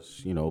trying to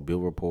just,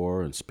 build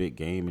rapport and spit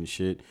game and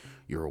shit,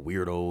 you're a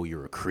weirdo,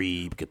 you're a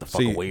creep, get the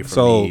fuck away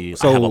from me.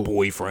 I have a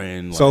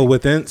boyfriend. So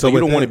you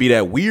don't want to be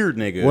that weird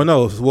nigga. Well,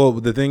 no. Well,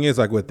 the thing is,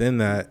 like within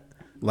that,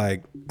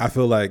 like I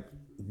feel like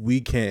we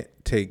can't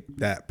take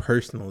that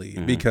personally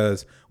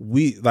because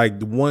we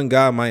like one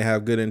guy might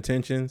have good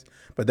intentions,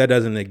 but that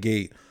doesn't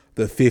negate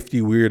the 50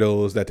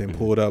 weirdos that then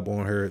pulled up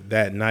on her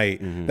that night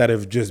that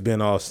have just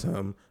been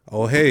awesome.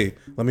 Oh, hey,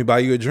 let me buy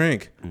you a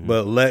drink,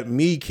 but let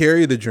me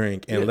carry the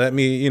drink and let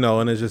me,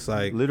 and it's just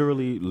like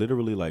literally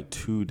like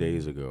 2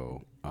 days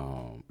ago.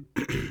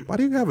 Why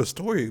do you have a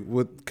story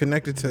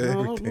connected to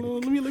everything?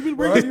 Let me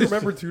Why do you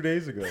remember 2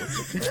 days ago?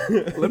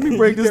 Let me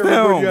break this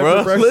down,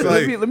 bro.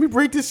 Let me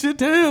break this shit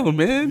down,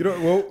 man.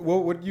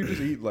 What did you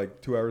just eat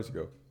like 2 hours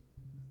ago?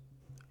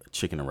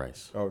 Chicken and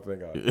rice. Oh,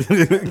 thank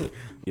God.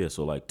 Yeah,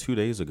 so like 2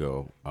 days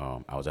ago,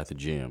 I was at the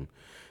gym,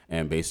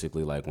 and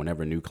basically like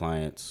whenever new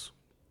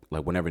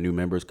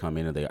members come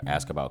in and they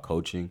ask about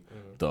coaching,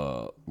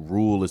 the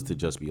rule is to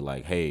just be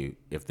like, hey,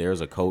 if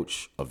there's a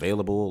coach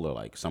available or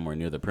like somewhere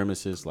near the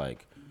premises,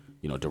 like,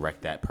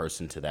 direct that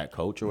person to that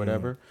coach or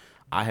whatever.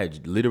 I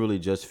had literally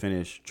just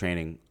finished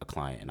training a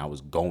client and I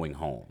was going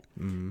home.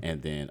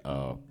 And then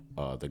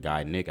the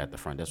guy, Nick, at the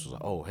front desk was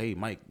like, oh, hey,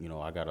 Mike,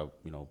 I got a,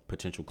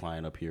 potential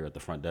client up here at the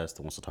front desk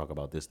that wants to talk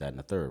about this, that, and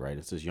the third, right?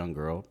 It's this young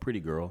girl, pretty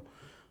girl.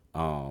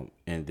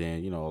 And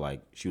then,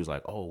 like she was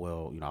like, oh,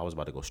 well, I was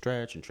about to go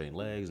stretch and train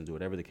legs and do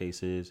whatever the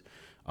case is.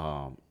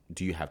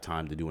 Do you have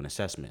time to do an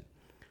assessment?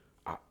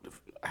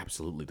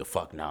 Absolutely the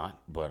fuck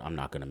not, but I'm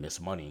not going to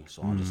miss money.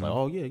 So I'm just like,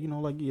 oh yeah,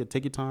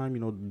 take your time,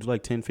 do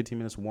like 10, 15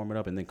 minutes to warm it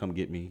up and then come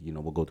get me.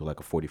 We'll go through like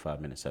a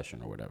 45-minute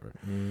session or whatever.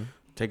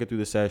 Take her through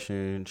the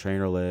session, train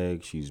her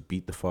legs. She's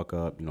beat the fuck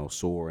up,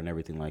 sore and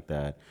everything like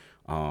that.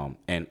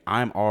 And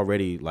I'm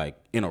already like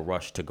in a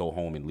rush to go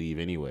home and leave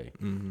anyway.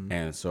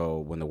 And so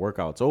when the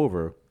workout's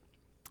over,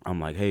 I'm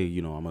like, hey,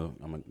 I'm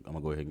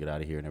gonna go ahead and get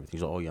out of here and everything.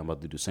 She's like, oh yeah, I'm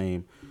about to do the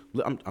same.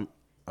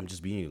 I'm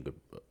just being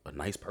a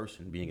nice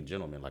person, being a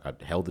gentleman. Like I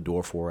held the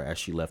door for her as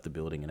she left the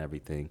building and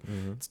everything.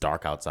 It's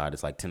dark outside.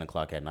 It's like 10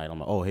 o'clock at night. I'm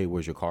like, oh, hey,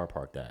 where's your car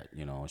parked at?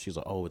 And she's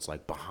like, oh, it's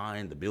like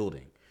behind the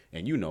building.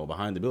 And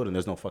behind the building,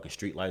 there's no fucking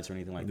street lights or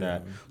anything like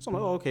that. So I'm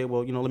like, oh, okay,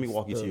 well, let me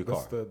walk you to your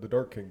car. That's the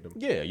Dark Kingdom.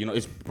 Yeah,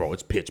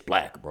 it's pitch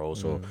black, bro.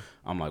 So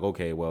I'm like,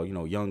 okay, well,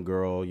 young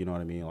girl, you know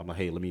what I mean? I'm like,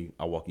 hey,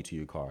 I'll walk you to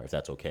your car if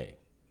that's okay.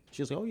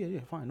 She's like, oh yeah,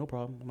 fine, no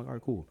problem. I'm like, all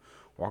right, cool.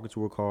 Walk her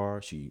to her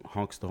car. She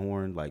honks the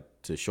horn like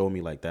to show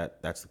me like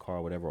that's the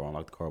car, whatever, or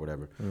unlock the car,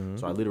 whatever.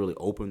 So I literally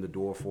opened the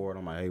door for her. And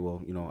I'm like, hey,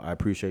 well, I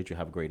appreciate you.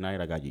 Have a great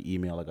night. I got your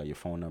email. I got your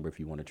phone number. If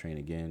you want to train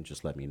again,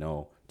 just let me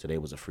know. Today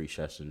was a free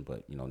session,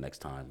 but next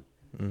time,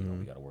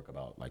 we got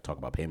to talk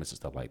about payments and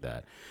stuff like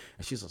that.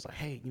 And she's just like,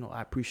 hey,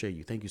 I appreciate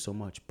you. Thank you so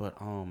much. But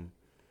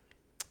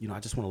I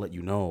just want to let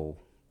you know,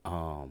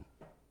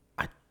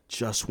 I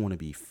just want to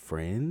be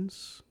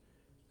friends.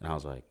 And I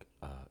was like,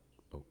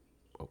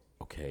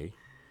 okay.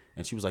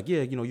 And she was like,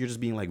 yeah, you're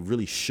just being like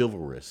really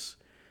chivalrous.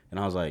 And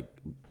I was like,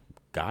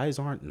 guys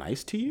aren't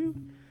nice to you?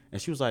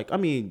 And she was like, I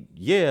mean,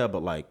 yeah,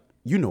 but like,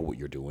 you know what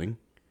you're doing.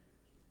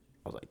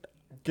 I was like,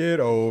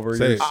 get over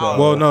Say, yourself.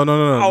 well, no.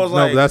 I was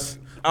like, that's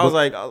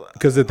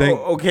because the thing.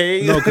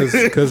 Okay. No,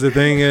 because the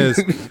thing is,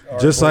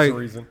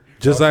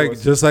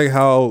 just like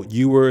how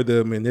you were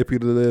the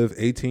manipulative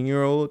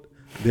 18-year-old,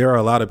 there are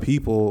a lot of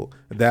people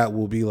that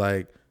will be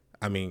like,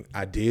 I mean,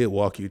 I did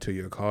walk you to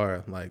your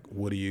car. Like,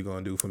 what are you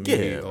gonna do for me?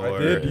 Yeah, or I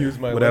did use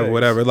my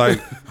whatever.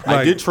 Like,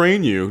 I did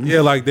train you.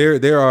 Yeah, like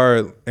there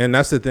are, and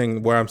that's the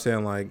thing where I'm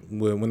saying like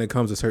when it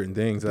comes to certain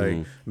things,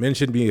 like men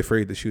shouldn't be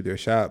afraid to shoot their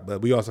shot,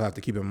 but we also have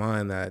to keep in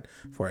mind that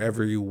for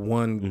every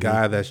one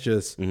guy that's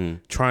just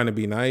trying to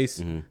be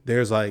nice,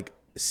 there's like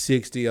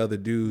 60 other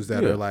dudes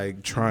that are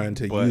like trying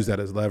to use that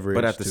as leverage.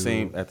 But at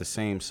the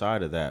same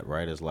side of that,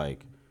 right, is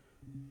like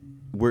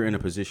we're in a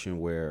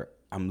position where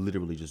I'm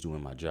literally just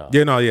doing my job.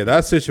 Yeah, no, yeah,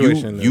 that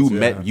situation. You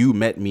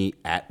met me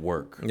at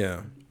work.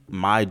 Yeah.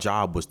 My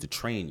job was to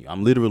train you.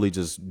 I'm literally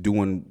just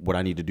doing what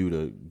I need to do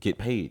to get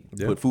paid,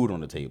 put food on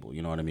the table.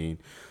 You know what I mean?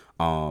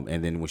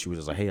 And then when she was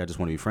just like, hey, I just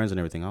want to be friends and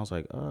everything, I was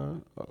like,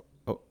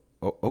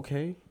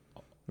 okay.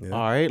 Yeah.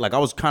 All right. Like I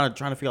was kind of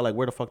trying to figure out like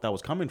where the fuck that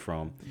was coming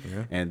from.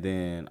 Yeah. And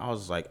then I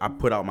was like, I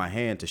put out my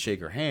hand to shake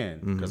her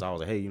hand because I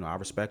was like, hey, I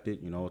respect it.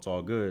 It's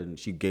all good. And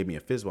she gave me a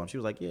fist bump. She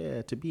was like,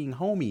 yeah, to being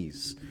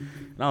homies.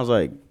 And I was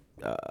like,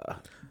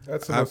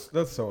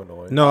 that's so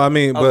annoying. No, I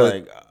mean,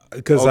 but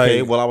because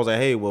okay, well, I was like,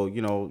 hey, well,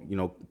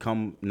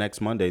 come next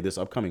Monday, this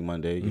upcoming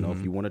Monday,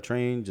 if you want to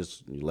train,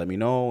 just let me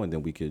know, and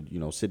then we could,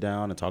 sit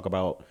down and talk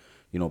about,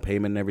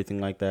 payment and everything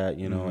like that,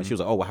 And she was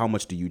like, oh, well, how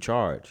much do you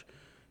charge?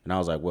 And I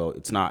was like, well,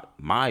 it's not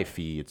my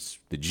fee, it's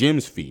the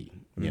gym's fee,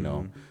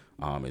 And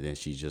then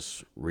she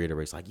just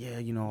reiterates like, yeah,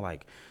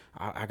 like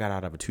I got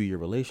out of a 2-year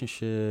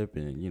relationship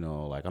and,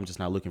 like I'm just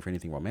not looking for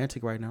anything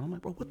romantic right now. I'm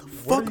like, bro, what the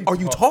fuck are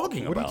you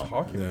talking about? What are you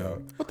talking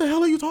about? What the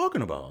hell are you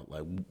talking about?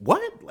 Like,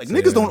 what? Like,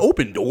 niggas don't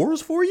open doors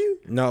for you?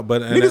 No,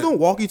 but niggas don't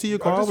walk you to your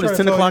car when it's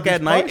 10 o'clock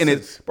at night and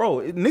it's,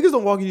 niggas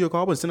don't walk you to your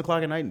car when it's 10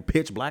 o'clock at night and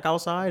pitch black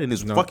outside and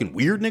there's fucking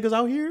weird niggas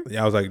out here?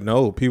 Yeah, I was like,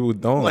 no, people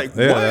don't. Like,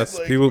 yeah, what? That's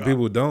like,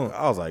 people don't.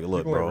 I was like,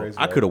 look, bro,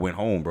 I could have went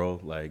home, bro.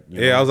 Like,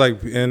 I was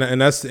like,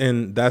 and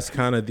that's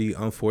kind of the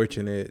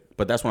unfortunate.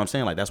 But that's what I'm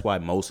saying. Like, that's why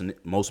most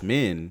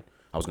men,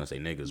 I was gonna say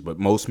niggas, but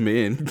most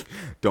men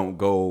don't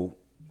go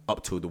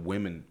up to the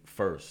women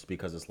first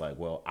because it's like,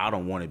 well, I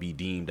don't want to be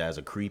deemed as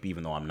a creep,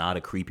 even though I'm not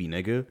a creepy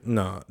nigga.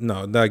 No.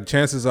 Like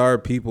chances are,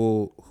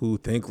 people who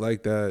think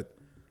like that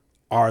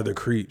are the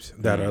creeps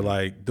that are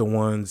like the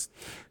ones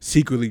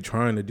secretly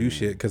trying to do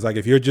shit. Because like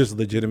if you're just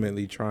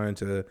legitimately trying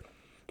to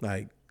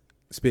like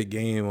spit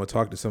game or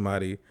talk to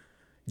somebody,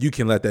 you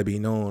can let that be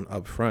known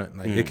up front.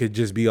 Like it could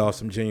just be off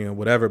some genuine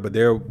whatever. But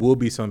there will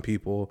be some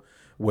people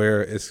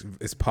where it's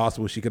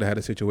possible she could have had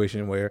a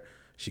situation where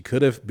she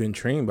could have been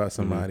trained by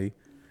somebody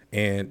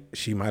and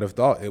she might have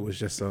thought it was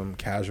just some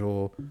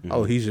casual,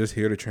 oh, he's just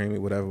here to train me,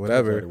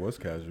 whatever. It was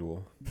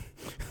casual.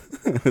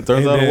 It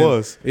turns out it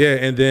was. Yeah,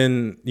 and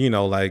then,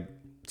 like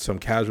some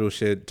casual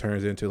shit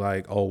turns into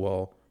like, oh,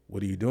 well,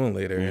 what are you doing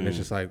later? And it's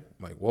just like,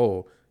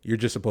 whoa, you're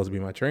just supposed to be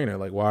my trainer.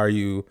 Like, why are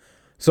you...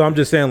 So I'm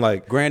just saying,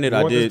 like, granted,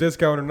 I did this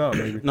discount or not,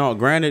 maybe. No,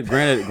 granted,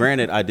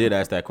 I did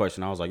ask that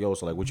question. I was like, yo,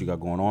 so like, what you got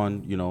going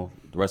on?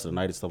 The rest of the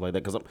night and stuff like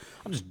that. Because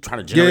I'm just trying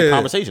to generate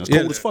conversation. It's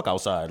cold as fuck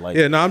outside. Like,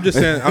 yeah, no, I'm just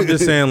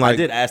saying, like, I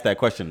did ask that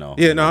question though.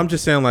 Yeah, no, I'm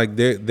just saying, like,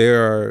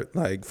 there are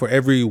like for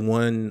every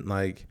one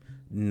like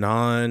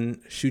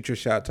non-shoot your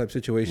shot type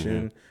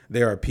situation,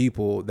 there are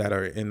people that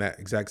are in that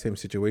exact same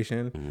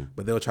situation,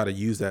 but they'll try to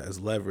use that as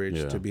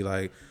leverage to be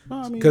like,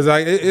 because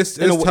it's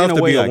tough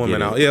to be a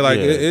woman out. Yeah, like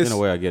it's in a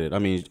way I get it. I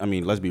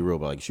mean, let's be real,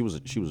 but like she was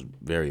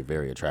very,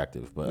 very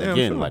attractive. But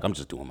again, like I'm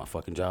just doing my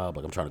fucking job.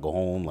 Like I'm trying to go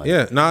home. Like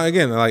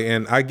again, like,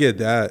 and I get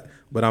that,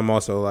 but I'm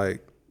also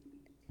like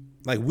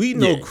we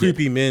know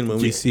creepy men when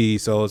we see,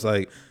 so it's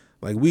like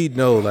we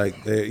know,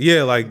 like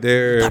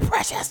they're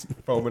precious,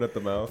 foaming at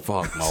the mouth.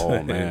 Fuck,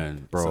 oh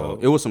man, bro. So,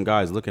 it was some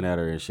guys looking at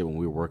her and shit when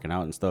we were working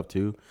out and stuff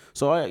too.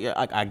 So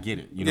I get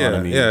it. You know what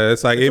I mean? Yeah,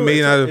 it's like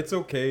it's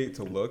okay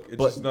to look.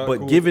 It's just not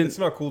cool. It's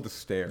not cool to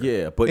stare.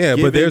 Yeah, but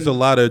but there's a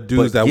lot of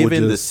dudes that would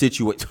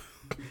just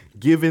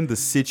given the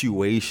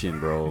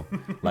situation, bro.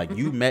 Like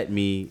you met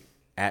me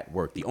at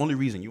work. The only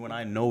reason you and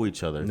I know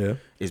each other Yeah.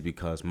 is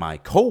because my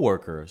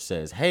coworker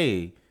says,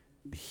 "Hey,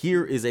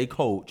 here is a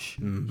coach.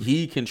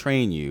 He can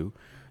train you."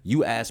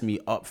 You ask me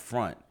up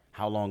front,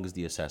 how long is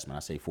the assessment?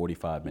 I say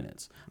 45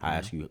 minutes. I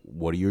ask you,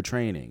 what are your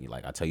training?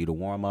 Like, I tell you to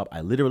warm up.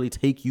 I literally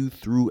take you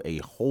through a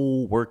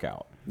whole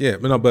workout. Yeah,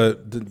 but no,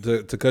 but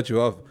to cut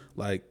you off,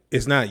 like,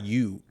 it's not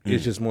you.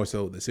 It's just more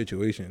so the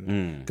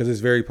situation. Because it's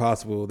very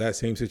possible that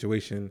same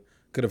situation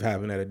could have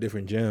happened at a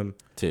different gym,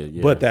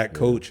 but that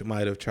coach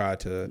might have tried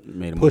to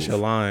push a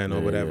line or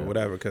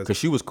whatever. Because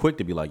she was quick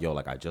to be like, yo,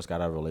 like, I just got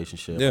out of a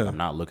relationship. Yeah. Like, I'm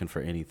not looking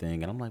for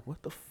anything. And I'm like,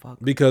 what the fuck?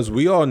 Because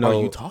we all know,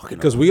 are you talking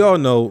because about? we all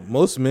know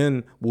most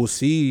men will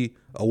see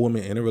a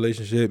woman in a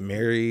relationship,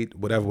 married,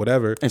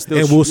 whatever,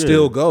 and will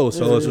still go.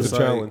 So it's just a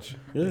like, challenge.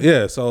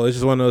 Yeah, so it's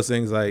just one of those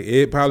things. Like,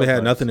 it probably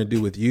had nothing to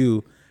do with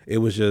you. It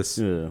was just,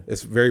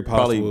 it's very possible.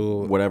 Probably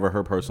whatever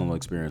her personal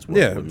experience was.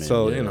 Yeah, with men.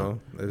 so, you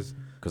know.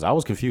 Because I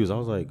was confused. I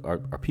was like, are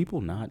people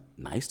not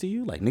nice to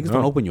you? Like, niggas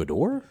don't open your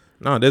door?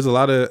 No, there's a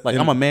lot of... Like,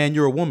 I'm a man,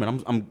 you're a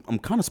woman. I'm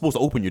kind of supposed to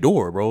open your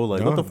door, bro.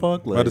 Like, what the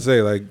fuck? Like, about to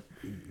say, like,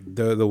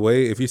 the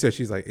way... If you said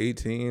she's like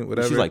 18,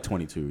 whatever... She's like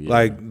 22, yeah.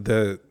 Like,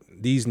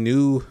 these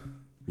new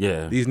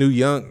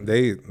young...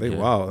 They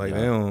wild. Like,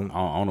 they don't...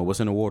 I don't know what's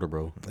in the water,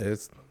 bro.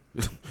 It's...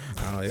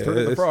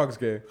 Turning the frogs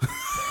gay.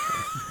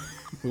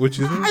 What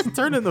you think? It's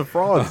turning the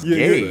frogs You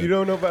gay.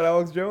 don't know about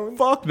Alex Jones?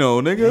 Fuck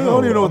no, nigga. I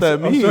don't even know what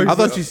that means. sure I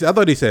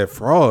thought he said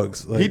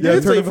frogs. Like, He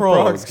did say turning the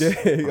frogs. gay.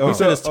 He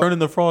said it's turning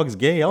the frogs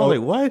gay. I was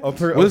like, what?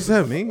 what does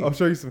that mean? I'll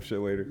show you some shit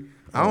later.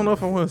 I don't know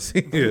if I want to see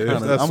it.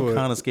 I'm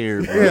kind of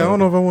scared, bro. Yeah, I don't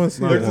know if I want to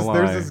see There's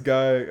it. this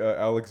guy,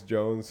 Alex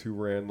Jones, who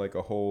ran like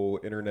a whole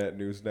internet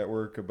news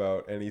network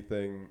about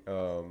anything,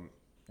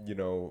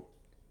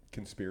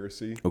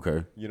 conspiracy.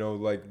 Okay.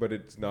 But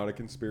it's not a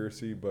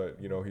conspiracy. But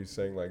he's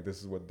saying like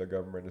this is what the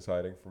government is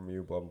hiding from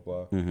you, blah blah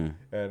blah. Mm-hmm.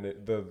 And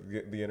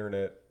the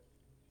internet,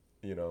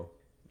 the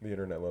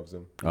internet loves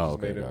him. Oh, Just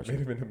okay, made gotcha.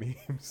 him into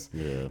memes.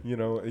 Yeah.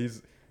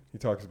 He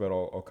talks about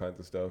all kinds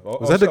of stuff.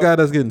 Was that the guy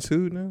that's getting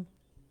sued now?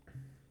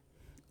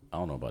 I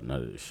don't know about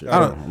none of this shit. I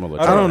don't know.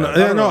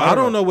 I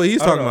don't know what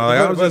he's talking about. Like,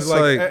 I was just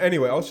like,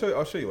 anyway, I'll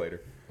show you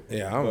later.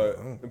 yeah.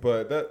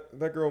 But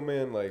that girl,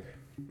 man, like,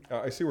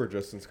 I see where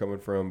Justin's coming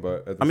from,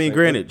 but at the I mean, same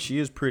granted, she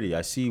is pretty.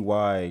 I see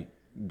why,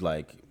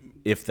 like,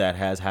 if that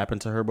has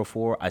happened to her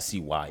before, I see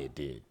why it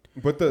did.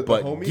 But the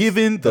homies,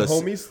 given the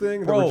homies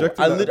thing, bro,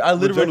 I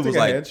literally was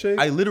like, handshake?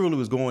 I literally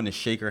was going to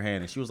shake her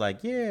hand, and she was like,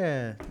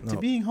 "Yeah, to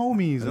being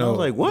homies," and I was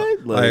like,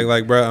 "What?"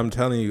 Like, bro, I'm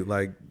telling you,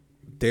 like,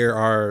 there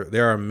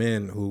are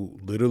men who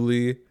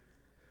literally,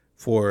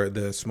 for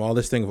the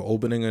smallest thing of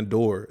opening a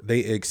door,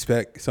 they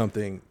expect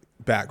something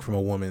back from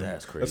a woman.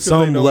 That's crazy.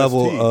 Some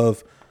level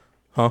of,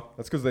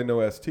 That's because they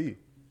know ST.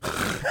 They're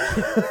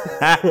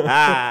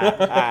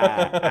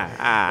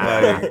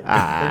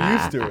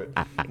used to it.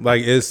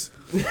 like it's.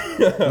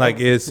 Like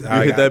it's, You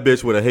hit that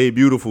bitch with a "Hey,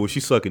 beautiful,"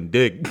 she's sucking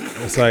dick.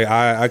 It's like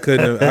I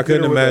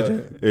couldn't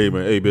imagine. Hey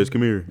man, hey bitch,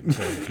 come here.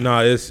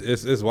 No,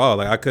 it's wild.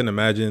 Like, I couldn't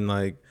imagine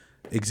like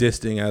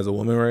existing as a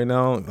woman right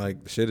now.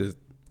 Like, shit is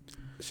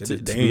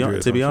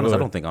dangerous. To be honest, sure. I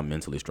don't think I'm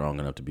mentally strong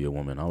enough to be a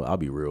woman. I'll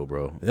be real,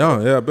 bro.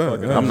 Yeah, I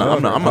bet. Yeah, I'm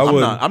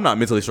not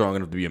mentally strong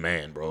enough to be a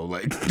man, bro.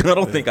 Like, I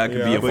don't think I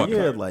could be a fucking.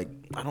 Yeah, like,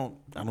 I don't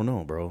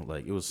know, bro.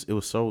 Like, it was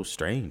so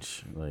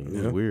strange. Like, it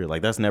was weird.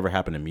 Like, that's never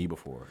happened to me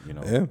before.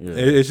 Yeah.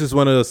 It's just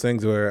one of those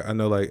things where I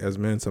know, like, as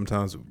men,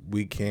 sometimes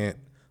we can't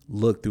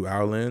look through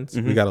our lens.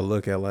 We got to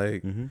look at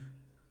like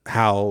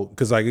how,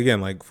 because like,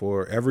 again, like,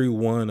 for every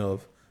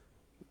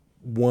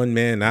one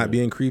man not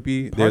being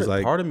creepy, there's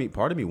like part of me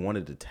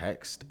wanted to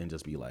text and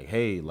just be like,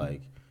 hey,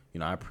 like,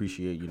 I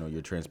appreciate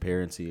your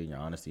transparency and your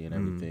honesty and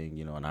everything,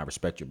 and I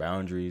respect your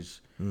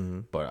boundaries,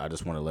 but I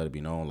just want to let it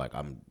be known, like,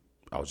 I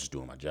was just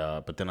doing my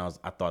job. But then I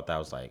thought that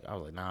was like,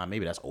 nah,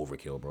 maybe that's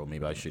overkill, bro.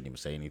 Maybe I shouldn't even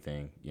say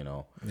anything,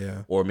 Yeah.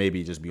 Or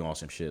maybe just be on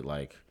some shit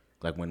like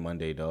when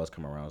Monday does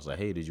come around, it's like,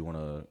 hey, did you want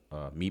to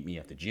meet me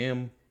at the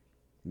gym?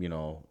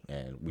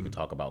 And we could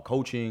talk about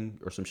coaching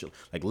or some shit.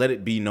 Like, let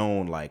it be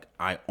known, like,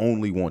 I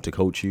only want to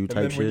coach you type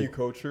shit. And then when you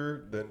coach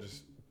her, then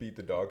just beat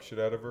the dog shit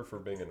out of her for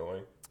being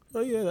annoying.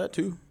 Oh, yeah, that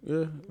too.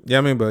 Yeah. Yeah,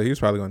 I mean, but he was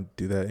probably going to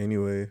do that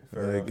anyway.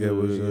 Like, it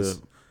was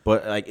just...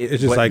 But like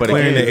it's just like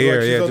clearing the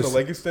air. She's yeah, on just the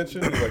leg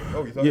extension. He's like,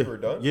 oh, you thought you were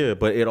done? Yeah,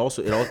 but it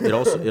also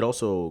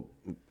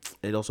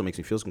makes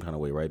me feel some kind of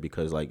way, right?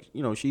 Because like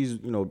she's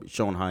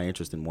showing high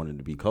interest in wanting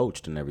to be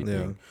coached and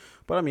everything. Yeah.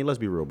 But I mean, let's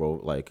be real, bro.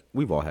 Like,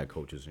 we've all had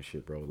coaches and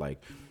shit, bro.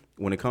 Like,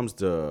 when it comes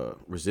to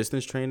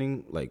resistance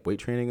training, like weight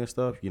training and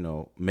stuff,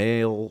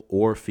 male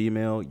or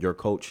female, your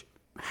coach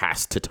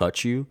has to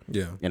touch you,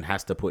 and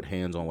has to put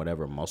hands on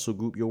whatever muscle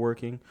group you're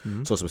working.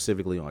 So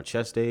specifically on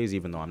chest days,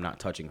 even though I'm not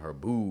touching her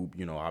boob,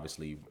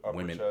 obviously Upper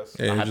women, chest.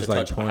 Yeah, I have just to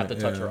like touch, I have to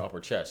point- touch yeah. her upper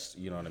chest.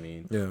 You know what I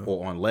mean? Yeah.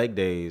 Or on leg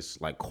days,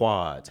 like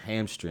quads,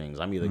 hamstrings,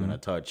 I'm either gonna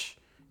touch,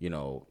 you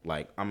know,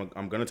 like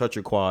I'm gonna touch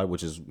your quad,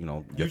 which is, you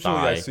know, your Usually,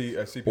 thigh.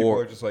 I see people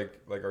are just like,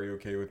 are you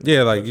okay with?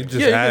 Yeah, like you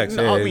just ask.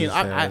 No, I yeah, mean,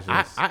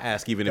 just- I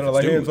ask even if Kinda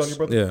it's like hands dudes.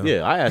 on your brother.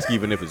 Yeah. I ask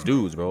even if it's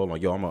dudes, bro. I'm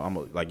like,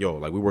 yo,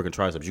 like we working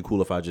triceps. You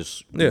cool if I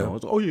just, you know,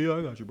 it's, oh yeah,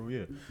 I got you, bro.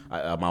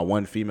 Yeah. My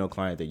one female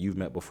client that you've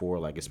met before,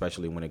 like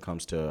especially when it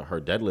comes to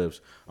her deadlifts,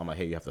 I'm like,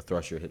 hey, you have to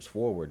thrust your hips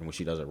forward, and when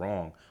she does it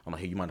wrong, I'm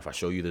like, hey, you mind if I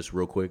show you this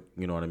real quick?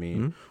 You know what I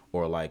mean?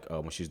 Or like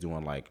when she's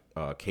doing like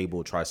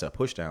cable tricep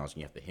push downs, and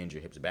you have to hinge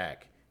your hips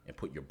back and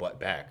put your butt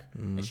back,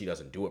 and she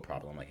doesn't do it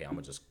properly. I'm like, hey, I'm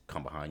gonna just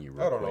come behind you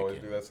real I quick. don't always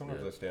and- do that.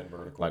 Sometimes I stand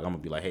vertical. Like I'm gonna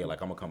be like, hey,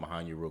 like I'm gonna come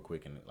behind you real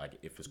quick, and like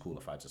if it's cool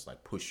if I just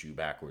like push you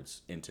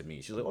backwards into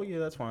me. She's like, oh yeah,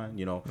 that's fine,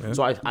 you know.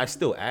 So I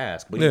still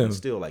ask, but even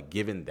still, like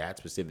given that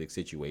specific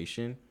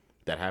situation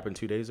that happened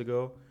 2 days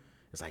ago,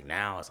 it's like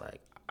now it's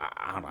like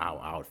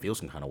I would feel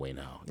some kind of way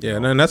now. you Yeah,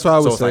 know? and that's why I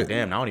would So it's say. like,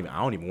 damn, I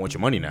don't even want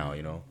your money now,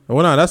 you know.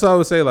 Well, no, that's what I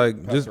would say.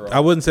 Like, just her off.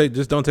 I wouldn't say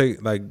just don't take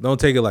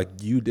it like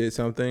you did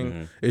something.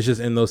 Mm-hmm. It's just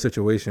in those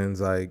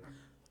situations, like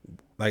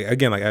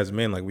again, like as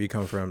men, like we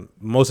come from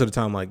most of the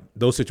time, like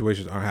those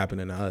situations aren't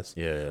happening to us.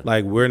 Yeah.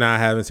 like we're not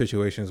having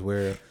situations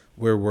where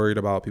we're worried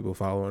about people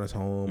following us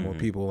home Mm-hmm. or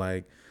people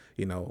like.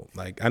 You know,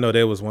 like I know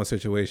there was one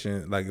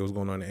situation like it was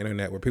going on the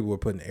internet where people were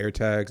putting air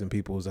tags in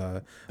people's They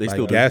like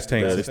still do. gas Yeah,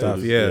 tanks they and still stuff.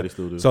 do. Yeah. Yeah, they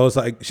still do. So it's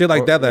like shit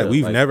like that Yeah,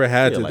 we've like- never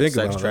had yeah, to like think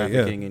sex about.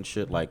 trafficking Yeah. and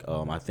shit. Like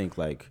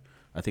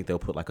I think they'll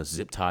put like a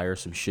zip tie or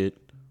some shit.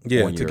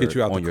 Yeah, on to get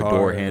you out on the your car,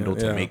 door yeah, handle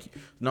yeah. to make.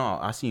 No,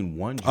 I seen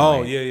one. Oh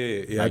joint,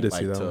 yeah. I did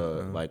see that.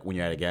 one. Like when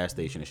you're at a gas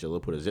station and shit,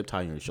 they'll put a zip tie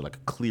on your shit, like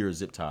a clear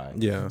zip tie.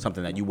 Yeah.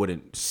 something that you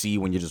wouldn't see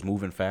when you're just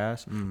moving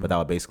fast, but that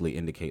would basically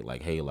indicate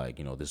like, hey, like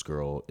you know, this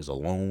girl is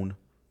alone.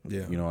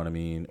 Yeah. You know what I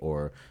mean?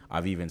 Or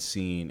I've even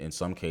seen in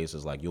some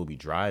cases like you'll be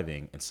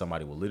driving and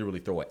somebody will literally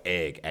throw an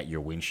egg at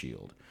your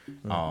windshield.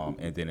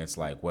 And then it's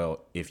like,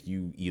 well, if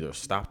you either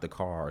stop the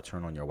car or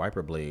turn on your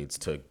wiper blades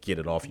to get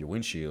it off your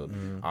windshield,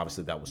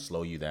 obviously that will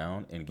slow you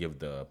down and give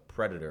the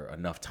predator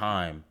enough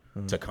time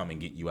to come and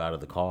get you out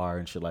of the car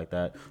and shit like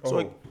that. So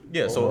like,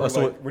 yeah, Or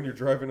so like when you're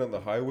driving on the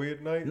highway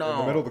at night in the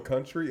No. middle of the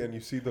country and you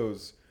see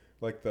those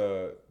like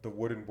the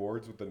wooden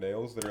boards with the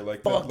nails that are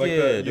like Fuck like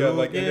yeah, the, dude,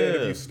 like and then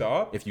if yeah. you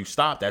stop, if you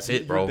stop, that's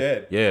it, bro. you're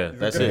dead. Yeah, You're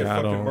that's gonna it. get I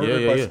fucking don't-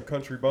 murdered yeah, by yeah. some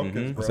country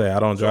bumpkins, I bro. say I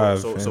don't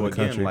drive. So in the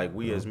again, country. like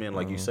we as men,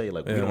 like you say,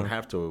 like we Yeah. don't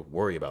have to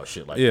worry about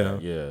shit like Yeah.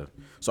 that. Yeah.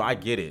 So I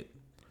get it,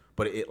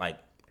 but it like,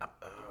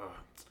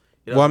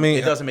 it Well, I mean,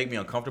 it doesn't make me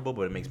uncomfortable,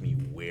 but it makes me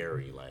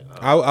wary. Like,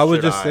 I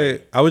would should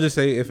just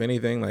say if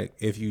anything, like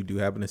if you do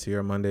happen to see her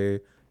on Monday,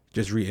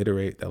 just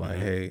reiterate that like,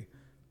 hey,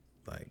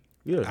 like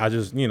Yeah. I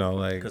just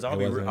like Because it I'll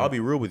wasn't- be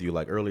real with you.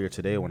 Like earlier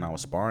today when I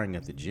was sparring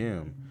at the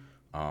gym,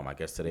 I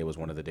guess today was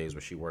one of the days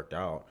where she worked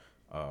out.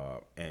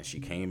 And she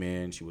came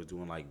in, she was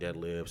doing like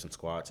deadlifts and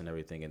squats and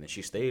everything, and then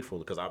she stayed for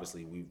because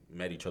obviously we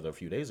met each other a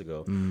few days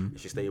ago. And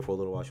she stayed for a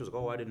little while. She was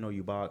like, "Oh, I didn't know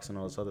you box and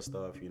all this other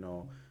stuff," you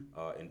know.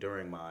 And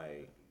during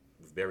my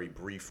very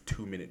brief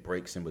 2-minute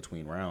breaks in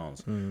between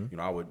rounds, you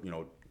know, I would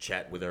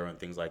chat with her and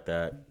things like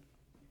that,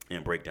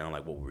 and break down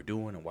like what we were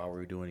doing and why we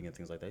were doing it and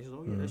things like that. She's like,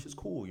 "Oh yeah, that's just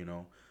cool," you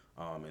know.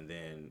 And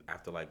then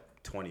after like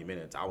 20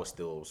 minutes, I was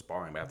still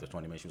sparring, but after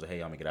 20 minutes, she was like, "Hey,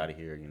 I'm gonna get out of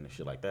here," and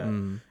shit like that.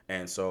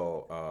 And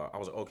so I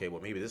was like, "Okay,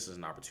 well maybe this is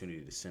an opportunity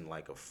to send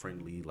like a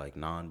friendly, like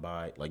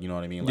non-bite, like you know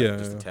what I mean, like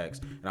just a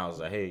text." And I was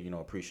like, "Hey,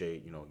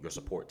 appreciate your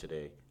support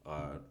today.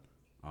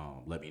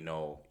 Let me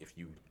know if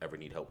you ever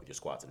need help with your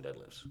squats and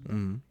deadlifts."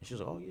 And she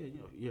was like, "Oh yeah,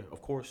 yeah,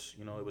 of course.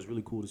 It was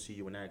really cool to see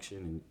you in action."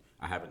 And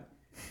I haven't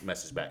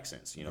messaged back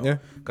since, Yeah.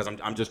 because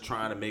I'm just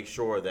trying to make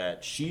sure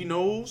that she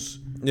knows.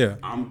 Yeah.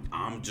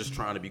 I'm just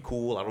trying to be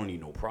cool. I don't need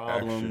no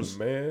problems. Action,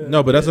 man.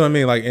 No, but that's what I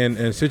mean. Like in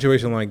a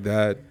situation like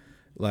that,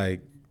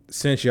 like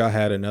since y'all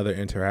had another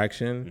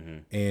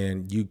interaction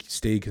and you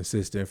stayed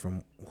consistent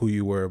from who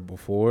you were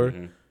before,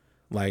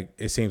 like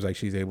it seems like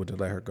she's able to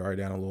let her guard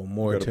down a little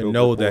more Gotta to build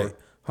know rapport. that.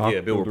 Huh?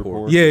 Yeah, build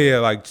rapport. Yeah,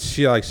 like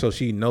so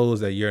she knows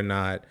that you're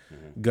not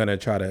gonna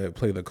try to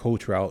play the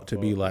coach route to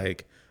be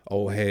like,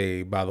 oh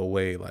hey, by the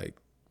way, like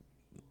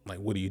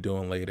what are you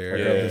doing later?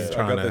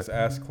 I got this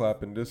ass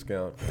clapping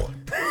discount.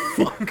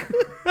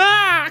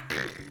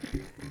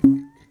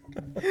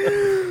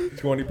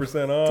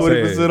 20% off.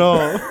 20%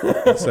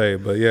 off. say,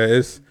 but yeah,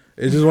 it's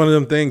just one of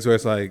them things where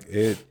it's like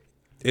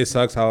it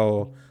sucks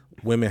how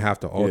women have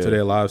to alter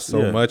their lives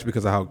so much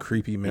because of how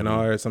creepy men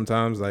are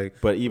sometimes. Like,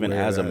 But even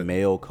where as a that-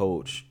 male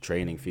coach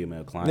training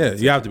female clients,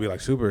 yeah, you have to be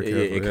like super careful.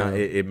 it, yeah.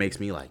 it makes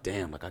me like,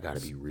 damn, like I gotta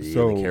be really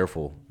So,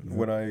 careful.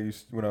 When I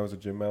was a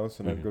gym mouse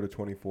and I'd go to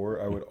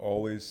 24, I would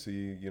always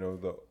see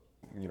the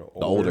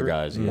older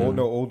guys, yeah.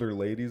 older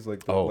ladies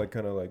like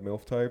kind of like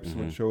MILF types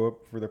would show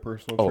up for their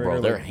personal Oh, trainer.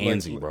 bro, they're like,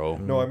 handsy, bro.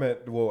 No, I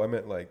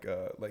meant like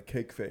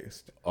cake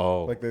faced.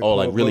 Oh, Like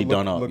really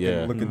done up,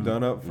 looking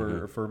done up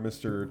for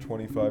Mr.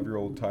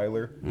 25-year-old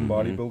Tyler,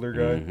 bodybuilder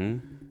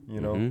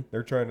guy.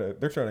 They're trying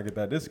to get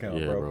that discount,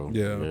 yeah, bro. bro.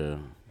 Yeah.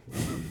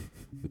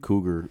 The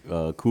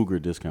cougar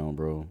discount,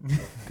 bro.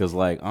 Because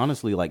like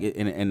honestly, like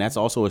and that's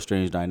also a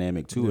strange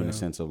dynamic too, in the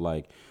sense of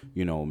like,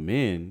 you know,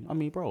 men. I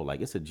mean, bro,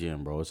 like it's a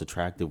gym, bro. It's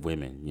attractive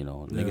women. You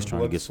know, niggas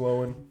trying to get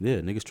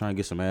niggas trying to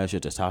get some ass. Your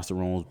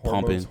testosterone's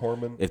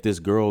pumping. If this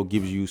girl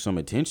gives you some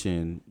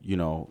attention, you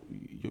know,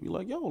 you'll be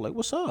like, yo, like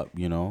what's up,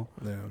 you know.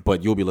 Yeah.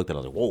 But you'll be looked at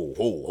as like, whoa,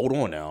 hold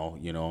on now,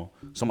 you know.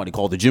 Somebody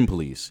called the gym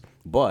police.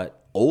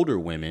 But older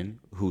women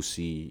who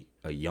see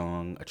a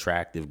young,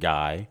 attractive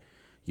guy,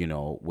 you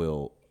know,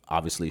 will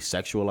obviously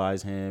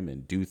sexualize him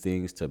and do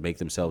things to make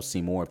themselves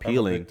seem more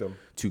appealing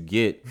to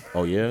get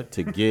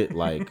to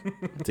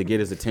get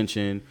his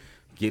attention,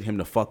 get him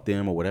to fuck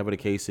them or whatever the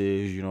case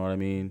is, you know what I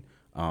mean?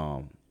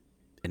 And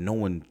no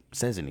one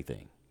says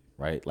anything,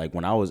 right? Like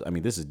when I was, I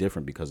mean, this is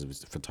different because of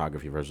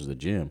photography versus the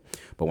gym,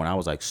 but when I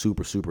was like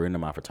super into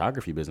my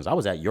photography business, I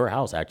was at your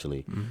house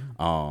actually.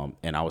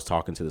 And I was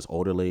talking to this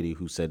older lady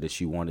who said that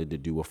she wanted to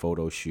do a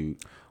photo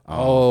shoot.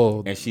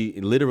 And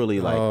she literally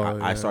like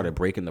I started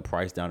breaking the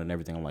price down and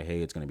everything. I'm like, hey,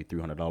 it's gonna be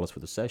 $300 for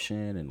the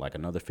session and like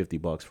another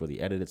 $50 for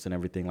the edits and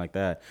everything like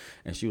that.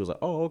 And she was like,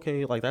 oh,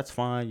 okay, like that's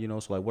fine, you know.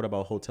 So like, what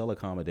about hotel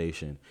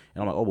accommodation?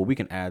 And I'm like, oh, well, we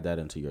can add that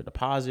into your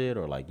deposit,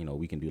 or like, you know,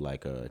 we can do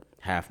like a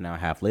half now,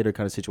 half later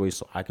kind of situation,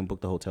 so I can book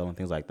the hotel and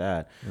things like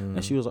that.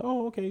 And she was like,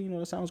 oh, okay, you know,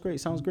 that sounds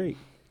great.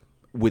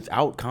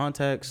 Without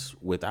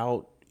context,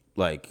 without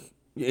like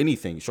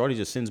anything, Shorty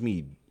just sends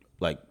me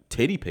like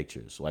titty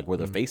pictures, like where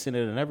they're facing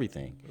it and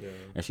everything. Yeah.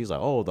 And she's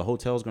like, oh, the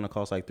hotel's gonna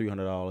cost like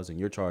 $300 and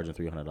you're charging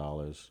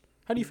 $300.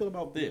 How do you feel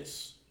about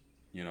this?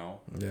 You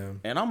know? Yeah.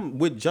 And I'm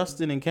with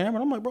Justin and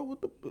Cameron. I'm like, bro,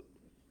 what the hell?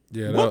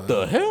 Yeah,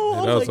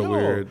 that was like,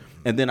 weird.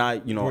 And then I,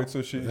 you know, wait,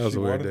 so she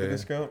wanted the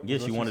discount? Yeah,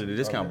 she wanted a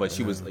discount, but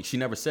she was like, she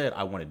never said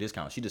I want a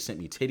discount. She just sent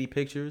me titty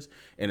pictures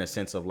in a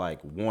sense of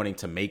like wanting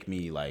to make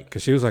me like,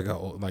 because she was like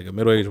a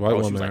middle-aged white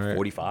woman, she was like right?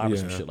 45 or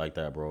some shit like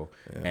that, bro.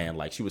 Yeah. And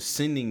like she was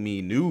sending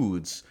me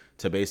nudes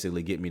to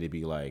basically get me to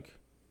be like,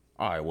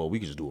 all right, well, we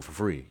could just do it for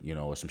free, you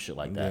know, or some shit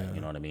like that. Yeah. You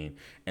know what I mean?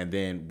 And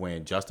then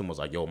when Justin was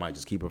like, yo, Mike,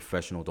 just keep it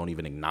professional. Don't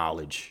even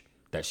acknowledge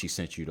that she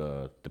sent you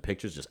the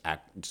pictures. Just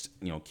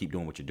you know, keep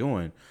doing what you're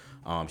doing.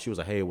 She was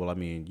like, hey, well, I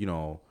mean, you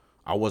know,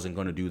 I wasn't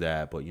going to do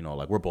that, but, you know,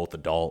 like we're both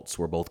adults.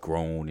 We're both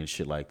grown and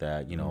shit like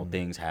that. You know,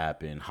 things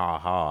happen. Ha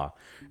ha.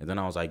 And then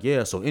I was like,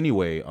 yeah, so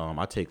anyway,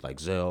 I take like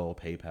Zelle,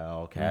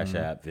 PayPal, Cash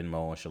App,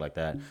 Venmo and shit like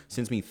that.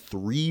 Sends me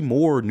 3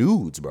 more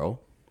nudes, bro,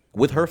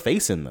 with her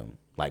face in them.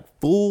 Like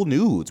full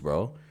nudes,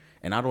 bro.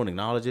 And I don't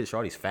acknowledge it.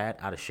 Shorty's fat,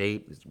 out of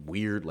shape. It's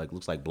weird, like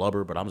looks like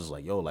blubber. But I'm just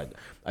like, yo, like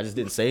I just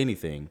didn't say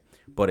anything.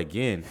 But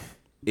again,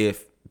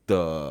 if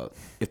the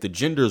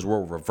genders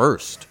were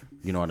reversed,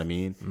 you know what I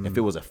mean? If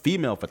it was a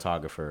female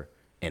photographer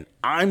and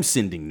I'm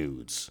sending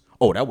nudes,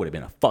 oh, that would have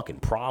been a fucking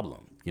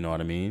problem. You know what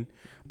I mean?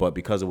 But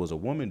because it was a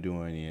woman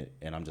doing it,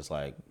 and I'm just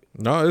like,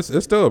 no, it's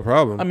still a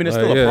problem. I mean, it's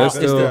still a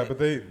problem. Yeah, but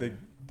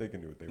they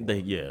can do what they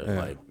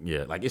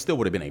want. Like it still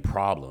would have been a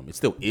problem. It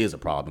still is a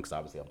problem because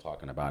obviously I'm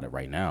talking about it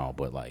right now.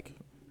 But like,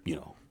 you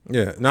know,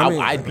 yeah, no,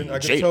 I can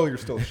tell you're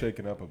still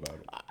shaken up about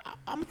it.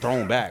 I'm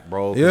thrown back,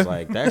 bro. Cause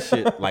like that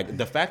shit, like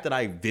the fact that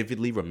I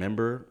vividly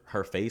remember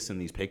her face in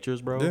these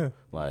pictures, bro.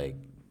 Like,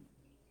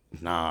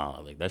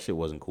 nah, like that shit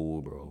wasn't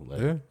cool, bro.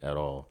 Like at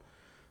all.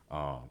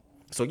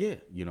 So yeah,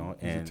 you know,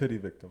 and he's a titty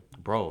victim,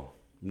 bro.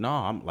 No,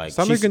 I'm like,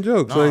 stop making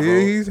jokes. Nah, like,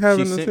 he's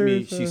having a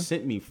serious. She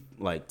sent me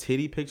like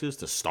titty pictures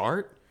to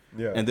start.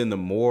 Yeah. And then the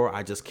more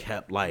I just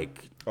kept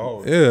like,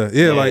 like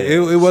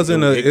it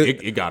wasn't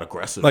it got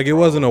aggressive. Like it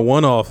wasn't a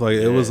one off. Like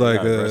it was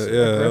like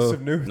aggressive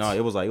nudes. No,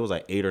 it was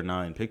like 8 or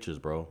 9 pictures,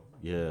 bro.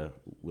 Yeah,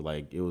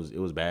 like it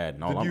was bad.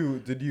 No,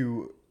 did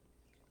you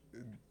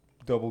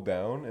double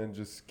down and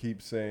just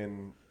keep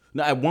saying?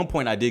 No, at one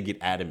point I did get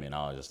adamant.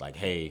 I was just like,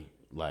 hey,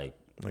 like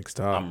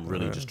stop. I'm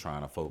really just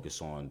trying to focus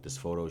on this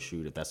photo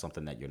shoot. If that's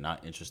something that you're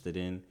not interested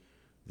in,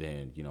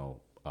 then you know.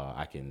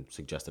 I can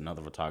suggest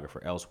another photographer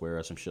elsewhere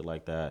or some shit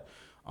like that.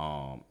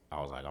 I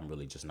was like, I'm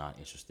really just not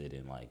interested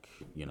in like,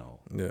 you know,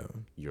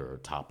 your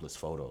topless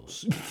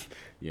photos,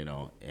 you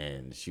know.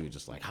 And she was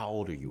just like, how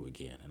old are you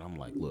again? And I'm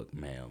like, look,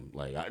 ma'am,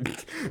 like, I'm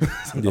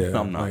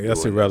not. Like,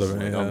 that's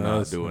irrelevant. Like, I'm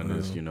not doing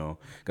this, you know,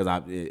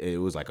 because it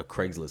was like a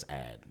Craigslist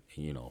ad,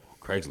 you know.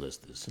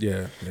 Craigslist is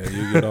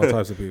you get all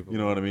types of people. You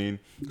know what I mean?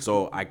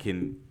 So I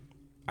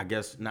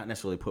guess not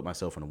necessarily put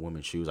myself in a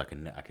woman's shoes. I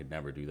could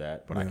never do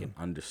that, but I can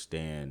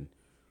understand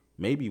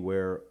maybe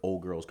where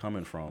old girl's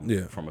coming from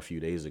a few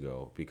days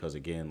ago, because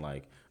again,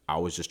 like I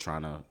was just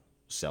trying to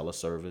sell a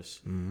service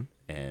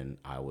and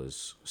I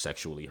was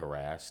sexually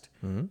harassed.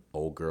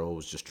 Old girl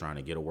was just trying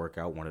to get a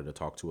workout, wanted to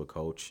talk to a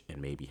coach, and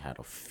maybe had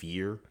a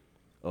fear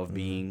of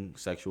being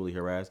sexually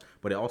harassed.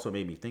 But it also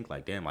made me think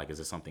like, damn, like is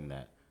it something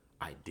that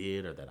I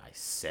did or that I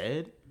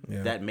said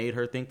that made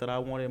her think that I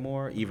wanted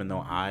more, even though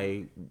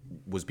I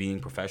was being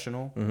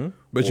professional.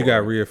 But you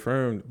got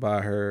reaffirmed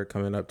by her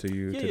coming up to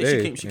you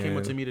today. She came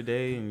up to me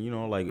today,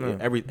 and like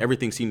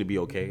everything seemed to be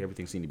okay.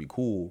 Everything seemed to be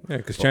cool. Yeah,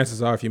 because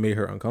chances are, if you made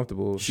her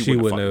uncomfortable, she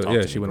wouldn't have.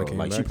 Yeah, she wouldn't have came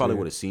like back. She probably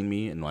would have seen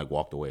me and like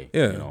walked away.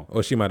 Yeah,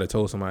 or she might have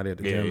told somebody at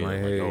the gym like,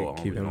 "Hey,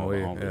 keep him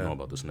away." I don't know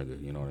about this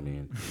nigga. You know what I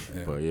mean?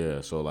 But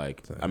yeah, so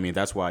like, I mean,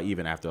 that's why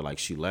even after like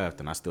she left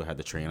and I still had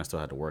to train, I still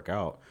had to work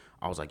out.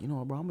 I was like, you know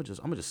what, bro, I'm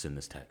gonna just send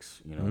this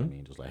text. You know what I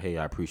mean? Just like, hey,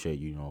 I appreciate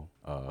you,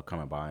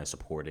 coming by and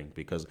supporting,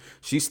 because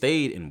she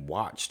stayed and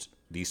watched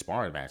these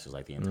sparring matches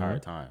like the entire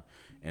time.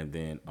 And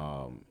then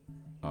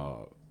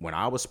when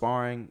I was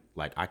sparring,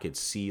 like I could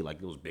see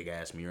like those big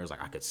ass mirrors,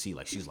 like I could see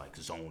like she's like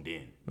zoned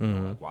in,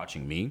 like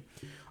watching me.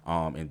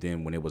 And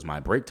then when it was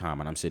my break time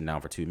and I'm sitting down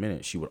for 2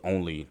 minutes, she would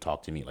only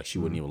talk to me. Like she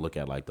wouldn't even look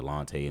at like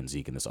Delonte and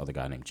Zeke and this other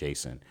guy named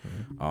Jason.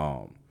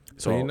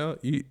 So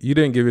you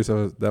didn't give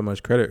yourself that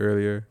much credit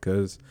earlier,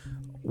 because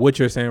what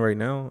you're saying right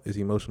now is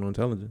emotional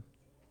intelligence.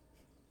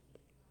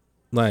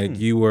 Like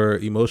you were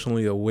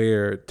emotionally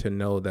aware to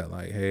know that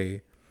like,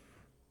 hey,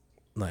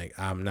 like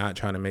I'm not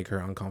trying to make her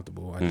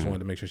uncomfortable. I just wanted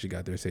to make sure she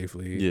got there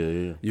safely.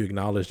 Yeah. You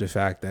acknowledge the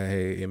fact that,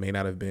 hey, it may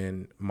not have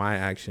been my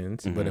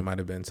actions, but it might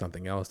have been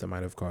something else that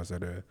might have caused her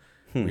to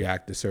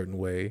react a certain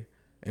way.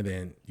 And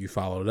then you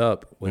followed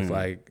up with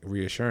like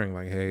reassuring,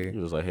 like, hey, it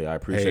was like, hey, I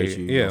appreciate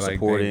you,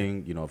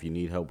 supporting. Like, if you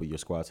need help with your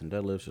squats and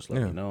deadlifts, just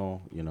let me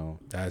know.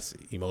 That's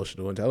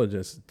emotional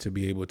intelligence, to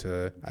be able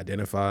to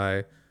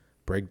identify,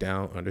 break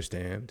down,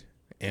 understand,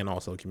 and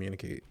also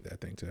communicate that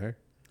thing to her.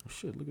 Oh,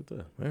 shit, look at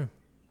that. Yeah.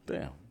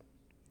 Damn.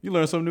 You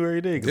learn something new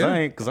every day,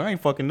 because I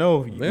ain't fucking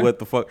know what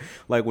the fuck.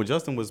 Like when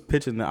Justin was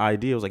pitching the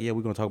idea, I was like, yeah,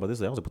 we're gonna talk about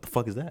this. I was like, what the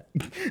fuck is that?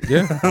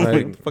 Yeah,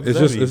 like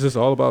it's just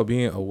all about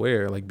being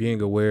aware, like being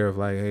aware of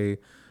like, hey,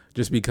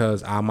 just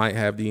because I might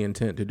have the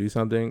intent to do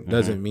something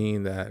doesn't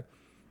mean that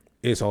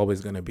it's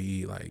always gonna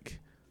be like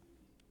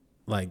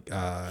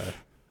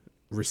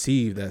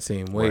received that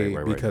same way,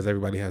 because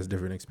everybody has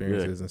different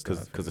experiences and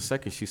stuff. Because the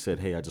second she said,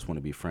 hey, I just want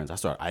to be friends,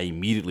 I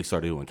immediately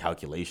started doing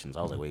calculations.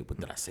 I was like, wait, but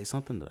did I say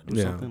something? Did I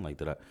do something? Like,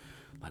 did I?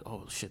 Like,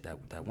 oh shit,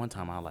 that one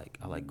time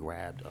I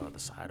grabbed the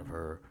side of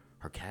her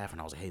calf,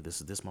 and I was like, hey,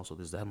 this is this muscle,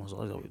 this is that muscle.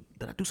 I was like,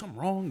 did I do something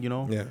wrong?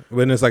 Yeah.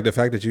 When it's like the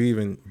fact that you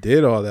even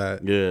did all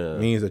that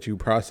means that you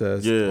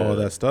processed all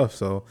that stuff.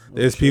 So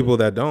there's people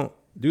that don't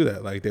do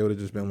that. Like they would have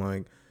just been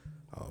like,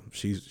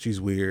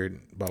 she's weird,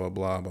 blah blah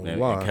blah blah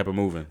blah. And kept it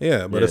moving.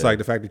 Yeah, but it's like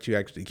the fact that you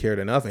actually cared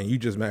enough, and you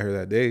just met her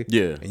that day.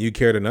 Yeah, and you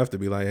cared enough to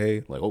be like,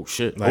 hey, like, oh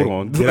shit, like, hold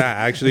on, did I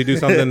actually do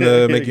something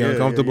to make you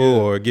uncomfortable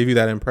or give you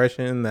that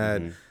impression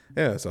that?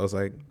 Yeah, so I was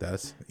like,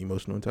 that's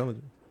emotional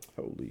intelligence.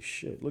 Holy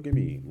shit, look at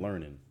me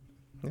learning.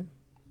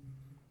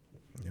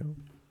 Yeah,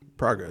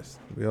 progress.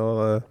 We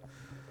all.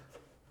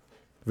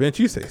 Vince,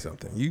 you say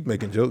something. You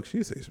making jokes?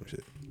 You say some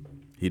shit.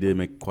 He did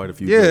make quite a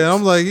few. Yeah, jokes.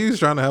 I'm like, he was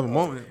trying to have a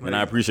moment, and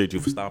I appreciate you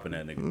for stopping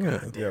that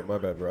nigga. Yeah, my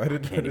bad, bro. I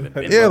didn't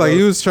like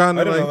he was trying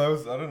to. I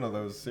didn't know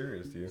that was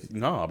serious to you.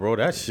 Nah, bro,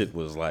 that shit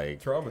was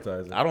like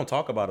traumatizing. I don't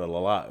talk about it a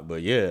lot,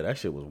 but yeah, that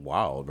shit was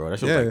wild, bro. That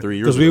shit was like 3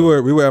 years ago.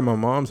 Because we were at my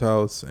mom's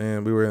house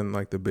and we were in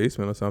like the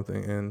basement or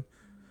something, and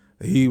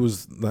he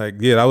was like,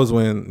 that was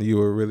when you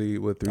were really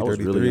with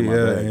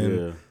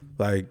 333,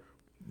 like.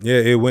 Yeah,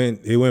 it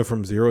went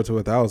from 0 to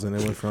 1,000.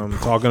 It went from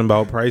talking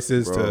about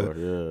prices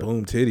to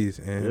boom titties,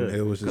 and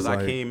it was just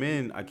like, I came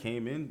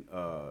in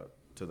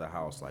to the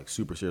house like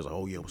super serious, like,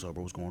 oh yeah, what's up,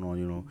 bro? What's going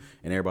on?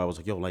 And everybody was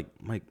like, yo, like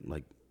Mike,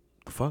 like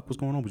the fuck, what's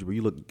going on with you?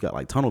 You got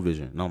like tunnel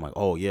vision, and I'm like,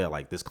 oh yeah,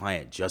 like this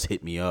client just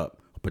hit me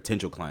up, a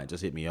potential client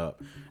just hit me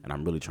up, and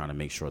I'm really trying to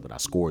make sure that I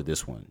score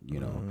this one,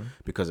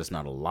 because it's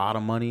not a lot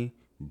of money,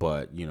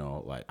 but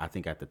like I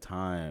think at the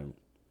time,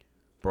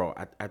 bro,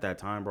 at that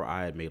time, bro,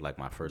 I had made like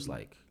my first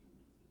like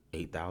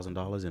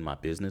 $8,000 in my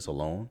business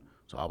alone.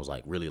 So I was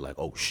like really like,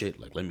 oh shit,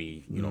 like let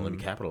me let me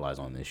capitalize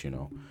on this,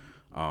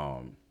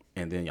 and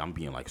then I'm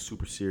being like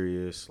super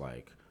serious,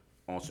 like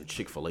on some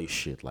Chick-fil-A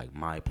shit, like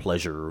my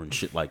pleasure and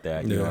shit like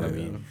that. You know what I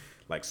mean?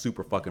 Like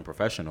super fucking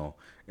professional.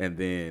 And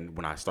then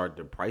when I started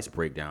the price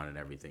breakdown and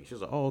everything, she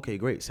was like, oh, okay,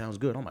 great. Sounds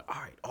good. I'm like,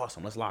 all right,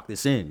 awesome. Let's lock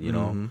this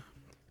in,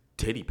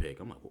 Titty pic.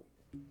 I'm like,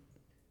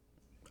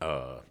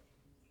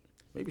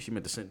 maybe she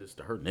meant to send this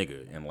to her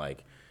nigga. And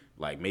like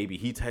maybe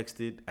he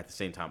texted at the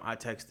same time I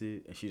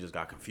texted, and she just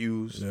got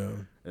confused. Yeah.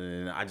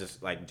 And then I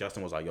just like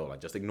Justin was like, yo,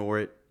 like just ignore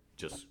it,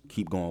 just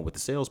keep going with the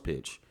sales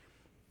pitch.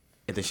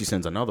 And then she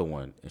sends another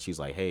one, and she's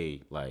like,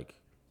 hey, like,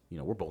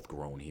 we're both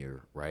grown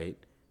here, right?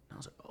 And I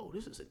was like, oh,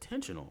 this is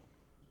intentional.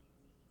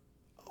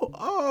 Damn,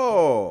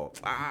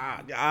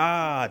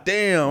 I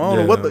don't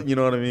know what you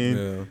know what I mean?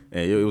 Yeah.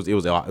 And it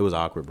was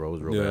awkward, bro. It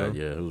was real bad.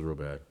 Yeah, it was real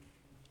bad.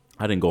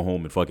 I didn't go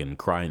home and fucking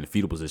cry in the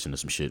fetal position or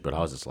some shit, but I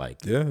was just like,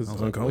 it's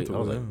uncomfortable. I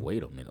was like,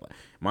 wait a minute. Like,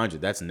 mind you,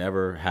 that's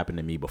never happened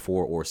to me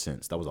before or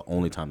since. That was the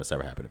only time that's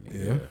ever happened to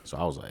me. Yeah. So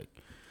I was like,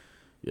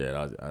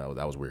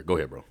 that was weird. Go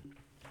ahead, bro.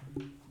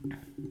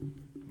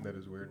 That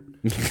is weird.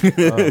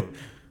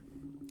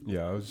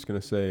 I was just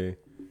gonna say,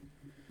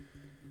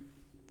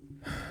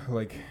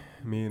 like,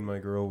 me and my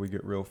girl, we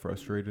get real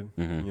frustrated,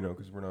 you know,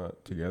 because we're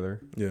not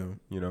together, Yeah.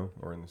 you know,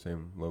 or in the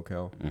same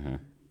locale,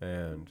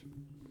 and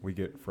we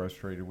get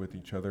frustrated with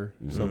each other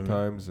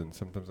sometimes, and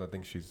sometimes I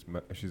think she's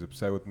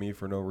upset with me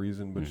for no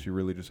reason, but she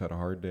really just had a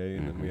hard day,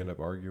 and then we end up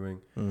arguing,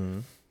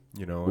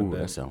 you know. Ooh, and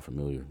then, that sounds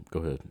familiar. Go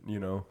ahead. you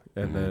know,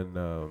 and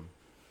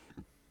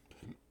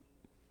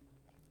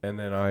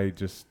then I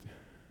just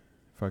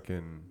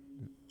fucking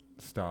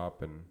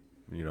stop, and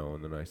you know,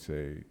 and then I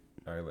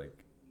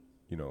like,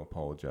 you know,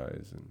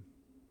 apologize, and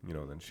you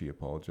know, then she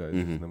apologizes,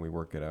 and then we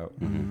work it out,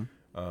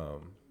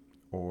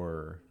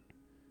 or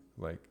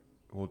like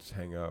we'll just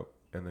hang out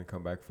and then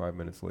come back 5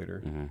 minutes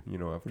later, you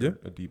know, after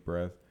a deep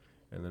breath,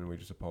 and then we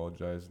just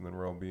apologize, and then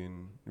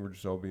we're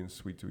just all being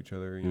sweet to each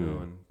other, you know,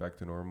 and back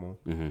to normal.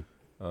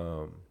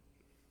 What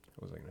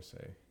was I gonna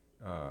say?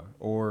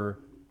 Or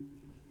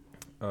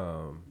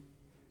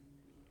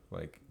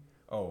like,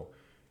 oh,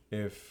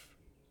 if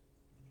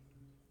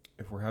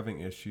we're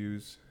having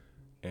issues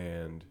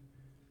and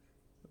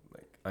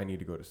like I need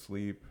to go to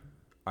sleep,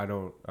 I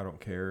don't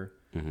care.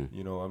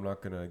 You know, I'm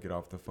not gonna get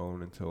off the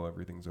phone until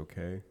everything's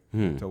okay,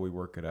 until we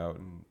work it out,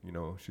 and you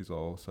know, she's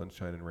all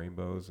sunshine and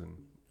rainbows,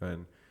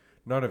 and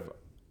not if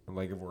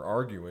we're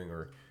arguing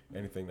or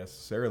anything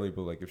necessarily,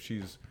 but like if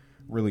she's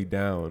really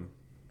down,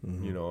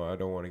 you know, I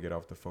don't want to get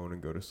off the phone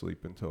and go to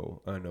sleep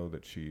until I know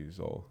that she's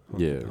all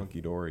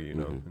hunky dory, you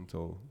know,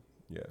 until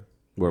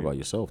What about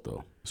yourself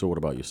though? So what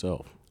about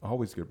yourself?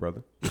 Always good,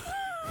 brother.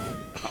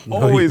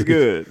 Always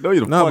good. No,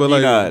 you're No, but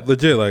like not.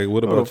 legit, like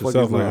what No, about the fuck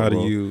yourself? you Like not, how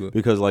bro. do you?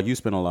 Because like you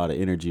spend a lot of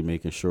energy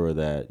making sure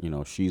that, you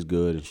know, she's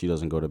good and she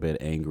doesn't go to bed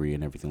angry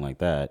and everything like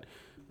that.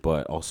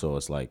 But also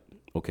it's like,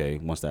 okay,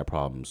 once that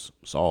problem's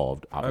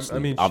solved,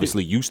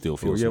 obviously you still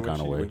feel some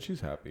kind of way. When she's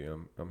happy,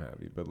 I'm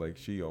happy. But like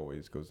she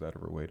always goes out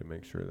of her way to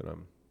make sure that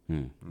I'm,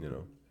 you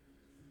know,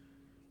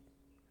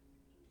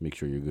 make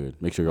sure you're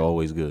good. Make sure you're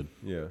always good.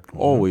 Yeah,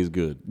 Always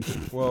good.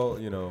 Well,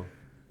 you know,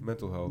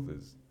 mental health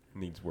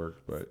needs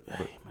work, but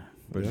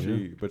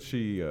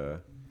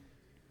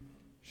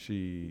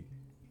she,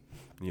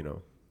 you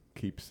know,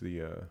 keeps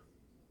the.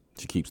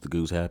 She keeps the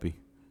goose happy.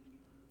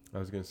 I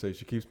was gonna say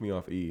she keeps me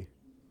off E.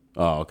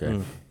 Oh, okay.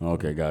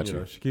 Okay, got You you.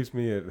 know, she keeps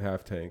me at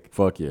half tank.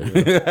 Fuck yeah.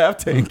 You know? Half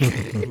tank.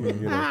 You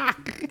know?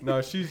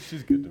 No,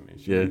 she's good to me.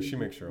 She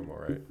makes sure I'm all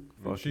right.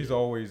 And she's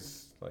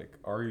always like,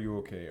 "Are you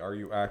okay? Are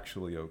you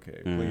actually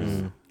okay?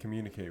 Please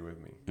communicate with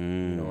me.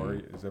 You know,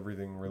 is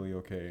everything really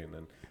okay?" And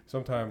then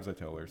sometimes I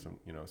tell her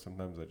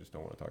sometimes I just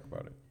don't want to talk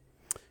about it.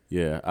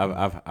 Yeah,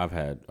 I've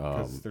had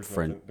there's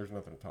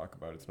nothing to talk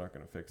about. It's not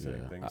going to fix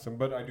anything.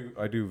 But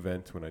I do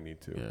vent when I need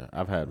to. Yeah,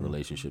 I've had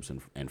relationships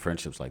and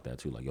friendships like that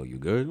too. Like, yo, you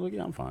good? Like,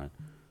 yeah, I'm fine.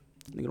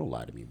 Nigga, don't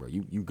lie to me, bro.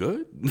 You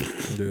good?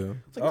 Yeah.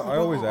 It's like, I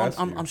always ask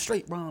you. I'm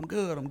straight, bro. I'm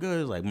good.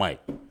 It's like, Mike,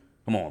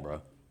 come on,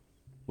 bro.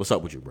 What's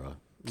up with you, bro?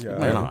 Yeah,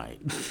 Man, all right.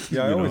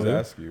 Yeah, I always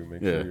ask you,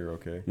 make sure you're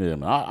okay. Yeah,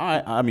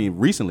 man. I mean,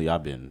 recently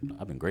I've been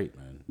great,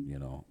 man. You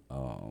know,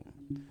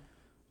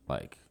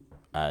 like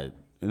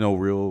no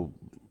real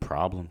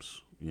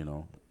problems. You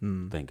know,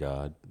 thank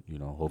God. You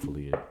know,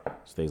 hopefully it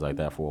stays like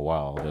that for a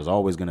while. There's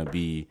always gonna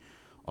be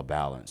a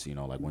balance. You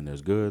know, like when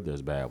there's good,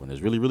 there's bad. When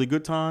there's really, really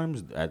good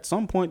times, at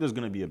some point there's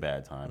gonna be a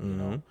bad time. You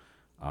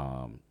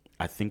know,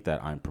 I think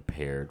that I'm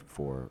prepared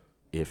for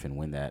if and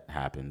when that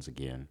happens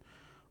again.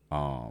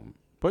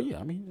 But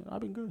yeah, I mean,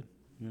 I've been good.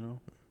 You know,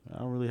 I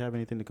don't really have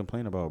anything to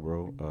complain about,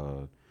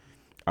 bro.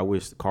 I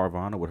wish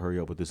Carvana would hurry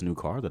up with this new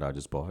car that I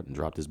just bought and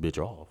drop this bitch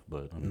off.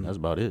 But I mean, that's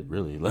about it,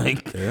 really.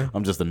 Like,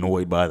 I'm just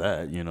annoyed by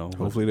that, you know.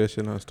 Hopefully that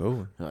shit not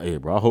stolen. Yeah,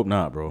 bro. I hope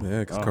not, bro. Yeah,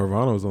 because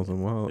Carvana was on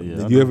some wild. Yeah,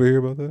 Did I you know. ever hear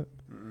about that?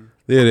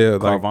 Yeah,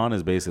 like, Carvana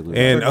is basically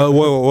and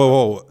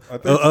whoa.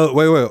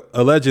 Wait.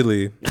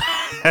 Allegedly,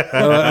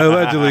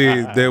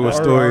 there were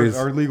stories.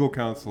 Our legal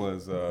counsel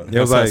has. It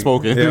was like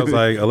spoken. It was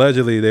like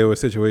allegedly there were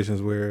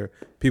situations where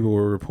people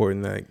were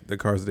reporting that the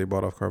cars that they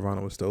bought off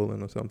Carvana was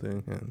stolen or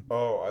something. And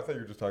Oh, I thought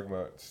you were just talking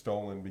about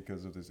stolen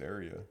because of this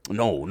area.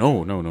 No.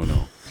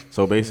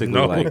 So basically,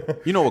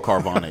 like, you know what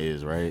Carvana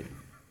is, right?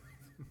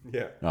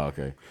 Yeah. Oh,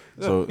 okay.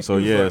 So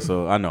yeah.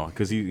 So I know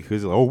because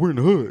he's like, oh, we're in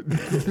the hood.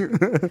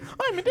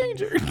 I'm in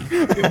danger.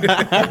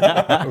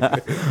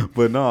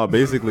 But no,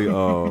 basically,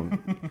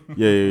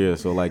 yeah.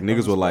 So like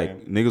niggas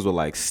would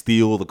like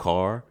steal the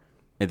car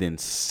and then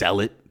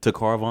sell it to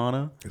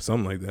Carvana.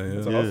 something like that.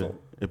 It's Yeah. a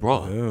hustle.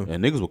 Bro, Yeah.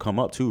 and niggas will come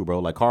up too, bro.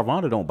 Like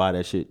Carvana don't buy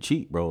that shit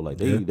cheap, bro. Like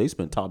they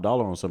spent top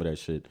dollar on some of that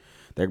shit.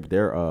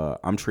 They're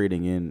I'm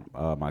trading in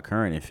my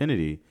current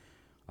Infiniti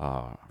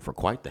for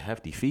quite the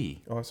hefty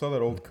fee. Oh, I saw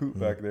that old coupe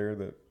back there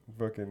that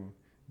fucking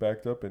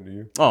backed up into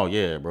you. Oh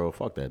yeah, bro.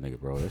 Fuck that nigga,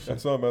 bro. That I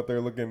shit. saw him out there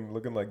looking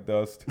like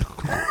dust.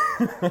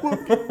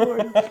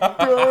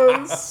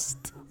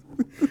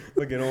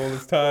 Looking all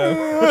his time.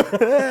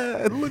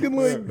 Looking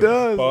like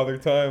dust. Father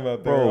time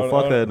out there. Bro,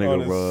 fuck that nigga, on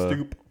his bro.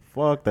 stoop.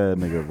 Fuck that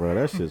nigga, bro.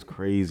 That shit's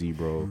crazy,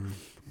 bro.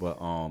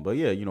 But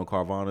yeah, you know,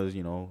 Carvana's,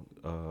 you know,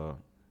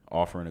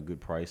 offering a good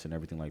price and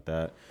everything like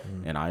that.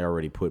 And I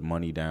already put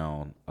money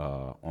down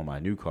on my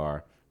new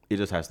car. It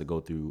just has to go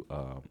through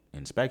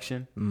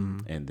inspection,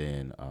 and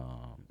then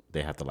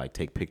they have to like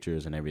take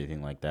pictures and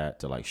everything like that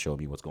to like show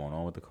me what's going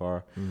on with the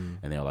car. And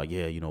they're like,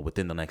 yeah,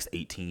 within the next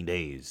 18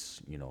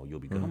 days, you'll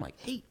be good. I'm like,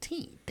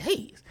 18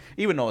 days,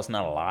 even though it's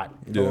not a lot.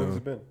 How long has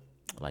it been?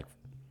 Like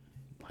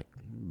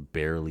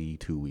barely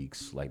 2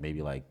 weeks, like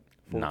maybe like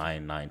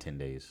 10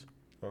 days.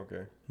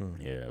 Okay.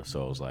 Yeah,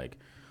 so it's like,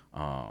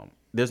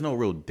 there's no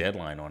real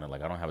deadline on it.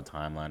 Like I don't have a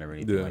timeline or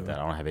anything like that.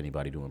 I don't have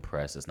anybody to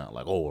impress. It's not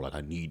like, oh, like I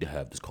need to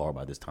have this car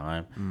by this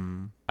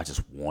time. I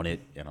just want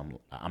it, and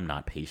I'm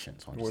not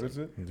patient. So What is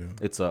it? Yeah.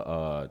 It's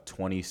a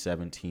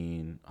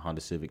 2017 Honda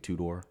Civic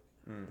 2-door.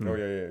 Oh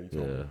yeah. You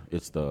told me. Yeah,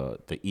 it's the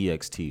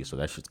EXT. So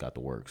that shit's got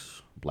the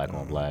works. Black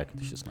on black.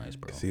 This shit's nice,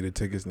 bro. See the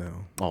tickets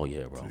now. Oh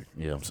yeah, bro.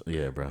 Yeah,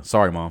 yeah, bro.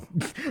 Sorry, mom.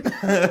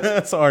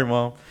 Sorry,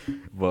 mom.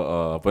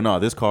 But no,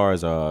 this car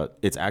is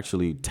it's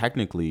actually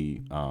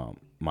technically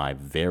my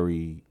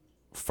very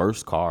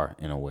first car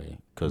in a way,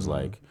 because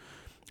like,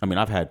 I mean,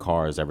 I've had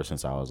cars ever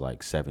since I was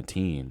like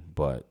 17,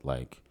 but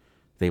like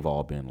they've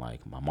all been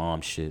like my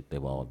mom's shit.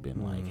 They've all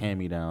been like hand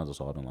me downs. It's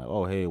all been like,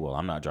 oh hey, well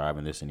I'm not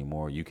driving this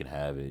anymore. You can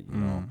have it,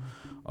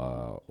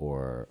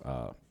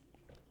 or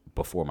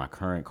before my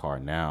current car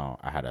now,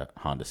 I had a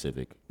Honda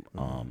Civic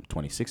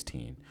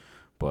 2016,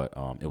 but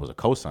it was a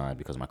cosign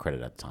because my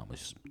credit at the time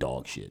was just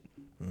dog shit.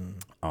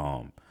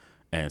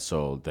 And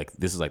so like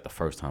this is like the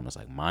first time it's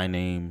like my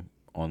name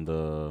on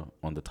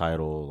the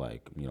title,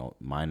 like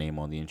my name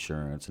on the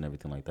insurance and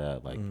everything like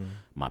that. Like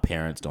my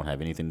parents don't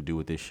have anything to do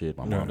with this shit.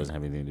 My mom doesn't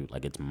have anything to do.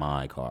 Like it's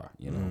my car,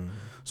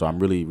 So I'm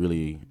really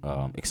really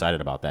excited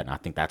about that, and I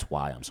think that's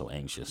why I'm so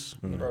anxious.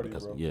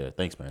 Because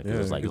thanks man. Because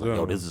it's like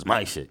yo, this is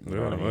my shit. You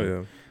know what I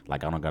mean?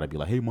 Like I don't gotta be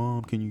like, hey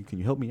mom, can you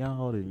help me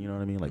out? And you know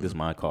what I mean? Like this is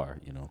my car.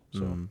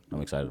 So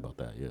I'm excited about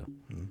that. Yeah,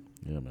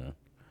 man.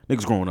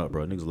 Niggas growing up,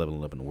 bro. Niggas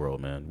leveling up in the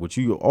world, man. What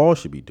you all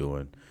should be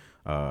doing.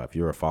 If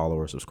you're a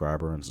follower,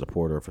 subscriber, and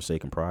supporter of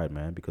Forsaken Pride,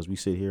 man, because we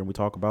sit here and we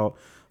talk about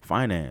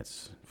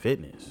finance,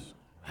 fitness,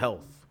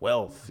 health,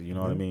 wealth, you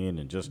know what I mean?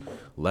 And just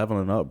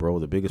leveling up, bro.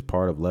 The biggest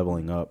part of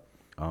leveling up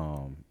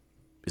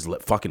is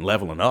fucking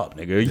leveling up,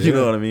 nigga. You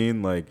know what I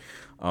mean? Like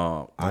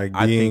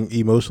being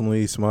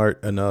emotionally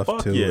smart enough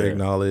to yeah.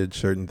 acknowledge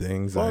certain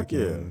things.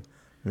 Making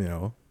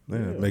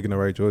the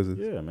right choices.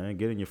 Yeah, man.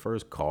 Getting your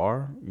first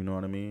car, you know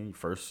what I mean? Your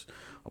first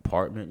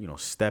apartment,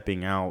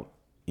 stepping out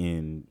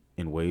in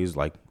ways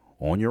like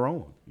on your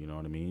own, you know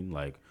what I mean?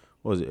 Like,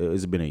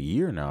 it's been a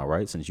year now,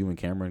 right, since you and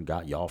Cameron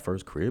got y'all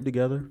first crib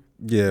together?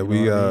 Yeah,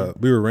 we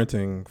were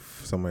renting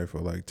somewhere for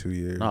like 2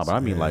 years. Nah, but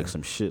I mean like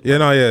some shit. Yeah,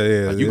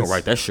 Like you can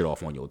write that shit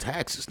off on your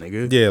taxes,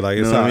 nigga. Yeah, like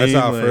it's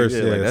our first.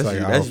 Yeah, like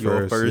that's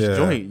your first yeah.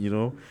 joint, Yeah.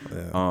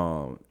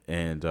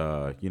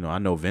 I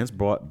know Vince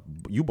bought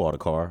a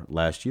car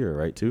last year,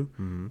 right, too?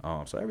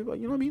 So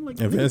everybody, you know what I mean?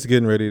 Like, and Vince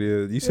getting ready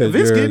to. You said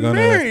Vince you're getting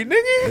married,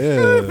 nigga.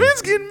 Yeah.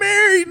 Vince getting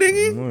married,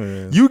 nigga.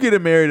 Man. You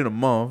getting married in a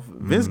month.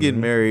 Vince getting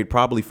married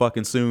probably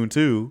fucking soon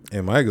too.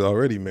 And Mike's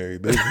already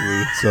married,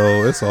 basically.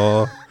 So it's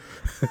all.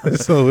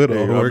 So it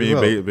all works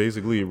out.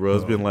 Basically, bro.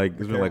 It's been like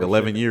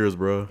 11 years,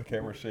 bro. The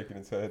camera's shaking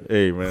its head.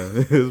 Hey, man,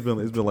 it's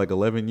been like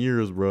 11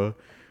 years, bro.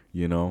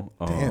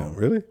 Damn,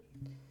 really?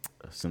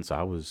 Since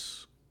I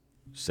was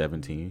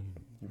 17,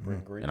 You bring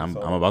great and I'm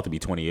dishonor. about to be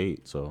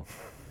 28. So,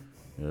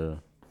 yeah,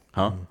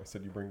 huh? I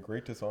said you bring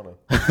great dishonor.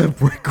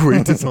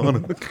 Great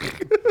dishonor.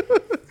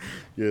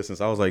 Yeah,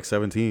 since I was like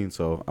 17,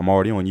 so I'm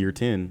already on year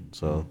 10.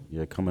 So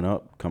yeah, coming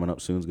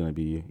up soon is gonna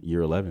be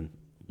year 11.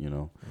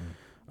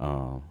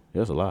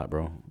 That's a lot,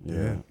 bro.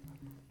 Yeah,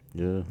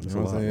 that's a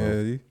lot,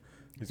 bro.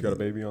 He's got a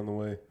baby on the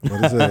way.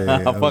 What is it?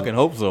 I fucking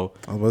hope so.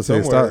 I was about to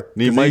say, Somewhere. stop.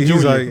 Need Mike He's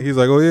Jr. he's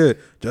like, oh yeah,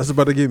 Just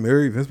about to get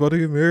married. Vince about to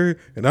get married,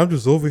 and I'm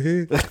just over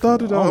here. I'm like,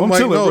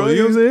 chilling, no, bro. You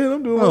know what I'm saying?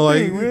 I'm doing my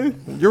thing,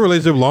 man. Your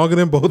relationship longer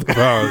than both of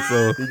ours.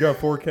 So You got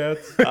 4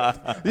 cats.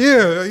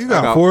 yeah, you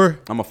got 4.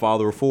 I'm a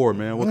father of 4,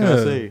 man. What can I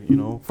say?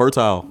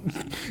 Fertile.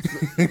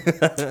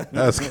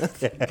 That's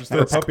Just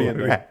throw a puppy in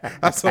there.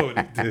 That's what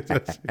he did.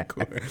 That shit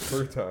cool.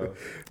 Fertile.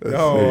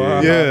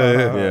 Yeah.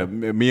 Yeah,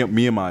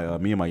 me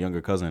and my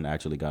younger cousin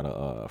actually got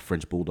a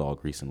French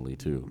bulldog recently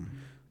too.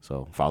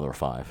 So father of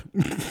 5.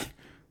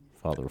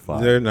 Father of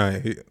 5. They're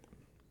not.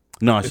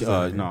 No,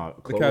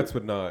 The cats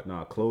would not.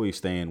 No, Chloe's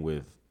staying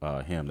with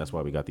him. That's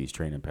why we got these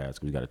training pads,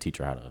 because we got to teach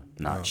her how to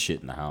not shit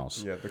in the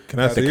house. Yeah, Can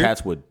I The see her?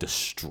 cats would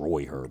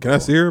destroy her. Can I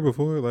see her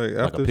before? Like Like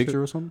after a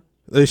picture or something?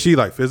 Is she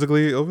like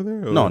physically over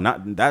there? Or? No,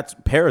 not that's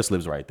Paris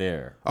lives right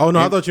there. Oh no,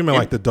 I thought you meant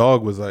like the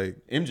dog was like.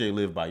 MJ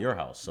lived by your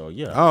house, so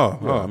yeah. Oh,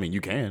 Yeah, oh. I mean,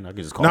 you can. I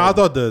can just call. No, her. I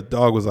thought the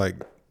dog was like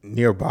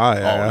nearby.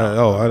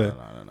 I didn't.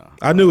 No.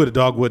 I knew the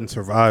dog wouldn't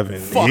survive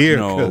in Fuck here.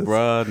 no,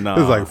 bruh. Nah.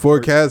 There's like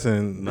 4 cats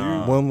and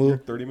Nah. one You're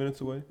little. 30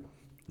 minutes away.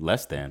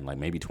 Less than, like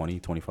maybe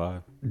 20,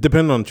 25.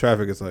 Depending on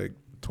traffic, it's like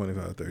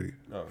 25, 30.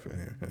 Oh, okay.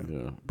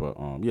 Yeah, but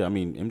yeah, I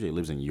mean, MJ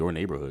lives in your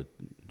neighborhood,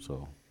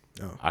 so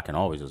Oh. I can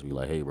always just be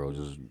like, hey, bro,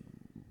 just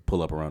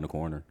pull up around the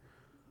corner,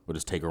 or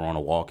just take her on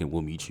a walk and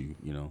we'll meet you.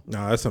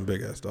 Nah, there's some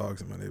big ass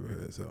dogs in my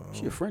neighborhood. So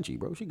She a Frenchie,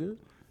 bro. She good.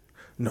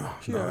 No,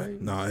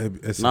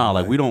 it's Nah,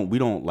 like we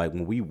don't like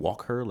when we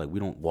walk her, like we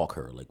don't walk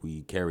her, like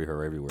we carry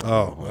her everywhere.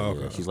 Oh, Like,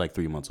 okay. yeah, she's like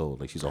 3 months old,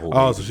 like she's a whole.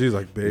 Oh, baby. so she's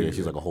like baby. Yeah,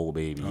 she's like a whole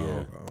baby. Yeah,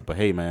 okay. but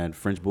hey, man,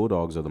 French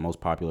bulldogs are the most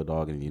popular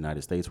dog in the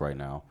United States right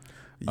now.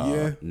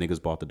 Yeah.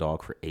 Niggas bought the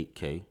dog for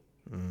 $8K.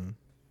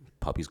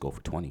 Puppies go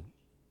for 20.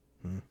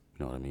 You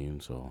know what I mean?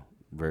 So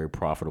very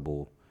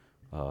profitable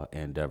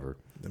endeavor.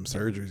 Them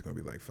surgeries gonna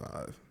be like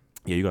 5.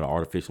 Yeah, you gotta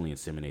artificially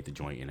inseminate the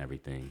joint and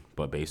everything.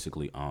 But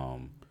basically,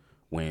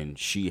 when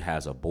she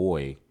has a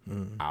boy,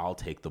 I'll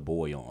take the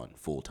boy on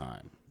full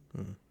time,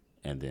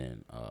 and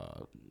then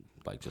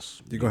like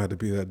just You're gonna have to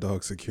be that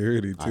dog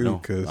security too,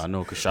 I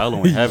know, cause Shiloh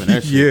ain't having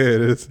that shit. Yeah,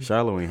 it is.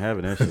 Shiloh ain't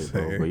having that shit,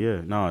 bro. But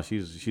yeah, nah,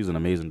 she's an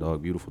amazing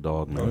dog, beautiful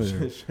dog, man.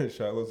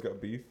 Shiloh's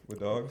got beef with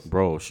dogs.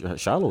 Bro,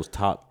 Shiloh's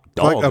top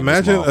dog. Like in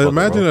this motherfucker,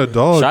 imagine bro. a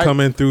dog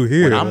coming through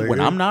here.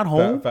 When I'm not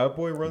home, Fat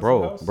boy runs the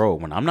house. bro,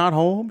 when I'm not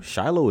home,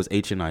 Shiloh is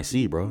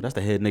HNIC, bro. That's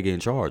the head nigga in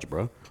charge,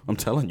 bro. I'm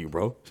telling you,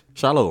 bro.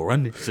 Shiloh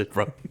run this shit,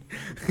 bro.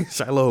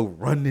 Shiloh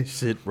run this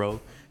shit,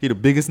 bro. He the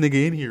biggest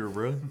nigga in here,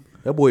 bro.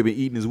 That boy been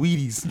eating his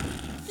Wheaties.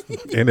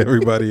 and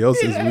everybody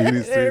else's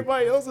Wheaties too.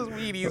 Everybody else's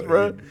Wheaties,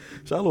 bro.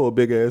 Shiloh a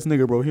big ass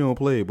nigga, bro. He don't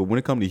play. But when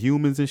it come to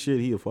humans and shit,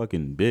 he a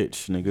fucking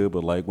bitch, nigga.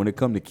 But like when it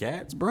come to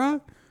cats,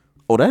 bro.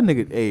 Oh, that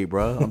nigga, hey,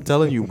 bro. I'm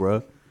telling you,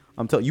 bro.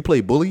 You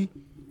play bully?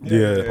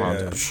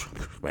 Yeah.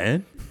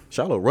 Man,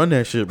 Shiloh run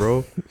that shit,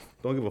 bro.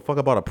 Don't give a fuck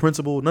about a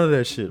principal, none of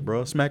that shit,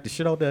 bro. Smack the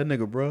shit out that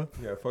nigga, bro.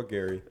 Yeah, fuck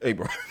Gary. Hey,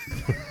 bro.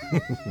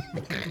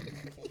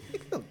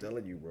 I'm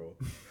telling you, bro.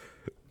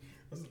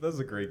 That's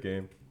a great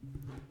game.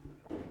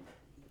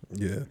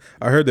 Yeah,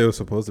 I heard there was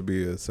supposed to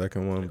be a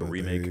second one, but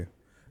remake?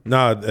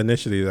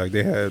 initially like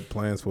they had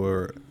plans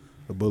for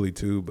a Bully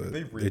 2, but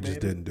They they just remade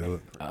didn't do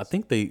it. I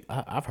think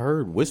I've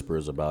heard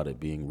whispers about it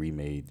being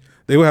remade.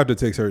 They would have to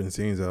take certain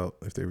scenes out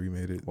if they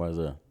remade it. Why is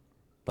that?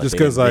 Just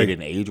they 'cause, didn't- like- they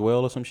didn't age well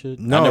or some shit.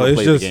 I No, never it's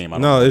played just the game. I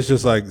don't know. it's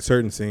just like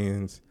certain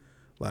scenes,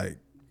 like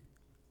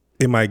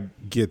it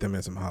might get them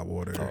in some hot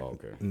water. Oh,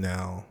 okay.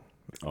 Now,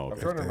 Oh, I'm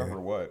okay. trying to remember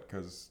what,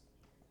 because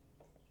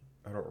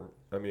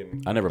I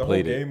mean, I never the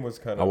played whole it. game was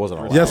kind of. I wasn't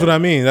allowed. that's what I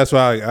mean. That's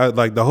why I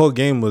like the whole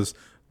game was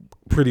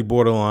pretty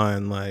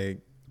borderline. Like,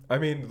 I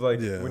mean, like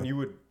Yeah. when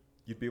you'd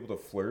be able to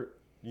flirt,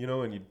 you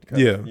know, and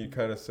Yeah. you'd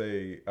kind of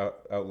say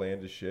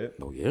outlandish shit.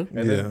 Oh yeah.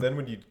 And Yeah. then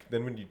when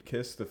you'd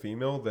kiss the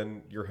female,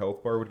 then your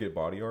health bar would get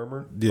body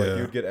armor. Yeah. Like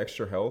you'd get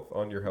extra health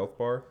on your health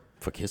bar.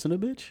 For kissing a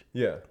bitch?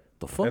 Yeah.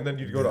 The fuck? And then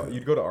you'd go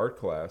to art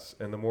class,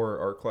 and the more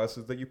art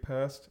classes that you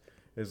passed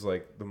is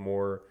like the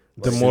more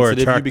the like, more sensitive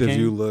you attractive became?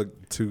 you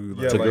look to,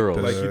 yeah, to like, girls.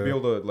 like you'd be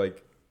able to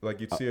like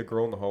you'd see a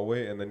girl in the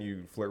hallway, and then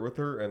you flirt with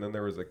her, and then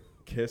there was a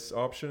kiss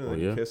option, and then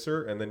you kiss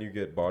her, and then you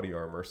get body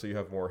armor, so you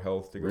have more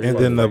health to go. and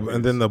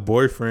then the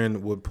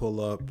boyfriend would pull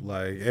up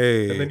like,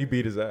 hey, and then you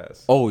beat his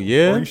ass. Oh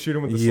yeah. Or you shoot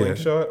him with the Yeah.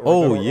 slingshot.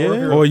 Oh, if yeah?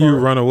 you're or a you far-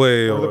 run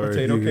away, or the or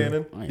potato you-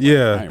 cannon. I ain't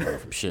Yeah. running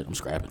from shit. I'm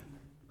scrapping.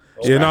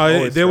 Yeah, no,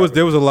 Always there was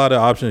scrapping. a lot of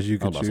options you I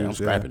was could about to say, I'm choose.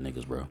 Yeah. scrapping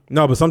niggas, bro.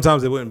 No, but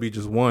sometimes it wouldn't be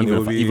just one. Even It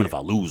if, would I, be even if I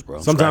lose, bro.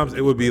 I'm sometimes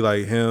scrapping it would niggas, be bro.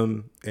 like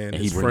him and And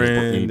his he'd bring his bo-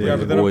 friend. he'd and- bring Yeah,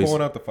 his but then I'm boys.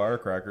 pulling out the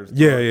firecrackers.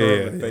 Yeah, throw yeah, them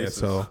in yeah, the yeah. faces.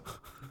 So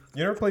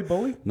You never played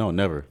bully? No,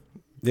 never.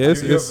 yeah,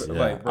 it's, You have, it's Yeah.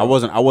 like, bro,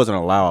 I wasn't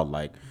allowed.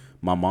 Like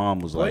my mom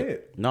was Play like,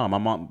 it. no, my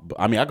mom.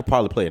 I mean, I could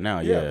probably play it now.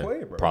 Yeah, play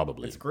it, bro.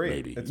 probably. It's great.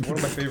 Maybe. It's one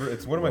of my favorite.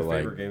 It's one of my But, like,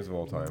 favorite games of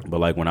all time. But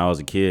like when I was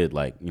a kid,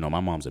 like you know,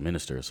 my mom's a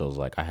minister, so it was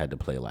like I had to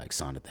play like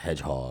Sonic the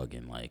Hedgehog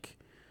and like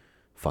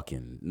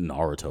fucking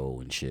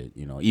Naruto and shit.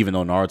 You know, even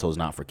though Naruto's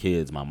not for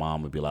kids, my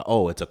mom would be like,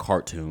 "Oh, it's a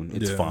cartoon.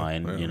 It's Yeah,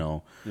 fine." yeah. You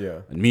know. Yeah.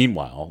 And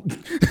meanwhile,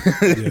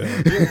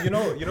 you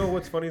know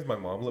what's funny is my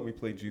mom let me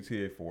play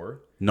GTA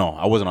 4, no,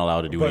 I wasn't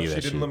allowed to do but any she of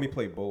that didn't shit. let me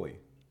play bully.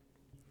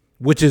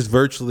 which is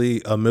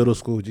virtually a middle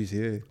school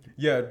GTA.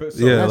 Yeah, but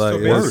so, Yeah, so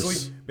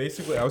like,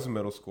 basically, I was in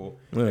middle school.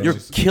 Yeah. and You're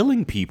just-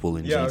 killing people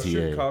in I was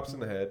shooting GTA. cops in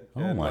the head.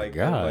 Oh and my like,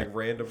 God. and like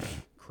random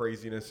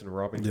craziness and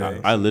robbing Yeah.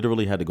 banks. I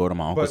literally had to go to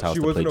my uncle's But house she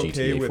to play wasn't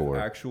okay GTA with 4.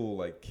 actual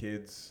like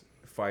kids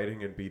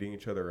fighting and beating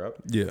each other up.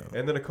 Yeah.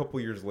 And then a couple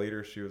years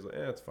later, she was like,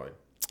 it's fine.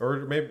 Or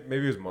maybe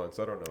it was months.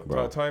 I don't know.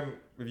 Bro. Time,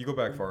 if you go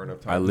back far enough,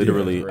 time. I is great.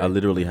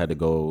 literally had to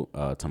go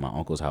to my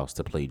uncle's house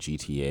to play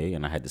GTA,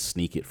 and I had to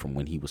sneak it from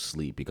when he was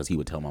asleep because he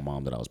would tell my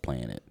mom that I was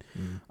playing it.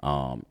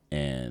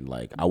 And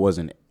like I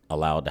wasn't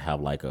allowed to have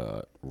like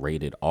a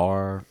rated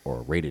R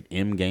or rated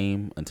M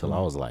game until I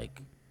was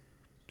like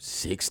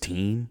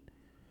 16.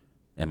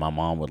 And my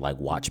mom would like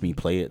watch me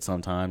play it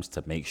sometimes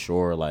to make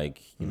sure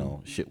like you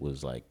know shit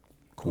was like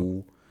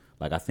cool.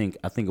 Like I think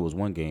it was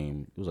one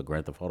game. It was a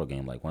Grand Theft Auto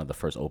game. Like one of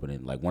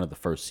the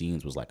first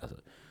scenes was like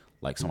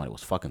somebody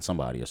was fucking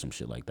somebody or some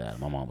shit like that.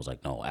 My mom was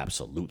like, no,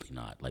 absolutely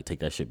not. Like take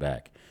that shit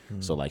back.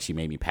 So like she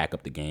made me pack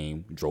up the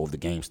game, drove to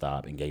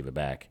GameStop and gave it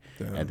back.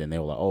 Damn. And then they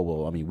were like, oh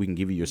well, I mean we can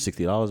give you your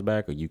 $60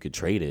 back or you could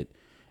trade it.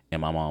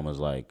 And my mom was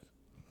like,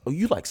 oh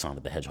you like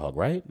Sonic the Hedgehog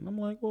right? And I'm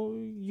like, well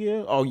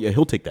yeah, oh yeah,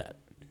 he'll take that.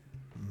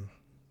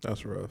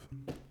 That's rough.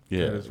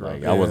 Yeah, That is rough.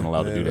 like I wasn't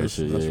allowed to Yeah, do that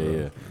shit. that's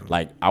Yeah. rough.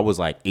 Like I was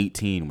like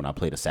 18 when I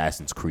played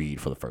Assassin's Creed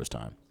for the first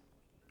time.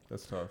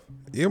 That's tough.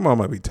 Your mom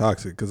might be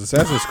toxic because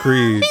Assassin's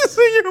Creed,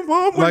 Your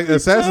mom like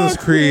Assassin's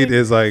Creed,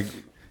 is like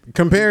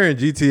comparing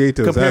GTA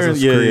to Assassin's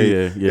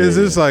Creed. It's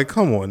just like,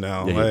 come on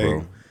now,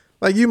 bro.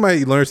 like you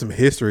might learn some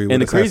history. With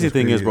And the crazy Assassin's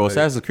thing Creed, is, bro, like,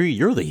 Assassin's Creed,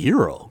 you're the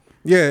hero.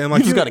 yeah, and like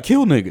You just gotta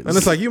kill niggas. and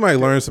it's like you might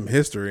learn some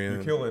history. You're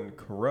And killing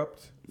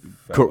corrupt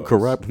fellows.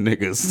 corrupt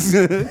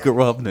niggas.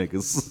 Corrupt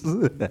niggas.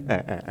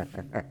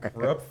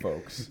 Corrupt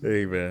folks.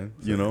 Hey, man.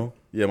 You know?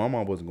 Yeah, my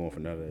mom wasn't going for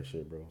none of that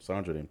shit, bro.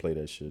 Sandra didn't play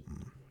that shit.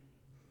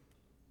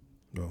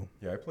 well,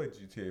 Yeah, I played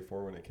GTA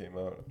 4 when it came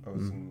out. I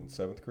was in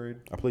 7th grade.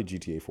 I played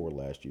GTA 4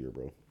 last year,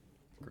 bro.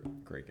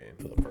 Great game.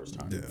 For the first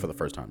time. Yeah. For the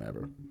first time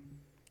ever.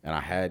 And I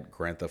had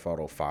Grand Theft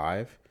Auto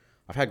 5.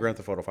 I've had Grand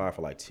Theft Auto 5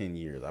 for like 10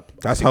 years.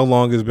 that's how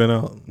long it's been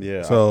out.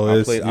 Yeah. so I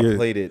it's,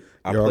 played it.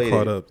 you're all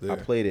caught up there. I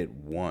played it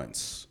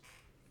once,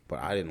 but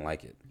I didn't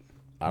like it.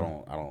 I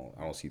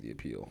don't see the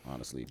appeal,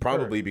 honestly.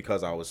 Probably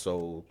because I was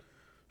so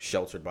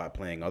sheltered by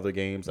playing other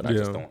games that I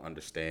just don't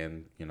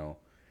understand, you know.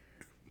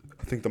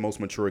 I think the most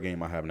mature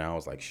game I have now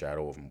is like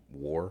Shadow of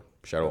Mordor,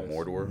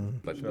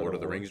 like Lord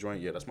of the Rings joint.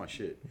 Yeah, that's my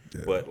shit.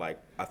 Yeah. But like,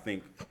 I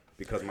think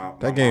because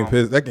that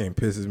game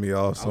pisses me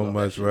off so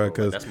much, shit, bro. bro.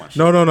 Because That's my shit.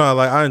 no,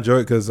 like I enjoy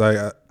it because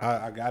I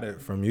got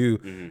it from you,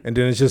 and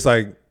then it's just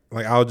like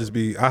I'll just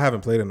be I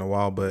haven't played it in a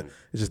while, but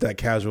it's just that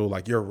casual.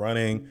 Like you're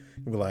running,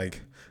 you be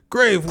like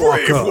Grave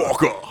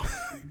Walker.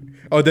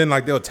 Oh, then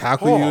like they'll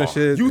tackle you and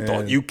shit. You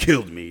thought you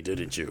killed me,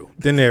 didn't you?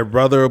 Then their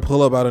brother will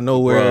pull up out of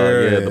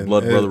nowhere. Yeah, the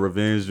Blood Brother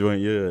Revenge joint,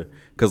 yeah.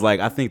 Because,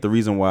 like, I think the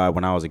reason why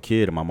when I was a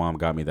kid and my mom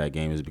got me that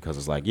game is because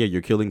it's like, yeah,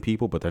 you're killing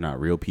people, but they're not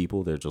real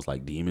people. They're just,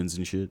 like, demons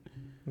and shit.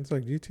 It's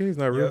like GTA's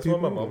not Yeah, real that's people.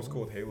 why my mom's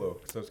cool with Halo,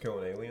 because I was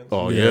killing aliens.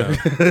 Oh, yeah.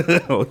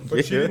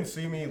 But she didn't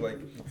see me, like,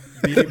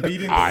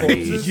 beating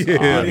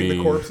the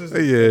corpses.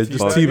 Yeah,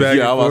 just teabagging.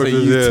 Yeah, I was like, you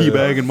corpses,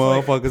 teabagging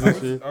motherfuckers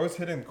and shit. I was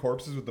hitting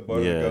corpses with the butt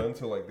of the gun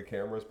until, like, the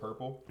camera's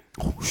purple.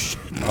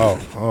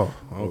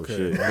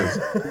 Okay.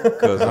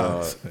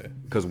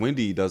 Because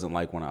Wendy doesn't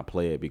like when I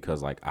play it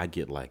because, like, I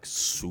get, like,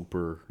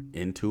 super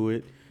into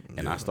it.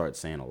 And I start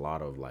saying a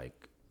lot of, like,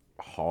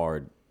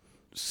 hard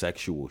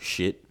sexual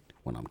shit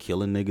when I'm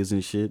killing niggas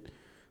and shit.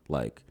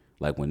 Like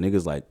when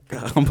niggas like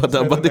I'm about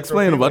to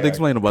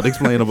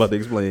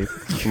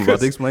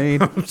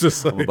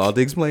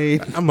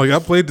explain. I'm like, I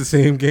played the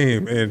same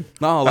game and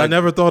I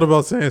never thought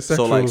about saying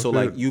sexual. So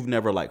like you've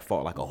never like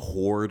fought like a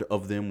horde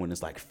of them when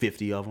it's like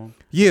 50 of them.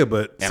 Yeah,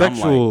 but And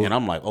sexual.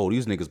 I'm like, oh,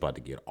 these niggas about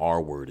to get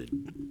R-worded.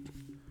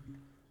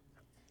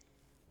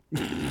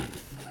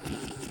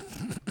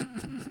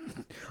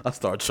 I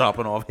start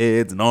chopping off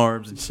heads and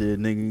arms and shit,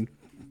 nigga.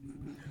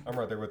 I'm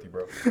right there with you,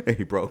 bro.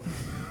 Hey, bro.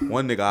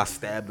 One nigga, I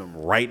stabbed him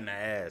right in the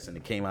ass, and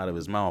it came out of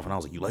his mouth, and I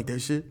was like, "You like that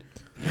shit?"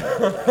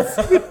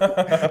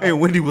 And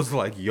Wendy was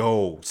like,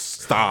 "Yo,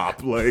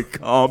 stop! Like,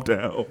 calm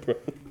down."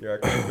 Yeah,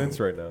 I can Vince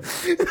right now.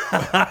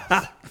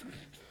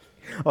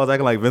 I was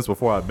acting like Vince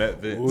before I met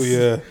Vince. Oh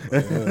yeah.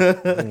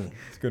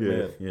 It's a good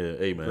man. Yeah,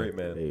 hey man, Great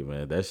man. Hey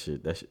man, that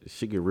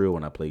shit get real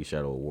when I play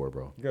Shadow of War,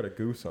 bro. You got a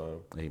goose on him.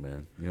 Hey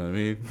man, you know what I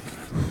mean?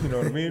 You know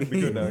what I mean?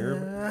 Be good now.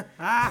 You're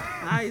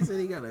I said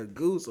he got a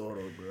goose on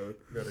him, bro. you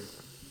got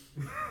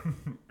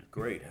a,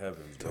 Great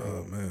heavens, bro.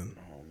 Oh man.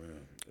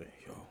 Hey,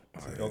 yo.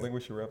 Y'all think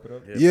we should wrap it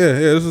up? Yeah.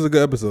 This was a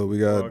good episode. We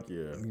got Fuck yeah.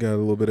 a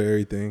little bit of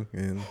everything,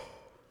 and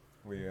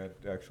We had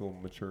actual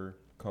mature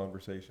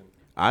conversation.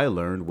 I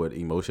learned what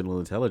emotional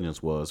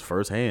intelligence was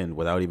firsthand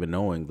without even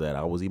knowing that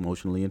I was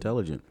emotionally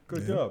intelligent.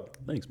 Good job.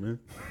 Thanks, man.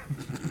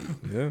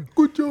 yeah.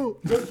 Good job.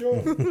 Good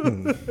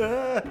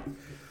job.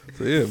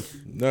 So yeah,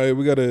 no,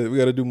 we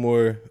gotta do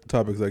more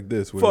topics like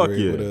this. Where Fuck we're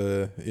yeah. able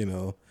to, you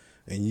know,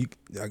 and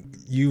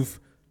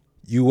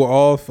you were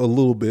off a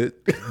little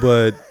bit,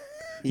 but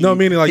no,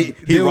 meaning like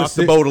he there was rocked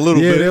the boat a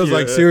little yeah, bit. there was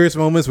like serious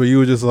moments where you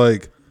were just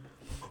like,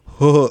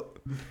 huh,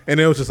 and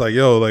it was just like,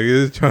 yo, like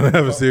it's trying to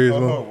have a serious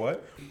moment.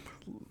 What?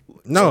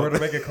 No, We're to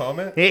make a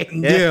comment.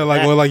 yeah,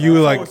 like well, like you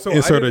would like So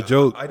insert a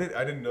joke. I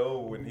didn't know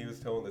when he was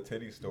telling the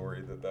titty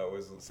story that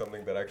was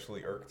something that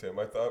actually irked him.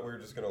 I thought we were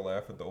just gonna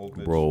laugh at the old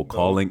bitch. Bro,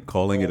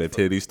 calling it a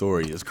titty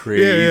story is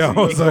crazy. Yeah, I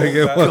was like,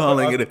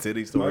 Calling it a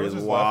titty I story was is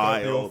just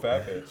laughing at the wild. old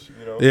fat bitch.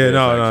 You know? Yeah,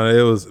 no,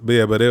 it was,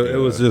 but it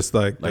was just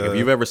like Like if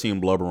you've ever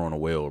seen blubber on a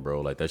whale, bro,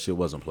 like that shit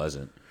wasn't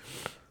pleasant.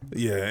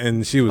 yeah,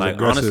 and she was Like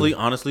aggressive.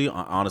 honest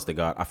to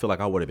God, I feel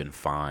like I would have been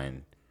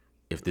fine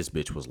if this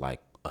bitch was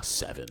like a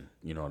 7.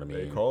 You know what I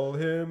They mean? call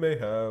him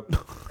Ahab.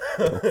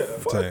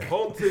 Dang.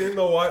 Hunted in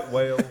the white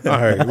whale. All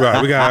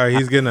right,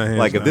 he's getting our hands.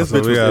 Like if now, this so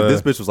bitch we was gotta-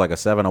 if this bitch was like a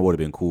 7, I would have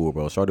been cool,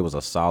 bro. Shorty was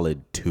a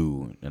solid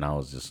 2, and I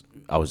was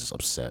just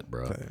upset,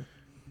 bro.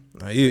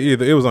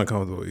 either it was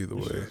uncomfortable either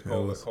way. It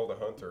Called was- a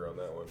hunter on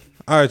that one.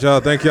 All right, y'all.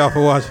 Thank y'all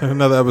for watching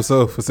another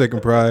episode for Sick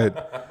and Pride.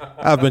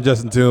 I've been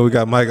Justin Toon. We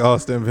got Mike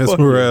Austin, Vince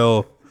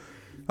Morrell.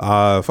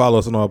 Follow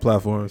us on all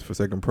platforms for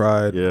Sick and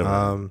Pride.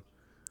 Yeah,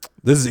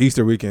 this is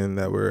Easter weekend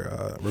that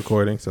we're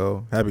recording,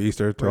 so happy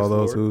Easter to Praise all the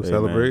those Lord. who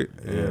celebrate.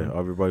 Yeah, And,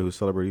 everybody who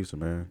celebrates Easter,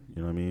 man.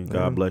 You know what I mean?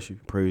 God bless you.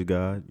 Praise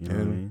God. You know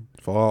what I mean?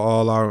 for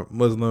all our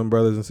Muslim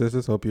brothers and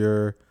sisters, hope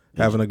you're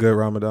having a good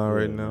Ramadan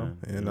right now. man.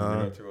 And You're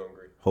not too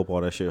hungry. Hope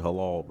all that shit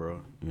halal,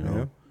 bro. You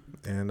know?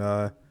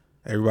 And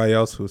everybody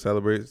else who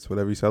celebrates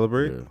whatever you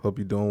celebrate, Yeah. hope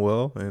you're doing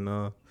well. And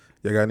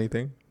you got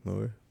anything?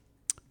 No.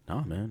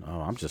 Nah, man.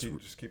 I'm just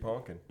keep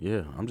honking.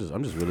 yeah. I'm just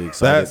really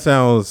excited. That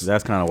sounds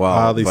That's kind of wild.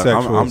 oddly but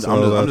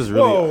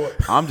sexual.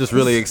 I'm just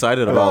really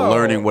excited about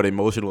learning what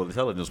emotional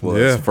intelligence was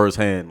Yeah.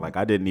 firsthand. Like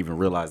I didn't even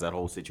realize that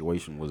whole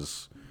situation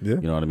was. Yeah.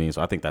 You know what I mean?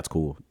 So I think that's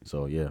cool.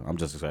 So yeah, I'm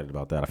just excited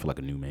about that. I feel like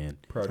a new man.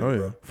 Proud of Oh you, yeah.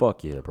 bro.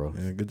 Fuck yeah, bro.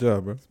 Yeah, good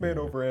job, bro. This man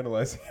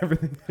overanalyzing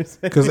everything you're saying.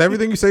 Because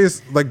everything you say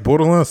is like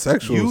borderline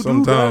sexual You do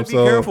sometimes. gotta be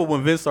so careful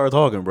when Vince starts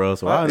talking, bro.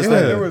 So I I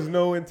understand. there was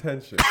no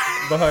intention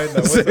behind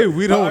that. Say,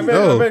 we don't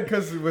know. I meant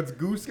because it's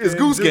Goose Gang. It's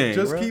Goose Gang,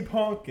 Just bro. keep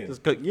honking.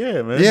 Just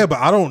yeah, man. yeah, but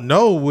I don't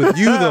know with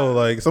you though.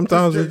 Like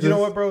sometimes Just, it's you just,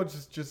 know what, bro?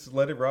 Just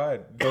let it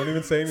ride. Don't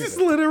even say anything. Just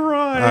let it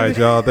ride. All right,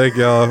 y'all. Thank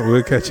y'all.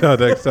 We'll catch y'all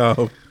next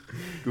time.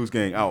 Goose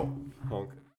Gang out. Honk.